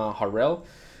llama Harrell.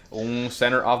 Un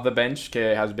center off the bench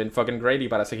que has been fucking great y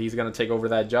parece que he's gonna take over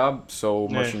that job. So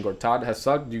Marcin Gortat has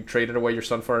sucked. You traded away your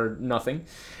son for nothing.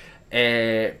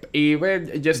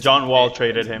 John Wall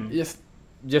traded him.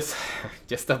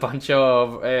 Just a bunch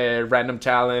of random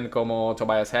talent como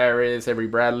Tobias Harris, Avery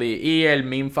Bradley y el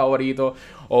meme favorito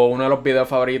o uno de los videos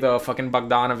favoritos, fucking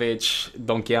Bogdanovich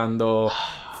donkeando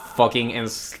fucking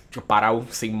parado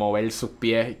sin mover sus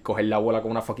pies y coger la bola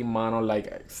con una fucking mano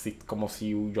como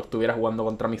si yo estuviera jugando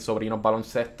contra mis sobrinos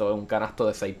baloncesto en un canasto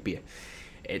de 6 pies.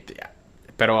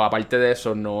 Pero aparte de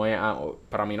eso,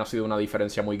 para mí no ha sido una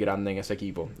diferencia muy grande en ese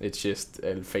equipo. It's just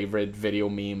el favorite video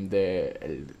meme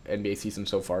del NBA season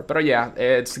so far. Pero yeah,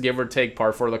 it's give or take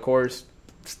par for the course.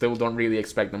 Still don't really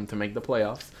expect them to make the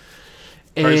playoffs.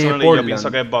 Personally, yo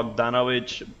pienso que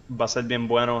Bogdanovich va a ser bien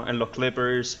bueno en los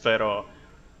Clippers, pero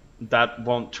that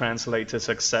won't translate to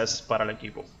success para el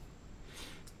equipo.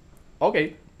 Ok,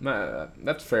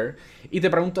 that's fair. Y te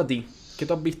pregunto a ti, ¿qué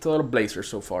tú has visto de los Blazers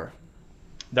so far?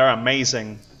 They're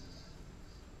amazing.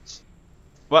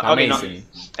 Well, amazing.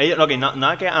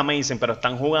 Nada que amazing, pero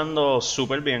están jugando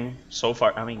súper bien so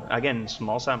far. I mean, again,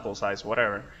 small sample size,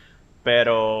 whatever.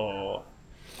 Pero,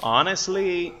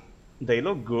 honestly, they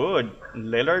look good.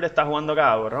 Lillard está jugando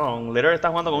cabrón. Lillard está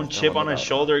jugando con un chip on his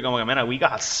shoulder. Como que, man, we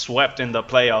got swept in the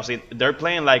playoffs. They're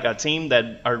playing like a team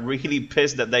that are really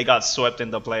pissed that they got swept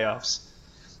in the playoffs.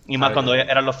 Y más cuando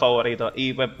eran los favoritos.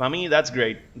 Y pues, para mí, that's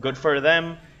great. Good for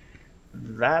them.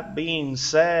 That being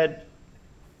said,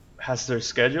 has their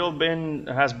schedule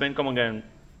has been como que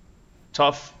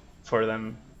tough for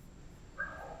them?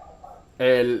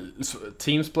 El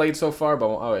teams played so far,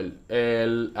 vamos a ver.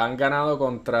 Han ganado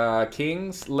contra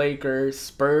Kings, Lakers,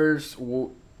 Spurs.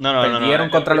 Perdieron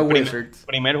contra los Wizards.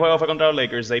 Primer juego fue contra los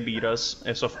Lakers, they beat us.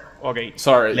 Eso, okay.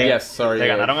 Sorry. Le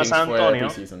ganaron a San Antonio.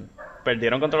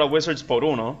 Perdieron contra los Wizards por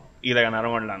 1 y le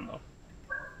ganaron a Orlando.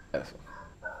 Eso.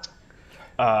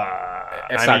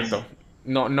 Exacto.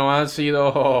 No han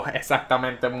sido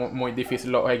exactamente muy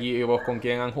difíciles los equipos con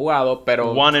quien han jugado, pero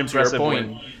one impressive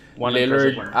win.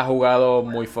 Lillard ha jugado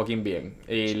muy fucking bien.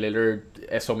 Y Lillard,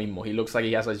 eso mismo. He looks like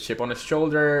he has a chip on his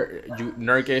shoulder.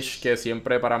 Nurkic, que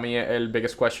siempre para mí el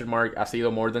biggest question mark, ha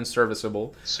sido more than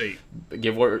serviceable. Sí.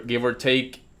 Give or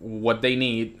take what they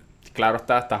need. Claro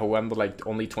está jugando like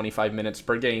only 25 minutes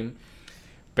per game.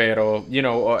 Pero,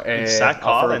 Zach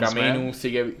Collins,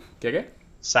 sigue... ¿Qué?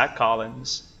 Zach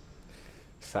Collins.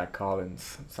 Zach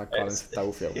Collins está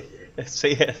bufiado.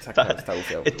 Sí, Zach Collins está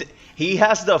bufiado. He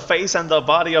has the face and the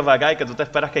body of a guy que tú te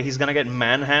esperas que he's gonna get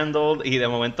manhandled y de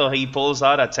momento he pulls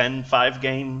out a 10-5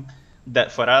 game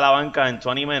fuera de la banca en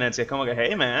 20 minutes y es como que,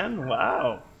 hey man,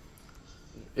 wow.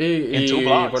 In 2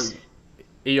 blocks.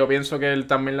 Y yo pienso que él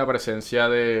también la presencia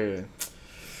de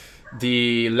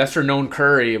the lesser known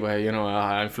Curry, pues,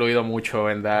 ha influido mucho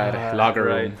en that locker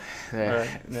room.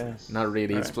 Yeah. Not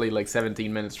really. He's played like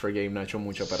 17 minutes per game, no ha hecho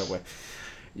mucho, pero pues,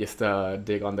 just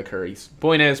dig on the Currys.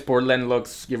 Point is, Portland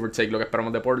looks, give or take, lo que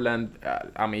esperamos de Portland.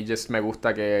 A mí just me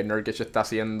gusta que Nurkic está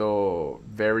siendo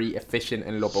very efficient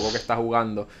en lo poco que está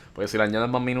jugando, porque si le añades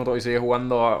más minutos y sigue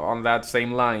jugando on that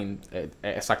same line, es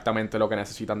exactamente lo que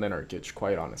necesitan de Nurkic,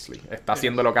 quite honestly. Está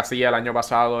haciendo lo que hacía el año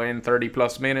pasado en 30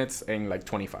 plus minutes en like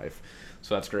 25.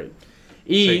 So that's great.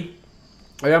 Y sí.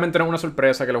 Obviamente no es una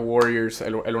sorpresa que los Warriors,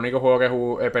 el único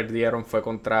juego que perdieron fue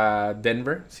contra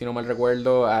Denver, si no mal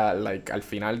recuerdo, al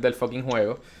final del fucking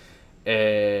juego.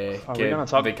 Que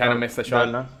they kind of missed the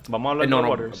shot. Vamos a hablar de los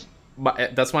Warriors.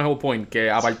 That's my whole point,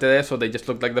 que aparte de eso, they just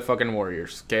looked like the fucking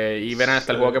Warriors. Que even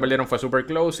hasta el juego que perdieron fue super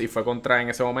close y fue contra, en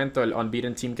ese momento, el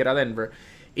unbeaten team que era Denver.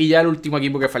 Y ya el último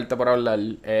equipo que falta por hablar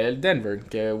es el Denver,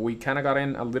 que we kind of got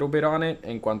in a little bit on it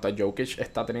en cuanto a Jokic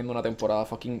está teniendo una temporada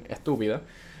fucking estúpida.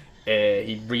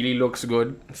 He really looks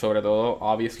good, sobre todo,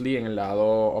 obviously, en el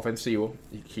lado ofensivo.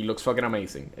 He looks fucking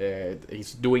amazing.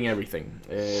 He's doing everything.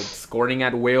 Scoring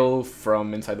at will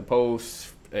from inside the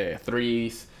post,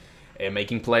 threes,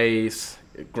 making plays,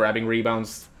 grabbing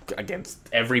rebounds against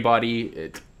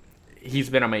everybody.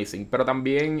 He's been amazing. Pero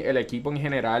también el equipo en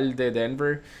general de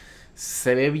Denver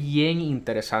se ve bien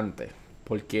interesante,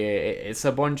 porque it's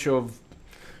a bunch of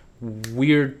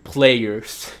weird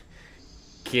players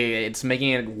que it's making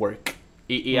it work.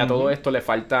 Y a todo esto le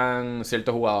faltan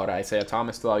ciertos jugadores. Isaiah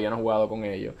Thomas todavía no ha jugado con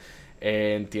ellos.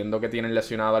 Entiendo que tienen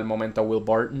lesionado al momento a Will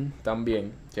Barton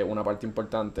también, que es una parte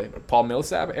importante. Paul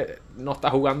Millsap no está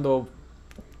jugando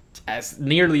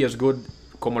nearly as good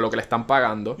como lo que le están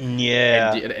pagando.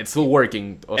 Yeah. It's still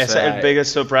working. Ese es el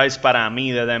biggest surprise para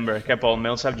mí de Denver, que Paul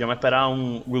Millsap, yo me esperaba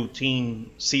un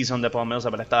routine season de Paul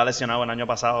Millsap, pero estaba lesionado el año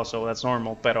pasado, so that's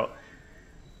normal, pero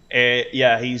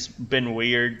yeah, he's been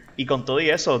weird. Y con todo y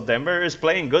eso, Denver is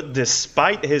playing good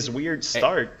despite his weird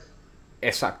start.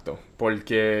 Exacto,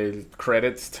 porque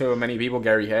credits to many people,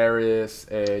 Gary Harris,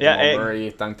 Jamal Murray,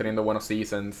 están teniendo buenos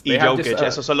seasons. Y Jokic,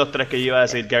 esos son los tres que yo iba a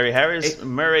decir. Gary Harris,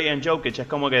 Murray y Jokic, es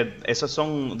como que esos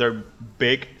son their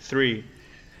big three.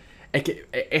 Es que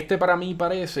este para mí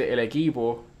parece el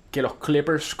equipo que los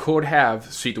Clippers could have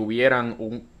si tuvieran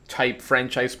un type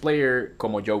franchise player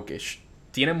como Jokic.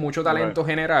 Tienen mucho talento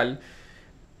general,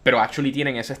 pero actually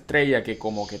tienen esa estrella que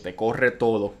como que te corre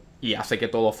todo y hace que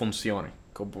todo funcione.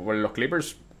 Como los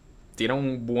Clippers tienen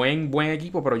un buen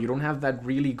equipo, pero you don't have that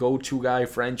really go-to guy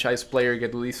franchise player que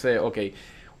tú dices, okay,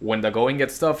 when the going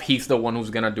gets tough, he's the one who's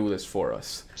gonna do this for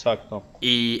us. Exacto.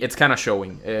 Y it's kind of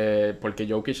showing, porque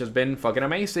Jokic has been fucking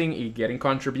amazing y getting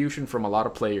contribution from a lot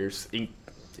of players.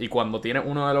 Y cuando tienes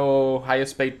uno de los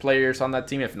highest paid players on that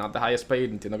team, if not the highest paid,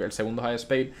 entiendo que el segundo highest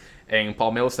paid, en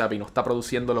Paul Millsap y no está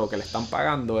produciendo lo que le están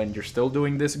pagando, and you're still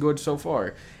doing this good so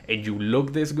far, and you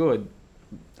look this good,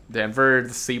 Denver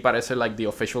sí parece like the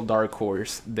official dark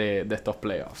horse de estos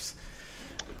playoffs.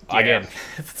 Again,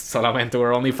 solamente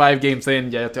we're only 5 games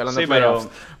in, ya estoy hablando de playoffs.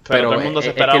 Pero todo el mundo se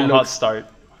esperaba un hot start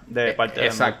de parte de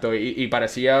Denver. Exacto, y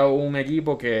parecía un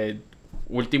equipo que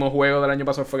último juego del año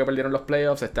pasado fue que perdieron los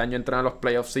playoffs, este año entran a los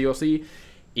playoffs sí o sí,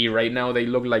 y right now they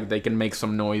look like they can make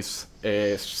some noise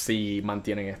si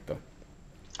mantienen esto.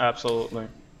 Absolutely.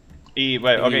 Y,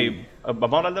 bueno, okay,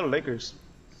 vamos a hablar de los Lakers.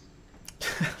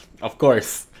 Of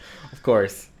course.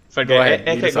 Porque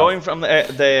es que going from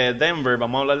de Denver,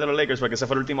 vamos a hablar de los Lakers porque ese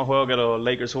fue el último juego que los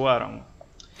Lakers jugaron.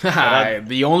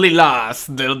 The only loss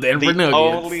de los Denver Nuggets. The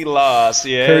only loss,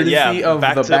 yeah. Courtesy of the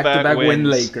back-to-back win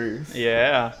Lakers.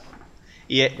 Yeah.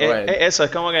 Y eso, es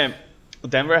como que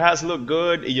Denver has looked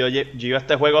good y yo iba a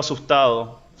este juego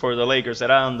asustado for the Lakers.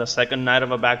 Era on the second night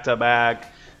of a back-to-back.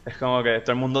 Es como que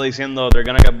todo el mundo diciendo they're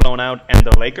gonna get blown out and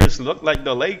the Lakers look like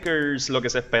the Lakers, lo que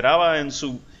se esperaba en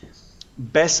su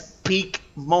best peak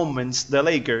moments de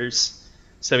Lakers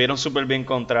se vieron súper bien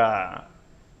contra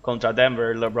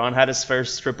Denver. LeBron had his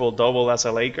first triple-double as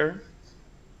a Laker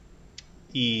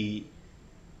y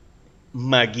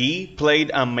McGee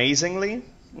played amazingly.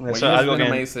 Eso es algo que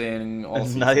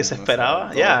nadie se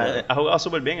esperaba. Ha jugado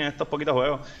súper bien en estos poquitos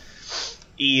juegos.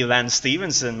 Y Lance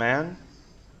Stevenson, man.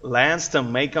 Lance to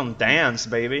make him dance,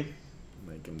 baby.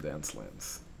 Make him dance,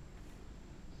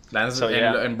 Lance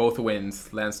in both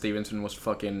wins, Lance Stevenson was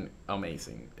fucking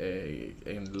amazing.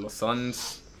 En los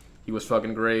Suns, He was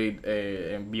fucking great.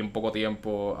 En bien poco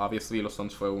tiempo, obviously los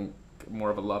Suns fue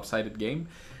more of a lopsided game.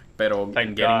 Pero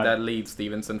en getting that lead,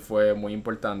 Stevenson fue muy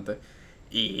importante.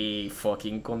 Y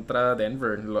fucking contra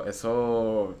Denver.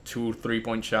 Esos 2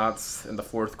 3-point shots in the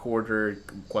fourth quarter,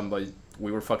 cuando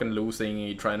we were fucking losing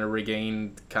y trying to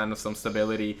regain kind of some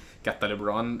stability, que hasta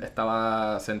LeBron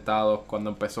estaba sentado cuando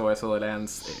empezó eso de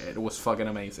Lance. It was fucking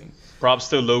amazing. Props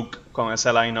to Luke con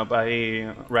ese lineup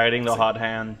ahí, riding the hot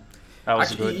hand. That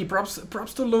was good. Y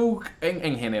props to Luke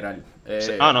en general.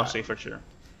 Sí, for sure.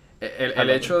 El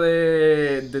hecho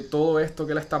de todo esto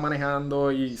que él está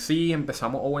manejando, y sí,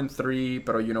 empezamos 0-3,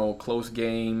 pero, you know, close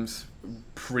games,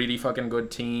 pretty fucking good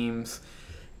teams,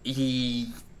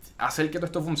 y hacer que todo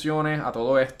esto funcione a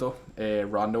todo esto.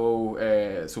 Rondo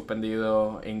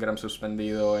suspendido, Ingram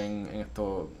suspendido en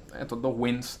estos 2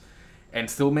 wins, and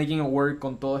still making it work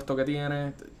con todo esto que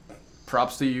tiene.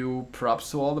 Props to you,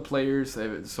 props to all the players,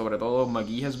 sobre todo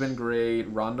McGee has been great,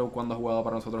 Rondo cuando ha jugado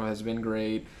para nosotros has been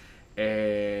great.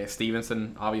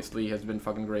 Stevenson obviously has been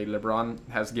fucking great. LeBron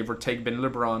has give or take been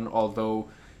LeBron, although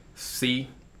sí,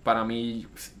 para mí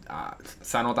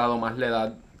se ha notado más la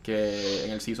edad que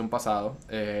en el season pasado.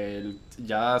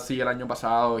 Ya sí, el año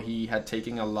pasado he had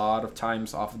taken a lot of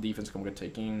times off defense, como que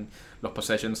taking los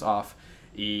possessions off,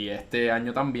 y este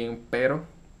año también, pero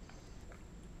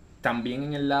también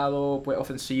en el lado pues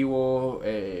ofensivo,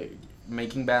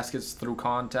 making baskets through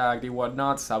contact y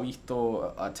whatnot, se ha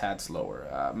visto a tad slower.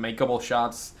 Makeable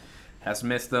shots, has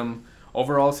missed them.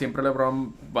 Overall, siempre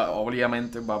LeBron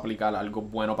obviamente va a aplicar algo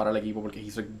bueno para el equipo porque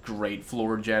he's a great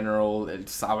floor general. Él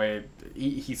sabe,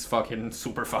 he's fucking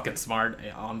super fucking smart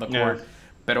on the court. Yeah.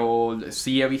 Pero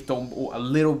sí he visto a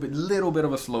little bit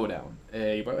of a slowdown.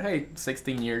 But hey,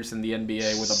 16 years in the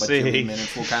NBA with a bajillion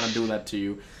minutes will kind of do that to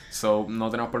you. So no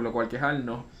tenemos por lo cual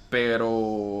quejarnos.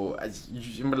 Pero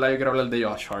en verdad yo quiero hablar de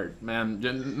Josh Hart, man.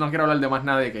 Yo no quiero hablar de más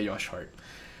nadie que Josh Hart.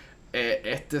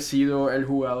 Este ha sido el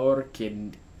jugador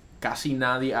que casi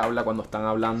nadie habla cuando están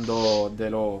hablando de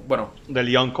lo... Bueno, del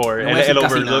young core, no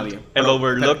el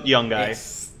overlooked young guy.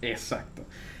 Exacto.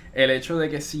 El hecho de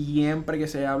que siempre que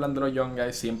se hablan de los young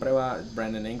guys, siempre va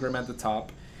Brandon Ingram at the top,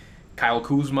 Kyle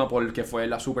Kuzma porque fue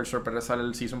la super sorpresa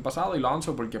del season pasado, y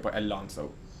Lonzo porque pues el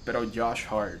Lonzo. Pero Josh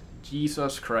Hart,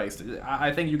 Jesus Christ,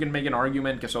 I think you can make an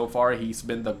argument que so far he's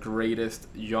been the greatest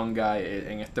young guy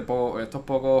en estos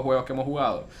pocos juegos que hemos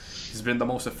jugado. He's been the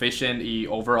most efficient y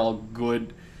overall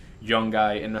good young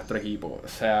guy en nuestro equipo. O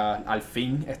sea, al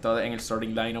fin está en el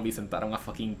starting lineup y sentaron a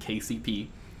fucking KCP.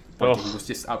 Porque he was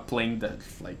just outplaying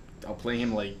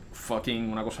him like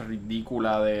fucking una cosa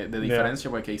ridícula de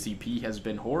diferencia, porque KCP has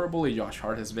been horrible y Josh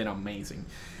Hart has been amazing.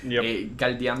 Yep.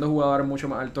 Guardiando jugadores mucho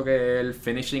más alto que él,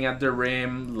 finishing at the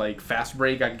rim, like fast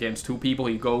break against 2 people,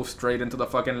 he goes straight into the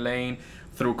fucking lane,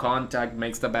 through contact,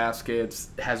 makes the baskets,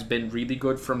 has been really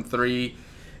good from 3,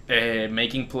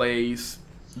 making plays.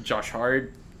 Josh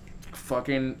Hart,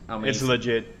 fucking amazing. It's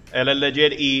legit. Él es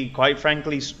legit y, quite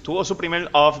frankly, tuvo su primer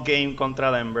off game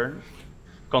contra Denver.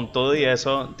 Con todo y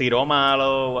eso, tiró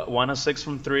malo, 1 of 6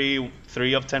 from 3,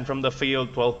 3 of 10 from the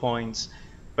field, 12 points.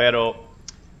 Pero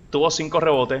tuvo 5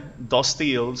 rebotes, 2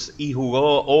 steals y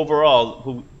jugó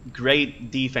overall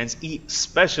great defense, y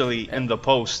especially in the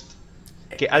post.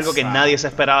 Que algo que nadie se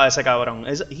esperaba de ese cabrón.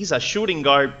 He's a shooting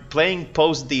guard playing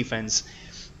post defense.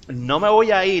 No me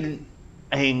voy a ir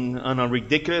on a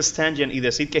ridiculous tangent y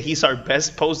decir que he's our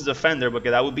best post defender, porque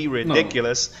that would be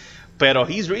ridiculous. No. Pero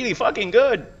he's really fucking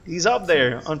good. He's up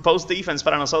there on post defense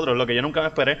para nosotros, lo que yo nunca me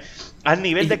esperé. Al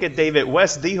nivel de que David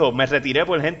West dijo, me retiré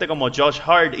por gente como Josh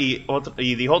Hart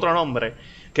y dijo otro nombre,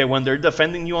 que when they're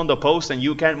defending you on the post and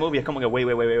you can't move, y es como que wait.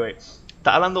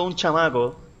 Está hablando de un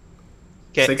chamaco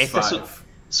que este es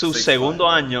su segundo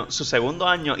año,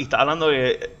 y está hablando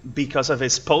de because of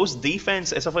his post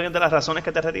defense, esa fue una de las razones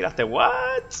que te retiraste.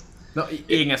 What? No,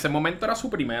 y en ese momento era su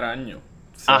primer año.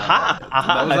 So, ajá.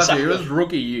 It was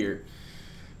rookie year.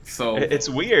 So it's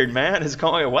weird, man. It's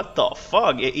como, what the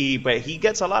fuck? But he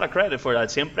gets a lot of credit for that.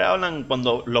 Siempre hablan,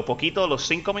 cuando los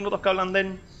 5 minutos que hablan de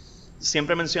él,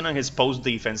 siempre mencionan his post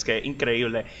defense, que es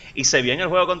increíble. Y se vio en el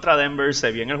juego contra Denver,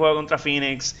 se vio en el juego contra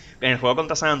Phoenix, en el juego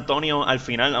contra San Antonio, al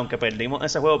final, aunque perdimos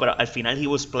ese juego, pero al final he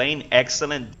was playing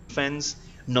excellent defense.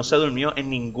 No se durmió en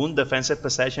ningún defensive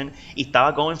possession y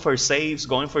estaba going for saves,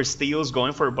 going for steals,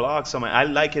 going for blocks. So, I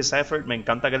like his effort. Me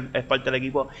encanta que él es parte del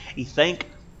equipo. Y thank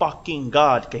fucking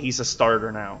God que he's a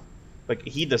starter now. Like,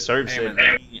 he deserves it.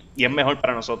 Y es mejor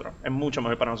para nosotros. Es mucho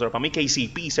mejor para nosotros. Para mí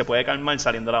KCP se puede calmar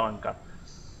saliendo de la banca.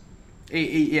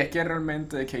 Y es que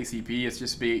realmente KCP is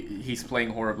just he's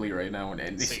playing horribly right now, and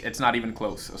it's not even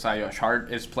close. O sea, Josh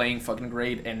Hart is playing fucking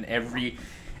great, and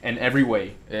in every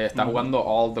way. Está jugando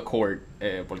all the court,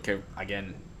 porque,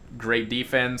 again, great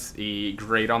defense y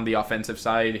great on the offensive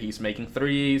side. He's making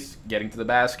threes, getting to the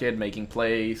basket, making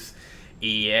plays.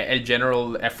 Y el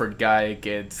general effort guy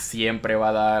que siempre va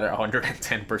a dar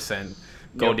 110%.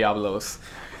 Go Diablos.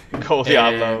 Go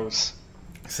Diablos.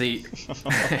 Sí.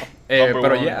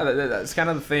 Pero yeah, that's kind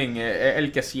of the thing.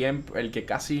 El que siempre, el que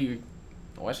casi,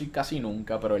 no voy a decir casi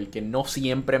nunca, pero el que no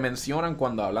siempre mencionan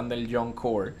cuando hablan del young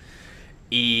core.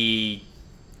 Y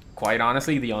quite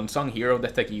honestly, the unsung hero de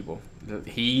este equipo.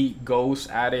 He goes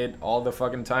at it all the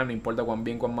fucking time, no importa cuán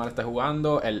bien, cuán mal esté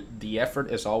jugando, the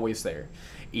effort is always there.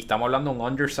 Y estamos hablando de un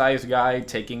undersized guy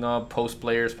taking up post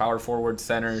players, power forward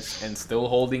centers, and still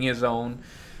holding his own.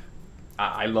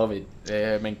 I love it.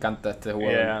 Me encanta este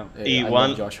jugador. Y I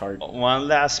love Josh Hart. One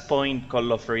last point con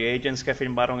los free agents que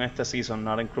firmaron este season,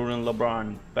 not including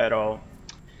LeBron, pero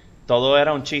todo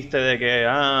era un chiste de que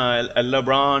el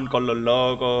LeBron con los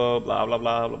locos, bla bla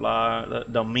bla bla bla,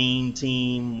 the mean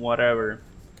team, whatever.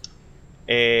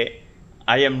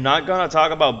 I am not gonna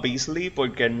talk about Beasley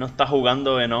porque él no está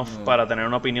jugando enough para tener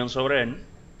una opinión sobre él,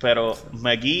 pero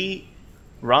McGee,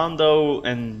 Rondo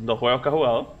en los juegos que ha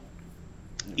jugado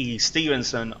y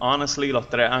Stevenson, honestly, los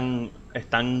tres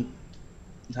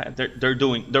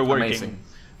they're working. Amazing.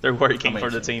 They're working Amazing.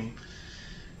 For the team.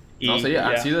 No, sí,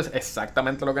 han sido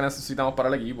exactamente lo que necesitamos para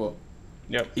el equipo.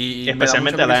 Yep. Y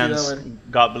especialmente Lance.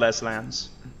 God bless Lance.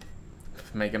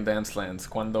 Make him dance, Lance.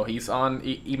 Cuando he's on.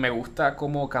 Y me gusta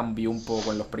cómo cambió un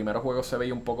poco. En los primeros juegos se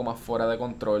veía un poco más fuera de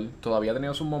control. Todavía ha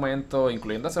tenido sus momentos,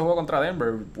 incluyendo ese juego contra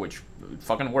Denver, which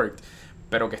fucking worked.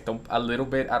 Pero que está a little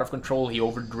bit out of control. He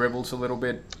over dribbles a little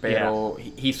bit. Pero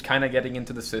he's kind of getting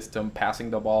into the system, passing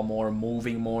the ball more,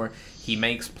 moving more. He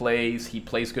makes plays. He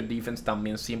plays good defense.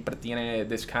 También siempre tiene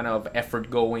this kind of effort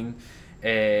going.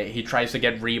 He tries to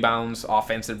get rebounds,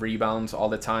 offensive rebounds all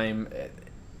the time.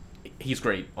 He's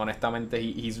great. Honestamente,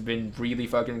 he's been really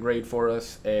fucking great for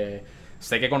us.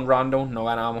 Sé que con Rondo no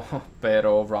ganamos,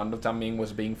 pero Rondo también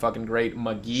was being fucking great.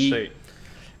 McGee, sí.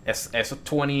 Esos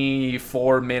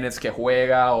 24 minutes que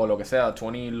juega, o lo que sea,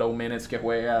 20 low minutes que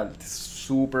juega,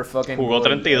 super fucking jugó good.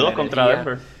 32 contra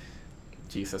Denver.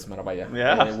 Jesus, mira para allá.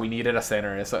 Yeah. We needed a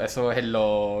center. Eso es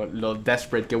lo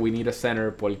desperate que we need a center,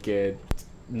 porque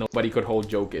nobody could hold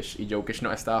Jokic. Y Jokic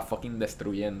nos estaba fucking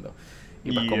destruyendo.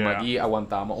 Y pues con McGee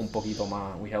aguantamos un poquito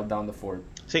más. We held down the fort.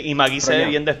 Sí, y McGee se ve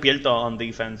bien despierto on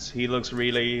defense. He looks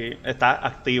really... Está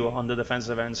activo on the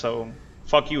defensive end, so...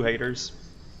 Fuck you, haters.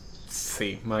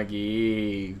 Sí,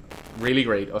 McGee... Really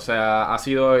great. O sea, ha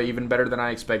sido even better than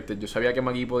I expected. Yo sabía que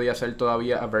McGee podía ser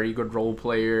todavía a very good role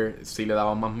player si le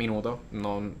daban más minutos.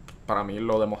 No, para mí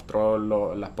lo demostró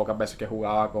las pocas veces que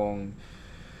jugaba con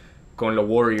los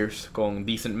Warriors, con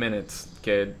decent minutes,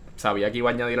 que sabía que iba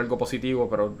a añadir algo positivo,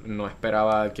 pero no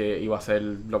esperaba que iba a ser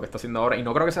lo que está haciendo ahora. Y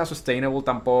no creo que sea sustainable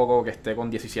tampoco, que esté con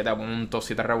 17 puntos,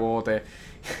 7 rebotes,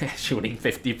 shooting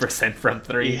 50% from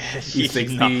 3 y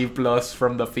 60 plus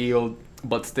from the field.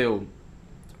 But still,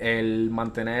 el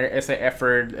mantener ese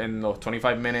effort en los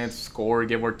 25 minutes, score,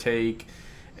 give or take,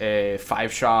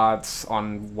 5 shots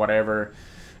on whatever,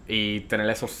 y tener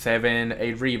esos 7,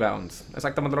 8 rebounds.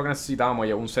 Exactamente lo que necesitamos.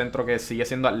 Un centro que sigue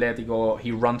siendo atlético.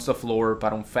 He runs the floor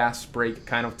para un fast break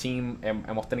kind of team.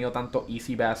 Hemos tenido tanto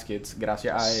easy baskets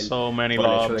gracias a él. So many por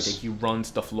el lobs. hecho de que he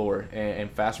runs the floor en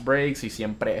fast breaks y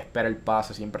siempre espera el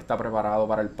pase, siempre está preparado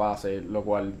para el pase, lo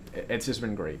cual it's just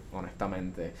been great,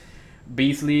 honestamente.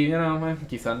 Beasley,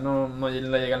 quizás no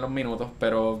le llegan los minutos,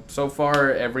 pero so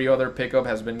far every other pickup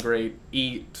has been great.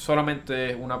 Y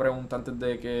solamente una pregunta antes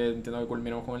de que entiendo que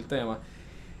culminemos con el tema.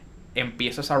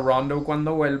 ¿Empiezas a Rondo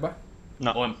cuando vuelva?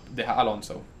 No. ¿O dejas a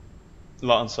Alonso?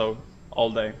 Alonso,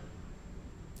 all day.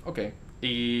 Ok.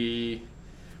 Y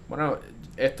bueno,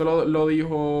 esto lo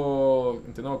dijo,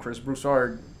 entiendo, Chris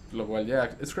Broussard, lo cual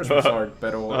es Chris Broussard,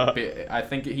 pero I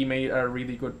think he made a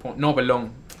really good point. No,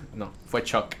 perdón, no, fue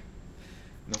Chuck.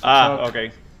 No fue Chuck.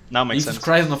 Okay. Now makes Jesus sense.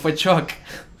 Christ, no fue Chuck.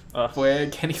 Fue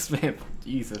Kenny Smith.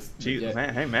 Jesus.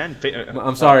 Man, hey man.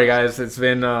 I'm sorry guys, it's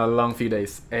been a long few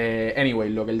days. Anyway,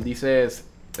 lo que él dice es,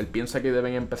 él piensa que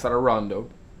deben empezar a Rondo,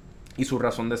 y su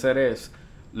razón de ser es,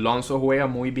 Lonzo juega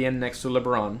muy bien next to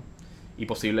LeBron, y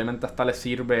posiblemente hasta le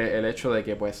sirve el hecho de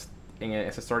que pues en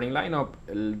ese starting lineup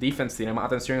el defense tiene más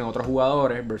atención en otros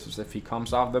jugadores, versus if he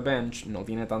comes off the bench no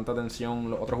tiene tanta atención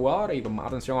los otros jugadores y pues más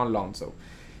atención a Lonzo.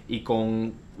 Y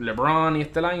con LeBron y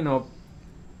este lineup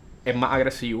es más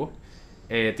agresivo,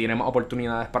 tiene más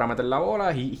oportunidades para meter la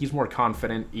bola, he's more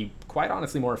confident y quite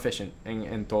honestly more efficient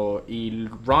en todo. Y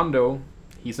Rondo,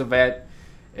 he's a vet,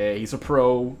 he's a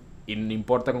pro, y no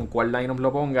importa con cuál lineup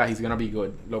lo ponga, he's gonna be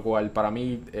good. Lo cual para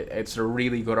mí it's a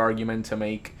really good argument to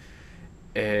make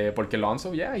Porque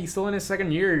Lonzo, yeah, he's still in his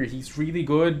second year. He's really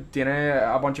good. Tiene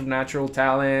a bunch of natural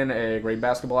talent, great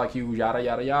basketball IQ, yada,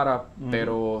 yada, yada.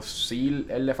 Pero sí,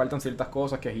 él le faltan ciertas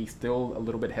cosas que he's still a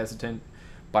little bit hesitant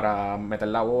para meter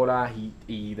la bola.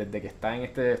 Y desde que está en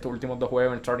estos últimos 2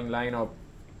 juegos en el starting lineup,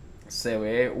 se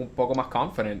ve un poco más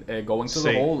confident. Going to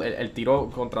the hole, el tiro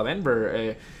contra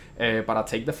Denver, para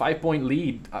take the 5-point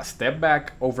lead, a step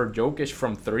back over Jokic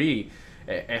from 3.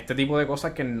 Este tipo de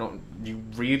cosas que no, you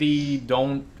really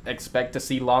don't expect to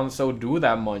see Lonzo do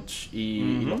that much,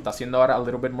 y lo está haciendo ahora a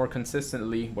little bit more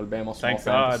consistently. Volvemos, small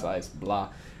sample size, blah.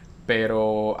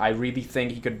 Pero I really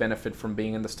think he could benefit from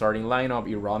being in the starting lineup,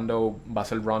 y Rondo va a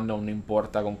ser Rondo, no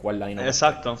importa con cuál lineup.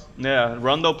 Exacto, yeah,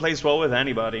 Rondo plays well with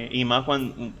anybody, y más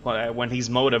when he's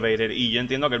motivated, y yo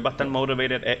entiendo que él va a estar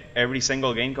motivated every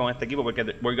single game con este equipo,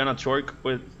 porque we're gonna tweak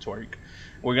with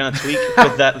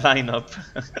that lineup.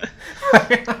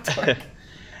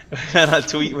 We're gonna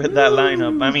tweak with that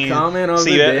lineup. I mean,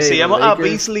 si vemos a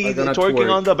Beasley twerking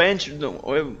on the bench,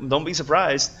 don't be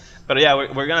surprised. Pero yeah,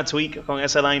 we're gonna tweak con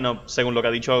ese lineup, según lo que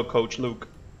ha dicho Coach Luke.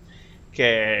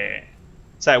 Que,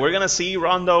 o sea, we're gonna see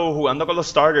Rondo jugando con los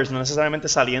starters, no necesariamente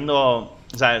saliendo, o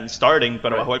sea, starting,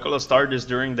 pero va a jugar con los starters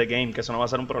during the game, que eso no va a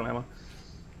ser un problema.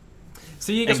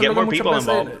 Sí, que eso es lo que muchas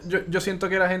veces yo siento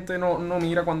que la gente no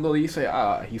mira cuando dice,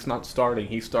 he's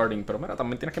starting. Pero mira,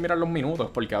 también tienes que mirar los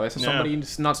minutos, porque a veces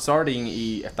somebody's not starting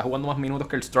y está jugando más minutos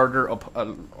que el starter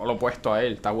o lo opuesto a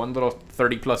él. Está jugando los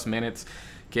 30 plus minutes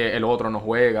que el otro no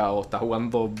juega, o está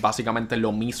jugando básicamente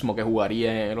lo mismo que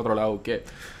jugaría en el otro lado. Que,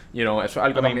 you know, eso es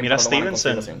algo también. Mira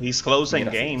Stevenson, he's closing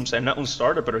games. Es no un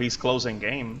starter, pero he's closing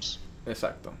games.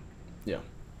 Exacto. Yeah.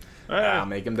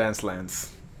 Make him dance Lance.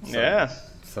 So, yeah.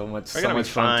 So much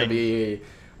fun to be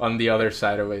on the other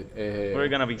side of it. We're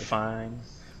gonna be fine.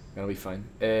 Gonna be fine.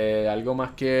 ¿Algo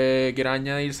más que quieras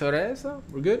añadir sobre eso?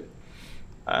 We're good?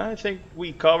 I think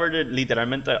we covered it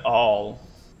literalmente all.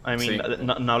 I mean,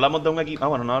 no hablamos de un equipo.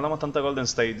 Bueno, no hablamos tanto de Golden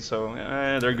State, so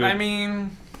they're good. I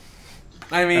mean,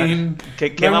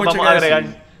 ¿qué más vamos a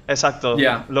agregar? Exacto.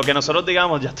 Yeah. Lo que nosotros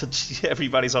digamos, ya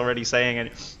everybody's already saying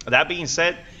it. That being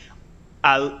said,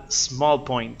 al small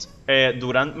point,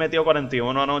 Durant metió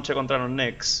 41 anoche contra los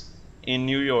Knicks en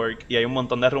New York, y hay un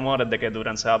montón de rumores de que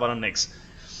Durant se va para los Knicks.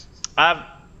 I've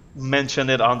mentioned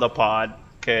it on the pod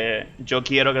que yo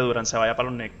quiero que Durant se vaya para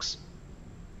los Knicks.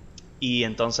 Y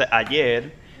entonces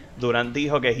ayer Durant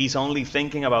dijo que he's only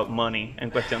thinking about money en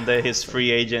cuestión de his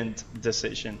free agent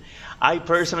decision. I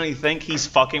personally think he's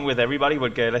fucking with everybody,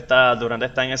 porque Durant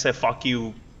está en ese fuck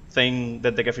you thing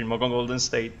desde que firmó con Golden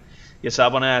State. Y él se va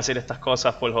a poner a decir estas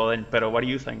cosas por joder. Pero, what do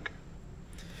you think?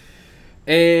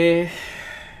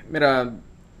 Mira,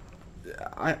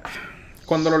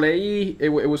 cuando lo leí, it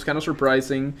was kind of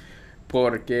surprising,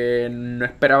 porque no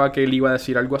esperaba que él iba a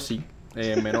decir algo así,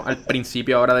 menos al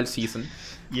principio ahora del season.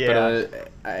 Yeah. Pero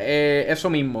eso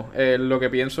mismo, lo que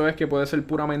pienso es que puede ser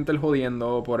puramente el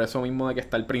jodiendo, por eso mismo de que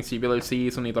está al principio del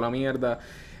season y toda la mierda.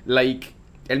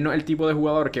 Él no es el tipo de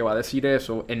jugador que va a decir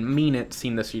eso en minutes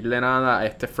sin decirle nada a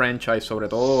este franchise, sobre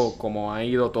todo como ha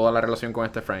ido toda la relación con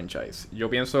este franchise. Yo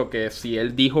pienso que si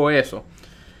él dijo eso,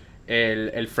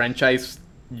 el franchise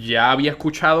ya había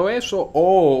escuchado eso,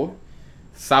 o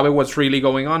sabe what's really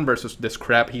going on versus this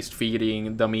crap he's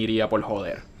feeding the media por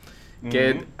joder.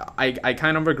 Que I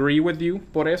kind of agree with you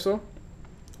por eso.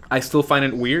 I still find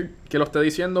it weird que lo esté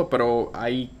diciendo, pero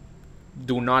I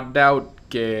do not doubt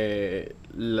que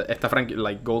esta franquicia,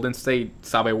 like Golden State,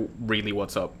 sabe really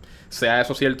what's up. Sea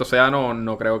eso cierto, sea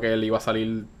no creo que él iba a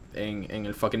salir en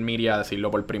el fucking media a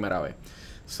decirlo por primera vez.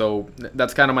 So,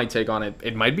 that's kind of my take on it.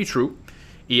 It might be true.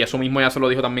 Y eso mismo ya se lo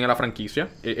dijo también a la franquicia.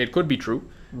 It could be true.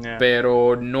 Yeah.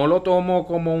 Pero no lo tomo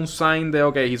como un sign de,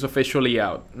 okay, he's officially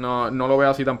out. No lo veo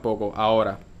así tampoco.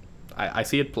 Ahora, I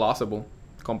see it plausible.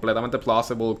 Completamente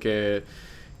plausible que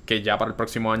ya para el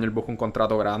próximo año él busque un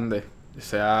contrato grande.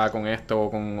 Sea con esto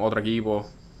o con otro equipo.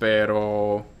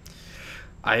 Pero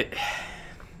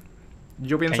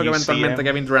yo pienso que eventualmente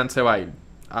Kevin Durant se va a ir.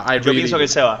 Yo pienso que él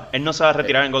se va. Él no se va a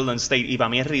retirar en Golden State. Y para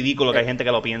mí es ridículo que hay gente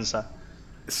que lo piensa.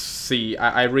 Sí,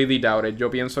 I really doubt it. Yo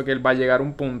pienso que él va a llegar a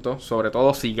un punto, sobre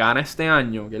todo si gana este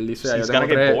año, que él dice, yo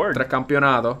tengo tres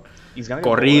campeonatos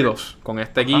corridos con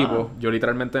este equipo. Yo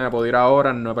literalmente me puedo ir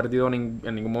ahora, no he perdido en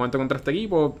ningún momento contra este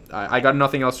equipo. I got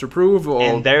nothing else to prove.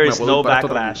 And there is no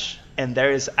backlash. And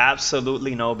there is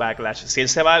absolutely no backlash. Si él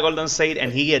se va a Golden State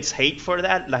and he gets hate for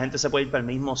that, la gente se puede ir para el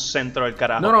mismo centro del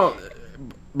carajo. No,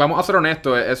 vamos a ser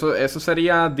honestos. Eso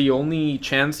sería the only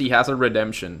chance he has a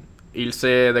redemption. irse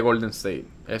de Golden State.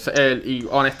 Y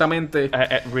honestamente,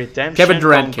 Redemption Kevin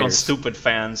Durant con cares. stupid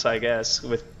fans, I guess.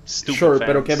 With stupid Sure, fans.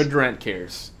 pero Kevin Durant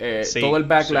cares. Sí, todo el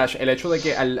backlash, sí. el hecho de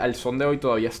que al son de hoy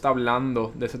todavía está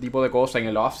hablando de ese tipo de cosas, en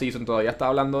el off-season todavía está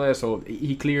hablando de eso,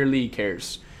 he clearly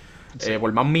cares. Sí.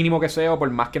 Por más mínimo que sea o por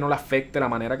más que no le afecte la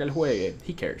manera que él juegue,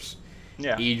 he cares.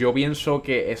 Yeah. Y yo pienso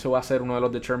que eso va a ser uno de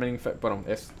los determining bueno,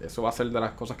 eso va a ser de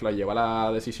las cosas que lo lleva a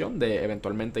la decisión de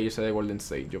eventualmente irse de Golden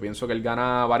State. Yo pienso que él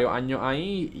gana varios años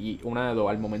ahí y una de dos,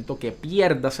 al momento que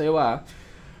pierda se va,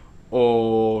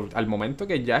 o al momento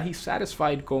que ya he's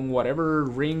satisfied con whatever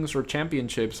rings or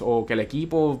championships, o que el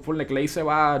equipo, ponle Clay se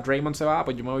va, Draymond se va,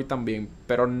 pues yo me voy también.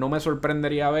 Pero no me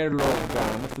sorprendería verlo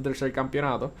ganando este tercer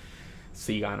campeonato,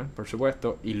 si ganan, por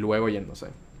supuesto, y luego yéndose.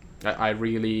 I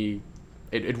really...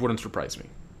 It wouldn't surprise me.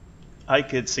 I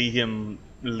could see him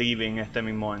leaving este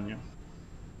mismo año.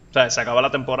 O sea, se acaba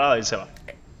la temporada y se va.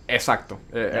 Exacto.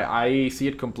 Yeah. I see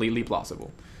it completely plausible.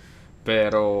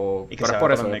 Pero Y que es se por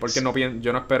vaya eso, para los porque Knicks.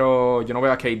 yo no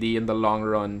veo a KD in the long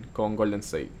run con Golden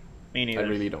State. Me I neither.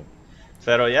 really don't.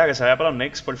 Pero ya, que se vaya para los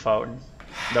Knicks, por favor.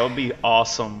 That would be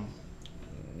awesome.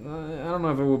 I don't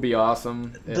know if it would be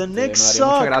awesome. The Knicks me daría suck.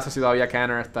 mucha gracia si todavía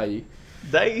Canner está ahí.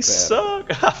 They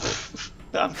suck.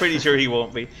 I'm pretty sure he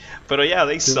won't be. Pero yeah,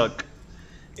 they suck.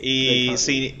 Y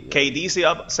si KD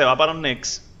se va para los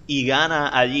Knicks y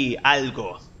gana allí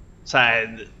algo, o sea,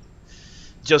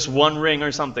 just one ring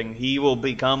or something, he will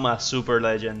become a super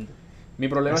legend. Mi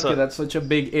problema Eso- es que that's such a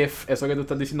big if. Eso que tú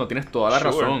estás diciendo, tienes toda la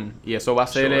Sure. razón. Y eso va a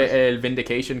ser Sure. el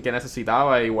vindication que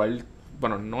necesitaba. Igual,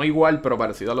 bueno, no igual, pero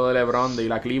parecido a lo de LeBron de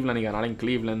ir a Cleveland y ganar en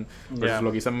Cleveland versus Yeah.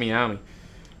 lo que hizo en Miami.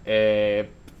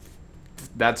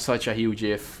 That's such a huge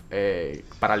if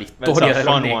para la historia de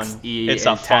los fun Knicks one. y It's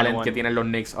el a fun talent one. que tienen los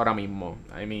Knicks ahora mismo.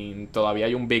 I mean, todavía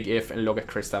hay un big if en lo que es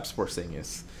Kristaps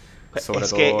Porzingis. Sobre Es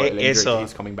todo que el injury eso- que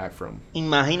he's coming back from.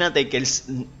 Imagínate que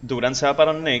Durant se va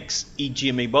para los Knicks y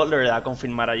Jimmy Butler le da a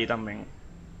confirmar allí también.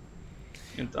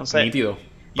 Entonces, Nítido. you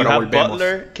Pero have volvemos.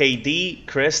 Butler, KD,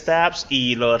 Kristaps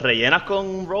y los rellenas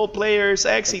con role players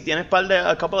X y tienes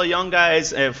a couple of young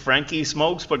guys, Frankie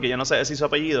Smokes, porque yo no sé si su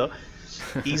apellido.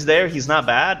 He's there, he's not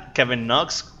bad. Kevin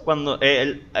Knox, cuando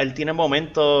él tiene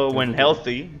momentos when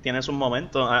healthy, tiene sus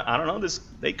momentos. I don't know,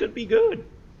 they could be good.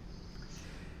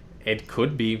 It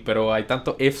could be, pero hay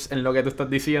tantos ifs en lo que tú estás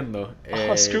diciendo.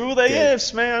 Screw the que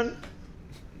ifs, man.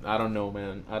 I don't know,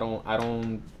 man.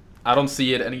 I don't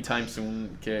see it anytime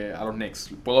soon que a los Knicks.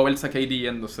 Puedo verse a KD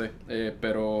yéndose,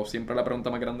 pero siempre la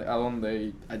pregunta más grande ¿a dónde?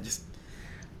 Y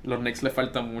los Knicks les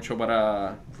falta mucho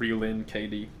para reel in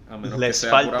KD, a menos que Les sea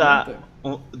falta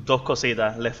puramente. dos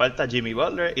cositas. Les falta Jimmy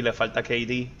Butler y les falta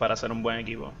KD para ser un buen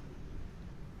equipo.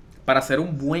 Para ser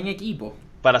un buen equipo.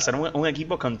 Para ser un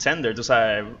equipo contender, tú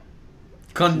sabes.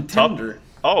 Contender.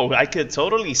 Oh, I could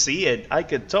totally see it.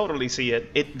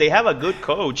 They have a good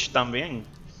coach también.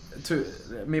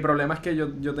 Mi problema es que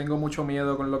yo tengo mucho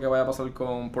miedo con lo que vaya a pasar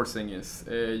con Porzingis.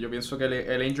 Yo pienso que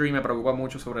el injury me preocupa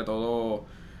mucho, sobre todo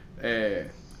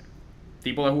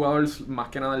tipo de jugador, más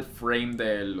que nada el frame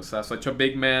de él. O sea, such a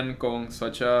big man con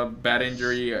such a bad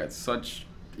injury,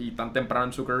 y tan temprano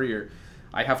en su career.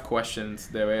 I have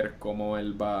questions de ver cómo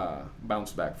él va a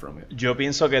bounce back from it. Yo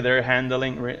pienso que they're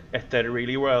handling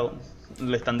really well.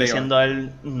 Le están They diciendo a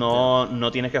él,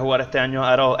 no tienes que jugar este año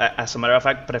at all. As a matter of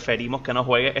fact, preferimos que no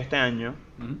juegue este año.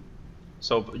 Mm-hmm.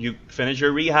 So, you finish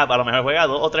your rehab, a lo mejor juega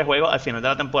 2 o 3 juegos al final de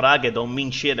la temporada que don't mean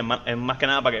shit, es más que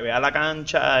nada para que vea la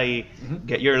cancha y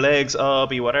get your legs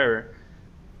up y whatever.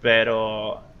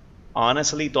 Pero,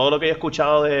 honestly, todo lo que he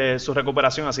escuchado de su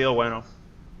recuperación ha sido bueno.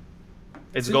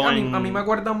 Sí, a mí me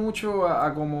acuerda mucho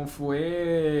a cómo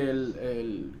fue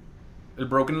el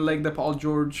broken leg de Paul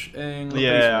George en los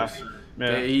Pacers.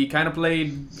 Yeah. He kind of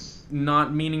played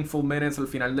not meaningful minutes al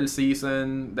final del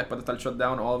season, después de estar shut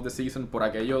down all of the season por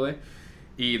aquello de...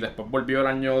 Y después volvió el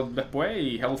año después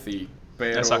y healthy.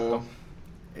 Pero Exacto.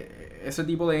 Ese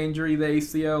tipo de injury de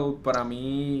ACL para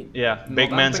mí... Yeah, no big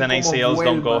tanto mans en and cómo ACLs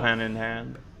don't go vuelva. hand in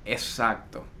hand.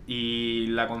 Exacto. Y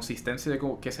la consistencia de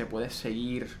que se puede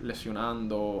seguir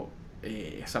lesionando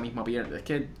esa misma pierna. Es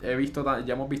que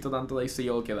ya hemos visto tanto de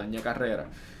ACL que daña carrera.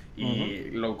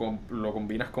 Y lo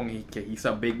combinas con que he's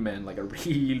a big man, like a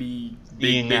really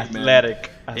Being big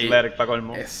athletic man. para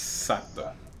colmo. Exacto.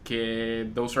 Que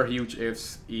those are huge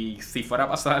ifs. Y si fuera a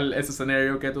pasar ese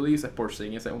escenario que tú dices,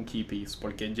 Porzingis es un key piece.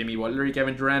 Porque Jimmy Butler y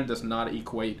Kevin Durant does not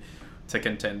equate to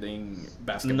contending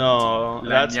basketball. No,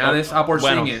 Le añades a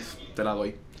Porzingis, te la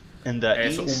doy. In the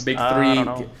Eso, East, un Big I Three. don't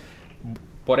know.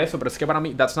 Por eso, pero es que para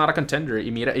mí, that's not a contender.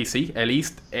 Y mira, y sí, el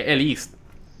East es el East.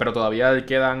 Pero todavía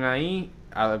quedan ahí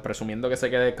presumiendo que se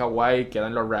quede Kawhi,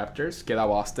 quedan los Raptors, queda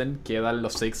Boston, quedan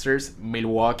los Sixers,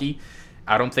 Milwaukee.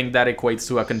 I don't think that equates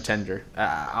to a contender.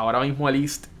 Ahora mismo el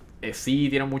East sí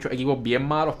tiene muchos equipos bien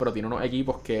malos, pero tiene unos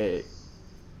equipos que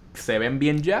se ven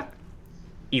bien ya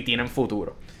y tienen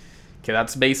futuro. Que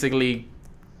that's basically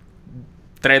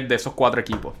 3 de esos 4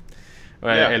 equipos.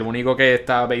 Yeah. El único que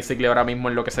está basically ahora mismo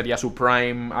en lo que sería su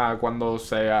prime cuando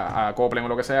se acoplen o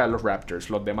lo que sea, los Raptors.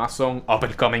 Los demás son up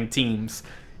and coming teams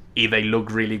y they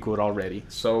look really good already.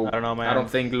 So I don't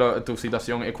think tu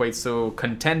situación equates to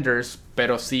contenders,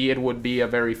 pero sí it would be a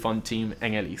very fun team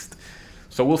en el East.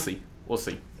 So we'll see.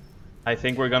 I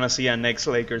think we're gonna see a next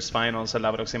Lakers Finals en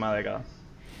la próxima década.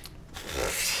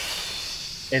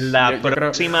 En la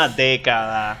próxima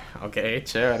década. Ok,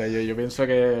 chévere. Yo pienso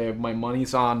que my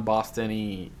money's on Boston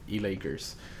y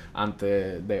Lakers.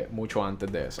 Mucho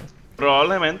antes de eso.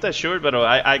 Probablemente, sure, pero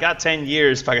I got 10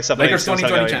 years para que esa Lakers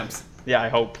 2020 champs. Yeah, I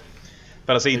hope.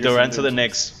 Pero sí, Durant to the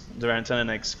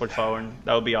Knicks, por favor.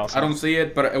 That would be awesome. I don't see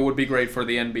it, but it would be great for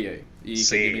the NBA. Y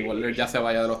sí. Que Jimmy Butler ya se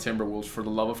vaya de los Timberwolves, for the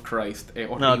love of Christ.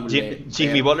 No,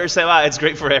 Jimmy Butler se va, it's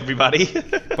great for everybody.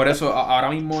 Por eso, ahora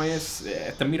mismo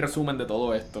este es mi resumen de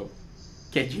todo esto.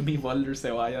 Que Jimmy Butler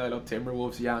se vaya de los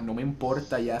Timberwolves ya. No me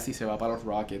importa ya si se va para los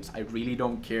Rockets. I really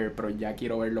don't care, pero ya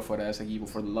quiero verlo fuera de ese equipo.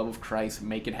 For the love of Christ,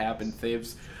 make it happen,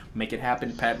 Thibs. Make it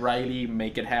happen, Pat Riley.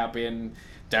 Make it happen,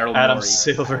 Daryl Morey. Adam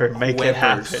Silver, make it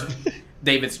happen.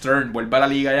 David Stern, vuelve a la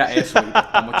liga ya, eso, y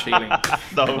estamos chilling.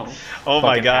 No. Oh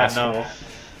my God, no.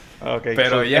 Okay,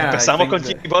 pero yeah, empezamos con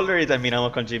Jimmy Butler y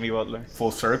terminamos con Jimmy Butler.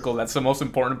 Full circle, that's the most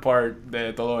important part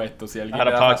de todo esto. Si alguien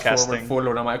le da fast forward full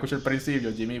o nada más escucha el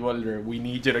principio, Jimmy Butler, we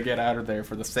need you to get out of there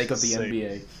for the sake of the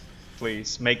NBA.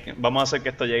 Please, vamos a hacer que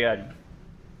esto llegue ahí.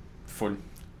 Full.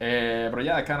 Pero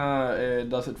yeah, that kinda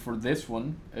does it for this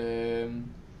one.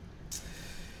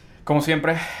 Como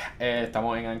siempre,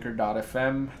 estamos en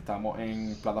Anchor.fm, estamos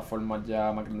en plataformas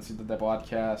ya más grandecitas de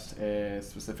podcast,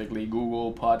 specifically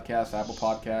Google Podcasts, Apple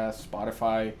Podcasts,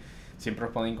 Spotify. Siempre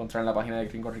os pueden encontrar en la página de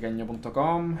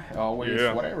gringorriqueño.com. Always,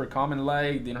 whatever, comment,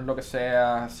 like, dinos lo que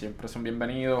sea. Siempre son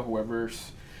bienvenidos.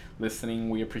 Whoever's listening,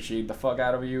 we appreciate the fuck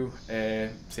out of you.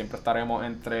 Siempre estaremos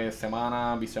entre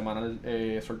semana, bisemanal,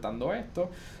 soltando esto.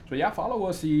 So yeah, follow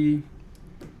us y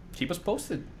keep us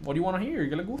posted. What do you want to hear?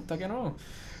 ¿Qué les gusta? ¿Qué no?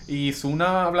 Y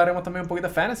Suna hablaremos también un poquito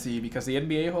de fantasy, because the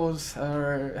NBAHoles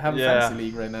have a fantasy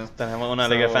league right now. Tenemos una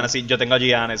liga de fantasy. Yo tengo a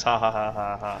Giannis,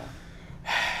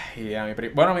 Yeah, mi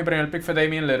primer pick fue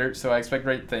Damian Lillard, so I expect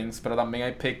great things. Pero también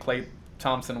I picked Klay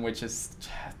Thompson, which is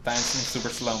dancing super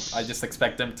slump. I just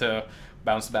expect him to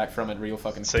bounce back from it real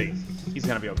fucking quick. Sí, he's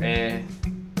gonna be okay.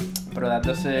 Pero that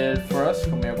does it for us.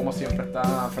 Conmigo como siempre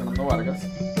está Fernando Vargas.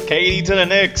 KD to the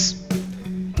Knicks.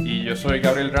 Y yo soy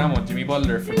Gabriel Ramos, Jimmy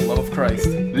Butler, for the love of Christ.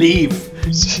 Leave!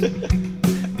 See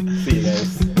you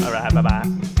guys. Alright,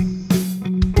 bye-bye.